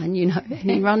divine, you know. And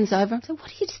he runs over and says, "What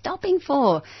are you stopping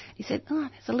for?" He said, "Oh,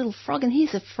 there's a little frog, and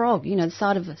here's a frog, you know, the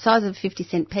size of a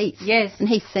 50-cent piece." Yes. And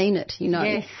he's seen it, you know.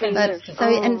 Yes.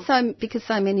 Because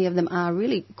so many of them are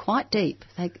really quite deep,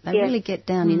 they really get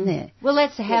down in there. Well,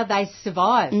 that's how they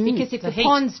survive, because if the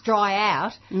ponds dry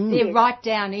out, they're right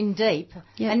down in deep,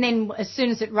 and then as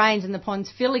soon as it rains and the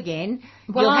ponds fill again,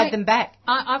 you'll have them back.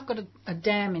 I've got a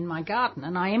dam in my garden,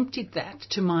 and I emptied that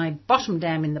to my bottom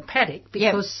dam in the paddock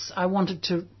because I wanted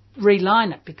to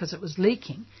reline it because it was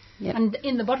leaking. Yep. And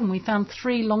in the bottom we found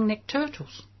 3 long-necked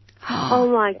turtles. Oh,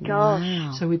 my gosh.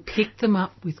 Wow. So we picked them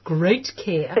up with great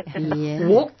care,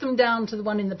 walked them down to the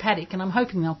one in the paddock, and I'm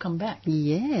hoping they'll come back.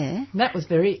 Yeah. That was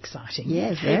very exciting.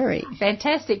 Yeah, very.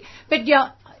 Fantastic. But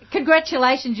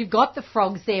congratulations, you've got the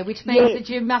frogs there, which means that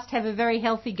you must have a very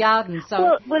healthy garden.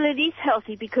 So well, it is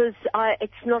healthy because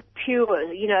it's not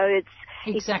pure, you know, it's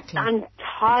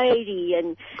untidy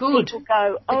and people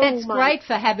go, but that's great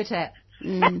for habitat.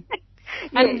 And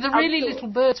the really little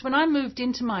birds, when I moved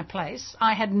into my place,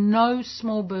 I had no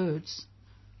small birds.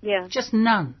 Yeah. Just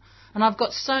none. And I've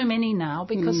got so many now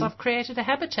because I've created a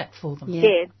habitat for them.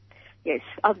 Yeah. Yes,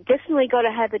 I've definitely got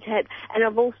a habitat, and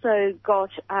I've also got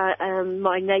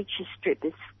my nature strip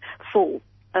is full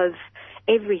of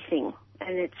everything,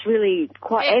 and it's really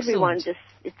quite Excellent.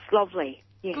 it's lovely.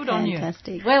 Yeah. Good on you.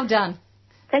 Fantastic. Well done.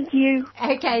 Thank you.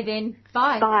 Okay then,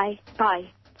 bye.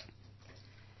 Bye.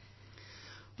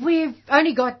 We've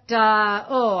only got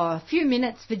a few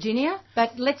minutes, Virginia,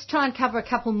 but let's try and cover a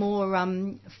couple more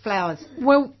flowers.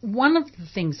 Well, one of the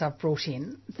things I've brought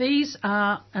in, these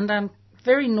are, and I'm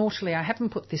very naughtily, I haven't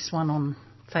put this one on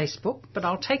Facebook, but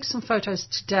I'll take some photos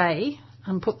today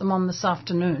and put them on this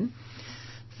afternoon.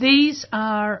 These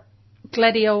are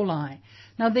gladioli.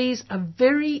 Now, these are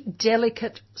very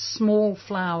delicate, small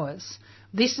flowers.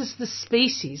 This is the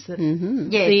species that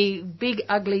the big,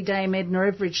 ugly Dame Edna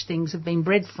Everage things have been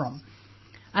bred from.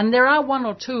 And there are 1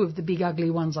 or 2 of the big,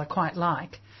 ugly ones I quite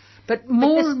like. But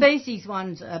the species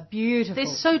ones are beautiful.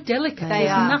 They're so delicate. There's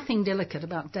nothing delicate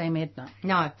about Dame Edna.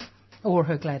 No. Or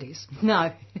her Gladys.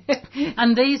 No.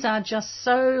 And these are just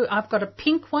so... I've got a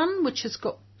pink one, which has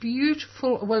got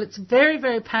beautiful... Well, it's very,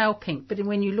 very pale pink, but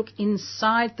when you look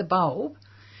inside the bulb,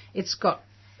 it's got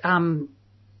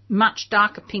much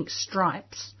darker pink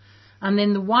stripes. And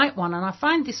then the white one, and I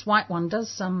find this white one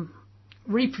does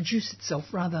reproduce itself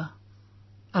rather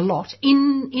a lot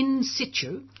in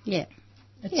situ. Yeah.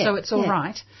 So it's all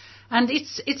right. And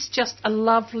it's just a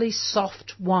lovely,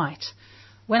 soft white.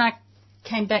 When I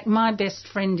came back, my best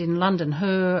friend in London,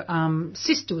 her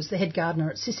sister was the head gardener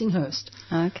at Sissinghurst.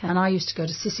 Okay. And I used to go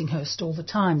to Sissinghurst all the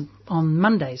time on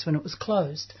Mondays when it was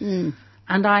closed. Mm.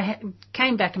 And I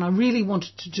came back and I really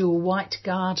wanted to do a white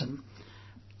garden,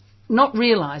 not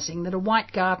realising that a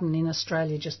white garden in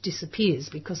Australia just disappears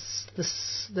because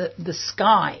the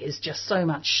sky is just so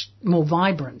much more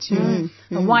vibrant. You know?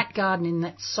 A white garden in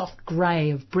that soft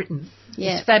grey of Britain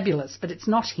is fabulous, but it's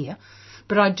not here.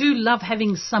 But I do love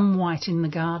having some white in the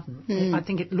garden. I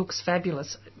think it looks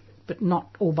fabulous, but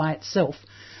not all by itself.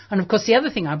 And, of course, the other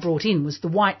thing I brought in was the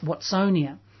white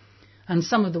Watsonia. And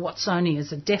some of the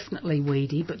Watsonias are definitely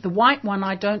weedy, but the white one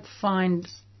I don't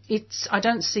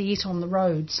see it on the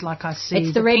roads like I see.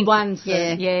 It's the red ones,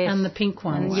 and the pink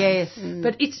ones. Yes.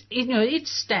 But it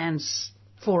stands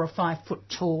 4 or 5 foot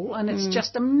tall, and it's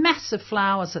just a mass of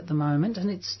flowers at the moment,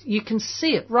 and you can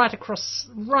see it right across.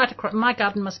 My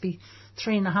garden must be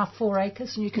 3.5, 4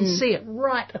 acres, and you can see it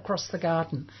right across the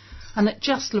garden. And it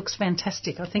just looks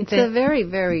fantastic. I think it's a very,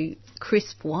 very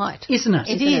crisp white. Isn't it?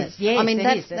 It is, yes. I mean,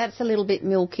 that's a little bit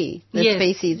milky, the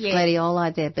species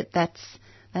gladioli there, but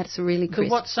that's really crisp.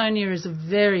 The Watsonia is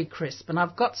very crisp, and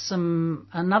I've got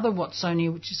another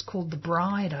Watsonia which is called the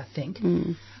Bride, I think,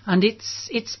 and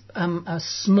it's a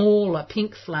smaller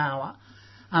pink flower,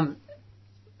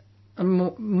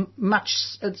 much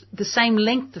the same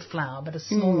length of flower, but a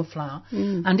smaller flower,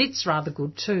 and it's rather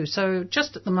good too. So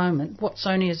just at the moment,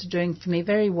 Watsonias are doing for me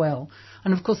very well.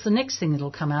 And of course, the next thing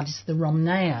that'll come out is the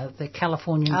Romnea, the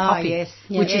Californian poppy,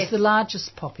 which is the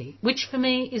largest poppy, which for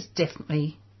me is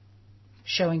definitely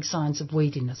showing signs of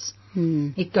weediness.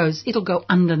 It'll go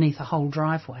underneath a whole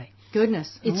driveway.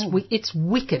 Goodness, it's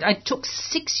wicked. It took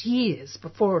 6 years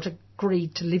before it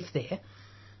agreed to live there.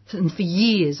 And for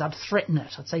years I'd threaten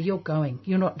it. I'd say, you're going.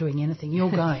 You're not doing anything.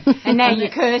 You're going. And now you're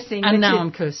cursing. And now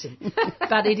I'm cursing.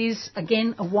 But it is,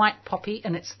 again, a white poppy,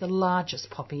 and it's the largest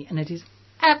poppy, and it is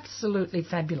absolutely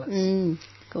fabulous.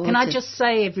 Can I just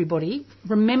say, everybody,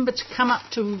 remember to come up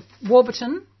to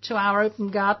Warburton, to our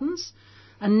open gardens,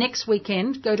 and next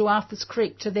weekend go to Arthur's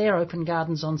Creek to their open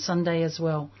gardens on Sunday as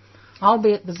well. I'll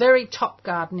be at the very top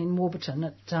garden in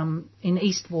Warburton, in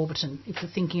East Warburton, if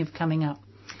you're thinking of coming up.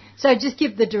 So just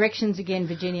give the directions again,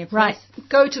 Virginia, please. Right.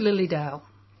 Go to Lilydale.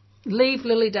 Leave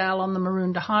Lilydale on the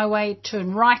Maroondah Highway.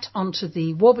 Turn right onto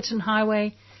the Warburton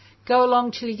Highway. Go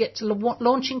along till you get to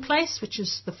Launching Place, which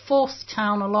is the 4th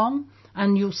town along,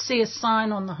 and you'll see a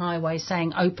sign on the highway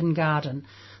saying Open Garden.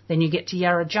 Then you get to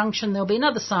Yarra Junction. There'll be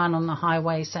another sign on the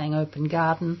highway saying Open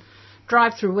Garden.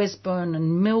 Drive through Westburn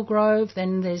and Millgrove.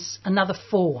 Then there's another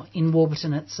 4 in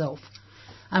Warburton itself.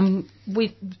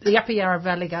 The Upper Yarra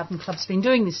Valley Garden Club's been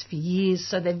doing this for years,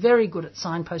 so they're very good at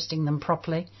signposting them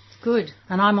properly. Good.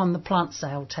 And I'm on the plant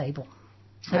sale table.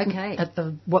 Okay. At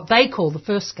what they call the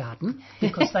first garden,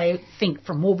 because they think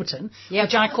from Warburton,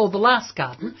 which I call the last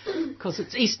garden, because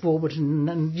it's East Warburton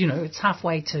and, it's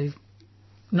halfway to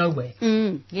nowhere.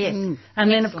 Yes.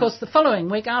 And then, of course, the following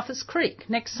week, Arthur's Creek.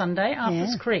 Next Sunday,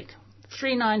 Arthur's Creek.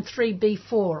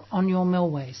 393B4 on your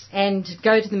Millways. And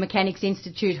go to the Mechanics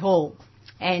Institute Hall.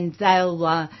 And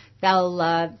they'll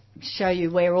show you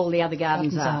where all the other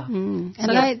gardens are. And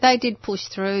they did push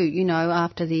through,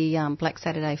 after the Black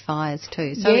Saturday fires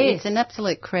too. So it's an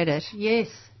absolute credit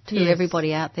to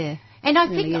everybody out there. And I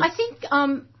think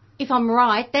if I'm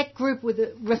right, that group were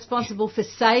responsible for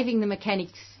saving the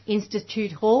Mechanics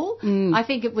Institute Hall. I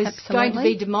think it was going to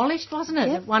be demolished, wasn't it,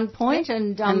 at one point?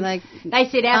 And they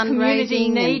said our community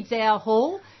needs our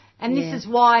hall. And this is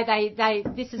why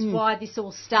why this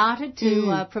all started,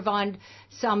 to provide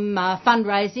some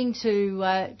fundraising to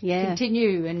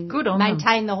continue and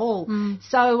maintain the hall.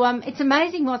 So it's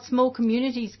amazing what small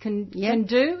communities can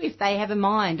do if they have a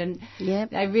mind, and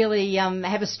they really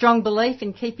have a strong belief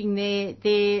in keeping their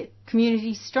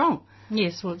communities strong.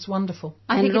 Yes, well, it's wonderful.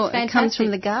 I think it's fantastic. It comes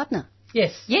from the gardener.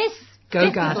 Yes. Yes.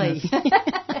 Go gardeners.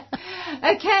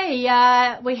 Okay,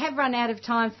 we have run out of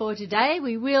time for today.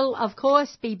 We will, of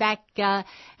course, be back at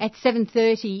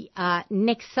 7:30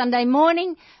 next Sunday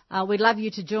morning. We'd love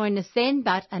you to join us then,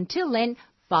 but until then,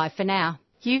 bye for now.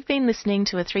 You've been listening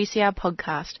to a 3CR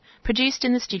podcast produced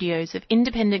in the studios of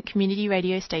independent community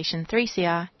radio station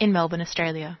 3CR in Melbourne,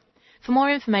 Australia. For more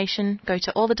information, go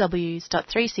to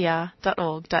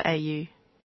allthews.3cr.org.au.